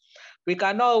that we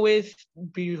cannot always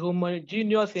be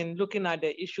homogeneous in looking at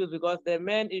the issues, because the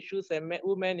men issues and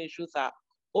women issues are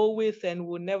always and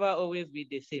will never always be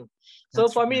the same. So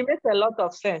for me, it makes a lot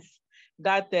of sense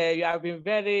that you have been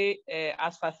very,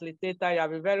 as facilitator, you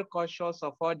have been very conscious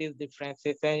of all these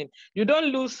differences, and you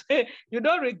don't lose, you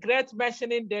don't regret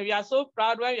mentioning them. You are so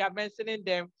proud when you are mentioning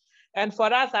them. And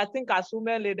for us, I think as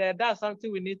women leaders, that's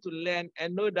something we need to learn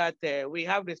and know that we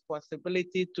have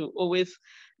responsibility to always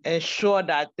ensure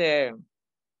that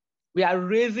we are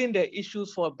raising the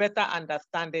issues for better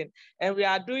understanding. And we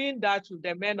are doing that with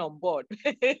the men on board.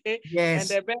 Yes. And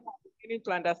the men are beginning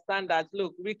to understand that,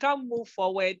 look, we can move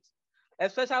forward,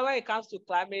 especially when it comes to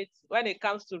climate, when it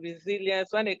comes to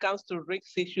resilience, when it comes to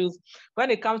risk issues, when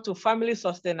it comes to family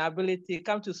sustainability, it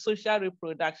comes to social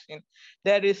reproduction.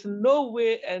 There is no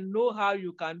way and no how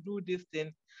you can do this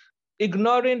thing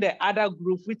ignoring the other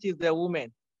group, which is the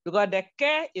women, because the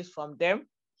care is from them,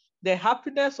 the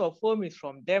happiness of home is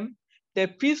from them, the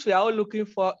peace we are all looking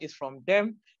for is from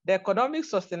them, the economic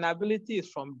sustainability is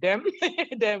from them,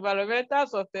 the environmental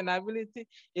sustainability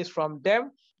is from them,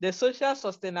 the social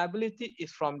sustainability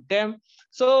is from them.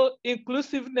 So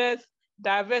inclusiveness,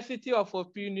 diversity of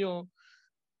opinion,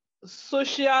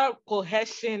 social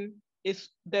cohesion is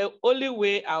the only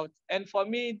way out. And for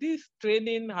me, this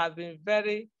training has been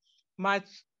very much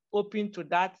open to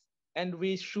that. And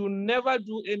we should never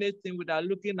do anything without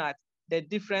looking at the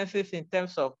differences in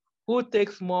terms of who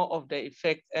takes more of the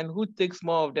effect and who takes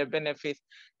more of the benefits,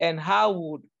 and how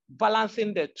would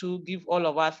balancing the two give all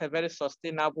of us a very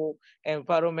sustainable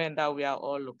environment that we are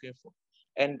all looking for.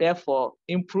 And therefore,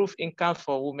 improve income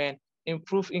for women,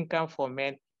 improve income for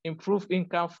men, improve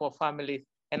income for families.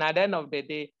 And at the end of the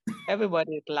day,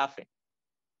 everybody is laughing.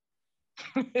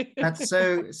 That's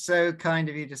so kind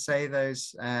of you to say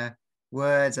those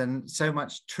words, and so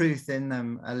much truth in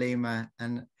them, Alima.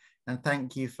 And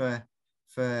thank you for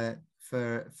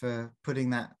for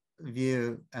putting that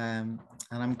view. And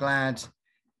I'm glad,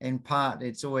 in part,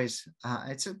 it's always,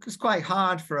 it's quite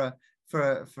hard for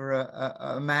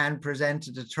a man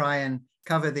presenter to try and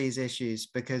cover these issues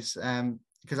because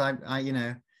I you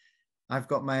know, I've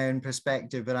got my own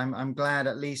perspective, but I'm glad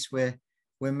at least we're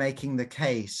making the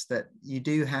case that you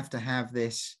do have to have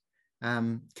this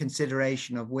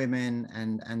consideration of women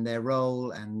and their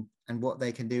role and what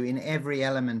they can do in every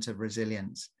element of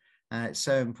resilience. It's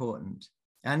so important.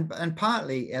 And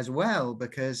partly as well,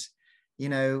 because, you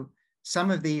know,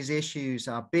 some of these issues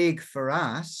are big for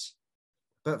us,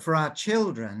 but for our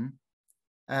children,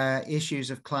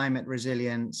 issues of climate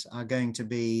resilience are going to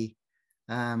be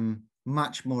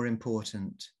much more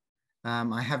important.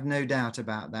 I have no doubt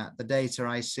about that. The data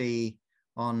I see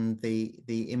on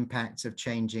the impacts of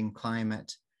changing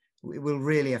climate, it will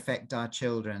really affect our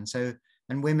children. So,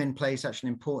 and women play such an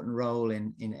important role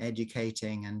in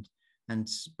educating and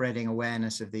spreading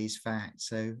awareness of these facts.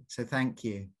 So thank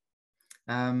you.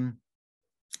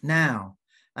 Now,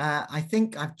 I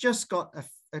think I've just got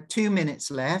 2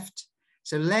 minutes left.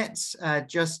 So let's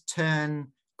just turn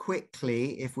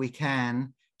quickly, if we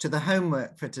can, to the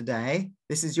homework for today.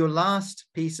 This is your last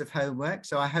piece of homework,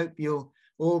 so I hope you'll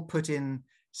all put in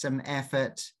some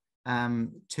effort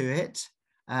to it.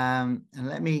 And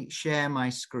let me share my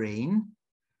screen.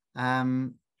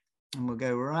 And we'll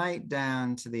go right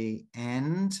down to the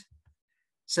end.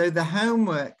 So the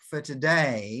homework for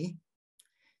today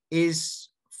is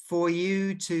for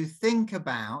you to think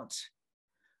about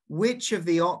which of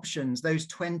the options, those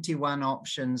 21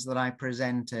 options that I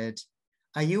presented,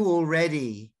 are you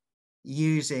already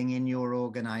using in your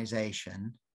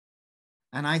organization?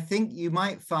 And I think you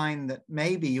might find that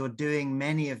maybe you're doing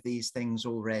many of these things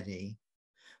already,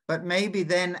 but maybe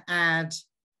then add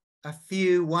a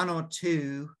few, one or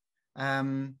two,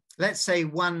 let's say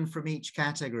one from each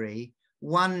category,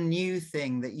 one new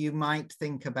thing that you might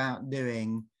think about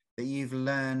doing that you've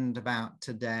learned about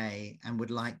today and would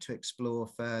like to explore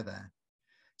further.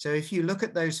 So if you look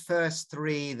at those first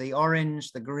three, the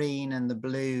orange, the green, and the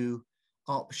blue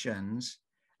options,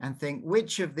 and think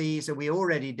which of these are we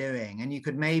already doing? And you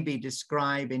could maybe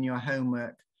describe in your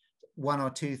homework one or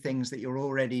two things that you're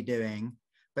already doing,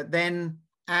 but then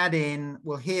add in,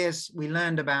 well, we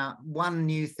learned about one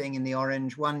new thing in the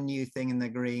orange, one new thing in the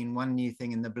green, one new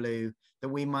thing in the blue that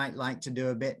we might like to do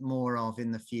a bit more of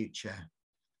in the future.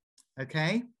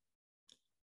 Okay?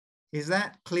 Is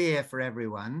that clear for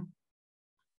everyone?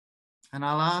 And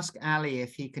I'll ask Ali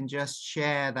if he can just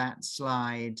share that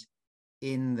slide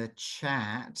in the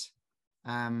chat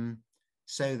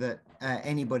so that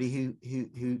anybody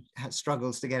who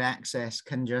struggles to get access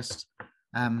can just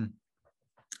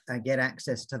get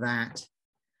access to that.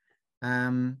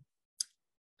 And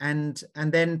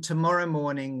then tomorrow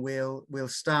morning we'll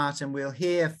start and we'll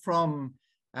hear from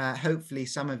hopefully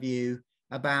some of you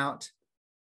about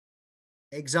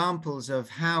examples of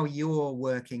how you're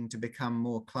working to become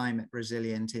more climate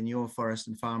resilient in your forest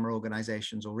and farmer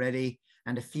organizations already,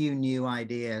 and a few new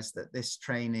ideas that this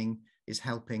training is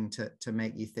helping to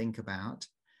make you think about.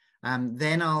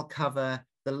 Then I'll cover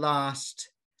the last,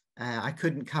 I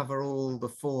couldn't cover all the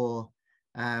 4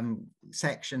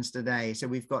 sections today, so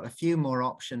we've got a few more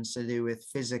options to do with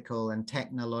physical and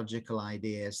technological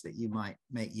ideas that you might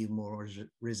make you more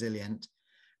resilient.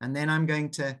 And then I'm going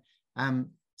to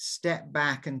step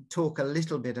back and talk a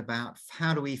little bit about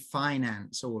how do we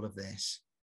finance all of this.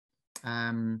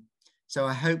 So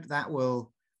I hope that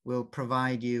will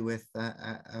provide you with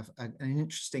an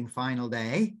interesting final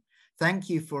day.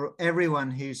 Thank you for everyone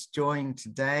who's joined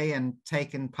today and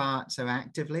taken part so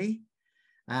actively.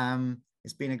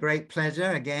 It's been a great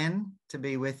pleasure again to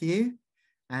be with you.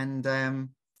 And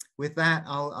with that,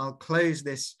 I'll close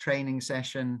this training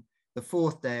session, the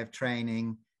 4th day of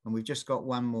training, and we've just got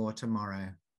one more tomorrow.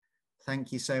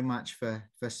 Thank you so much for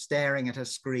staring at a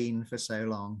screen for so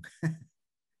long.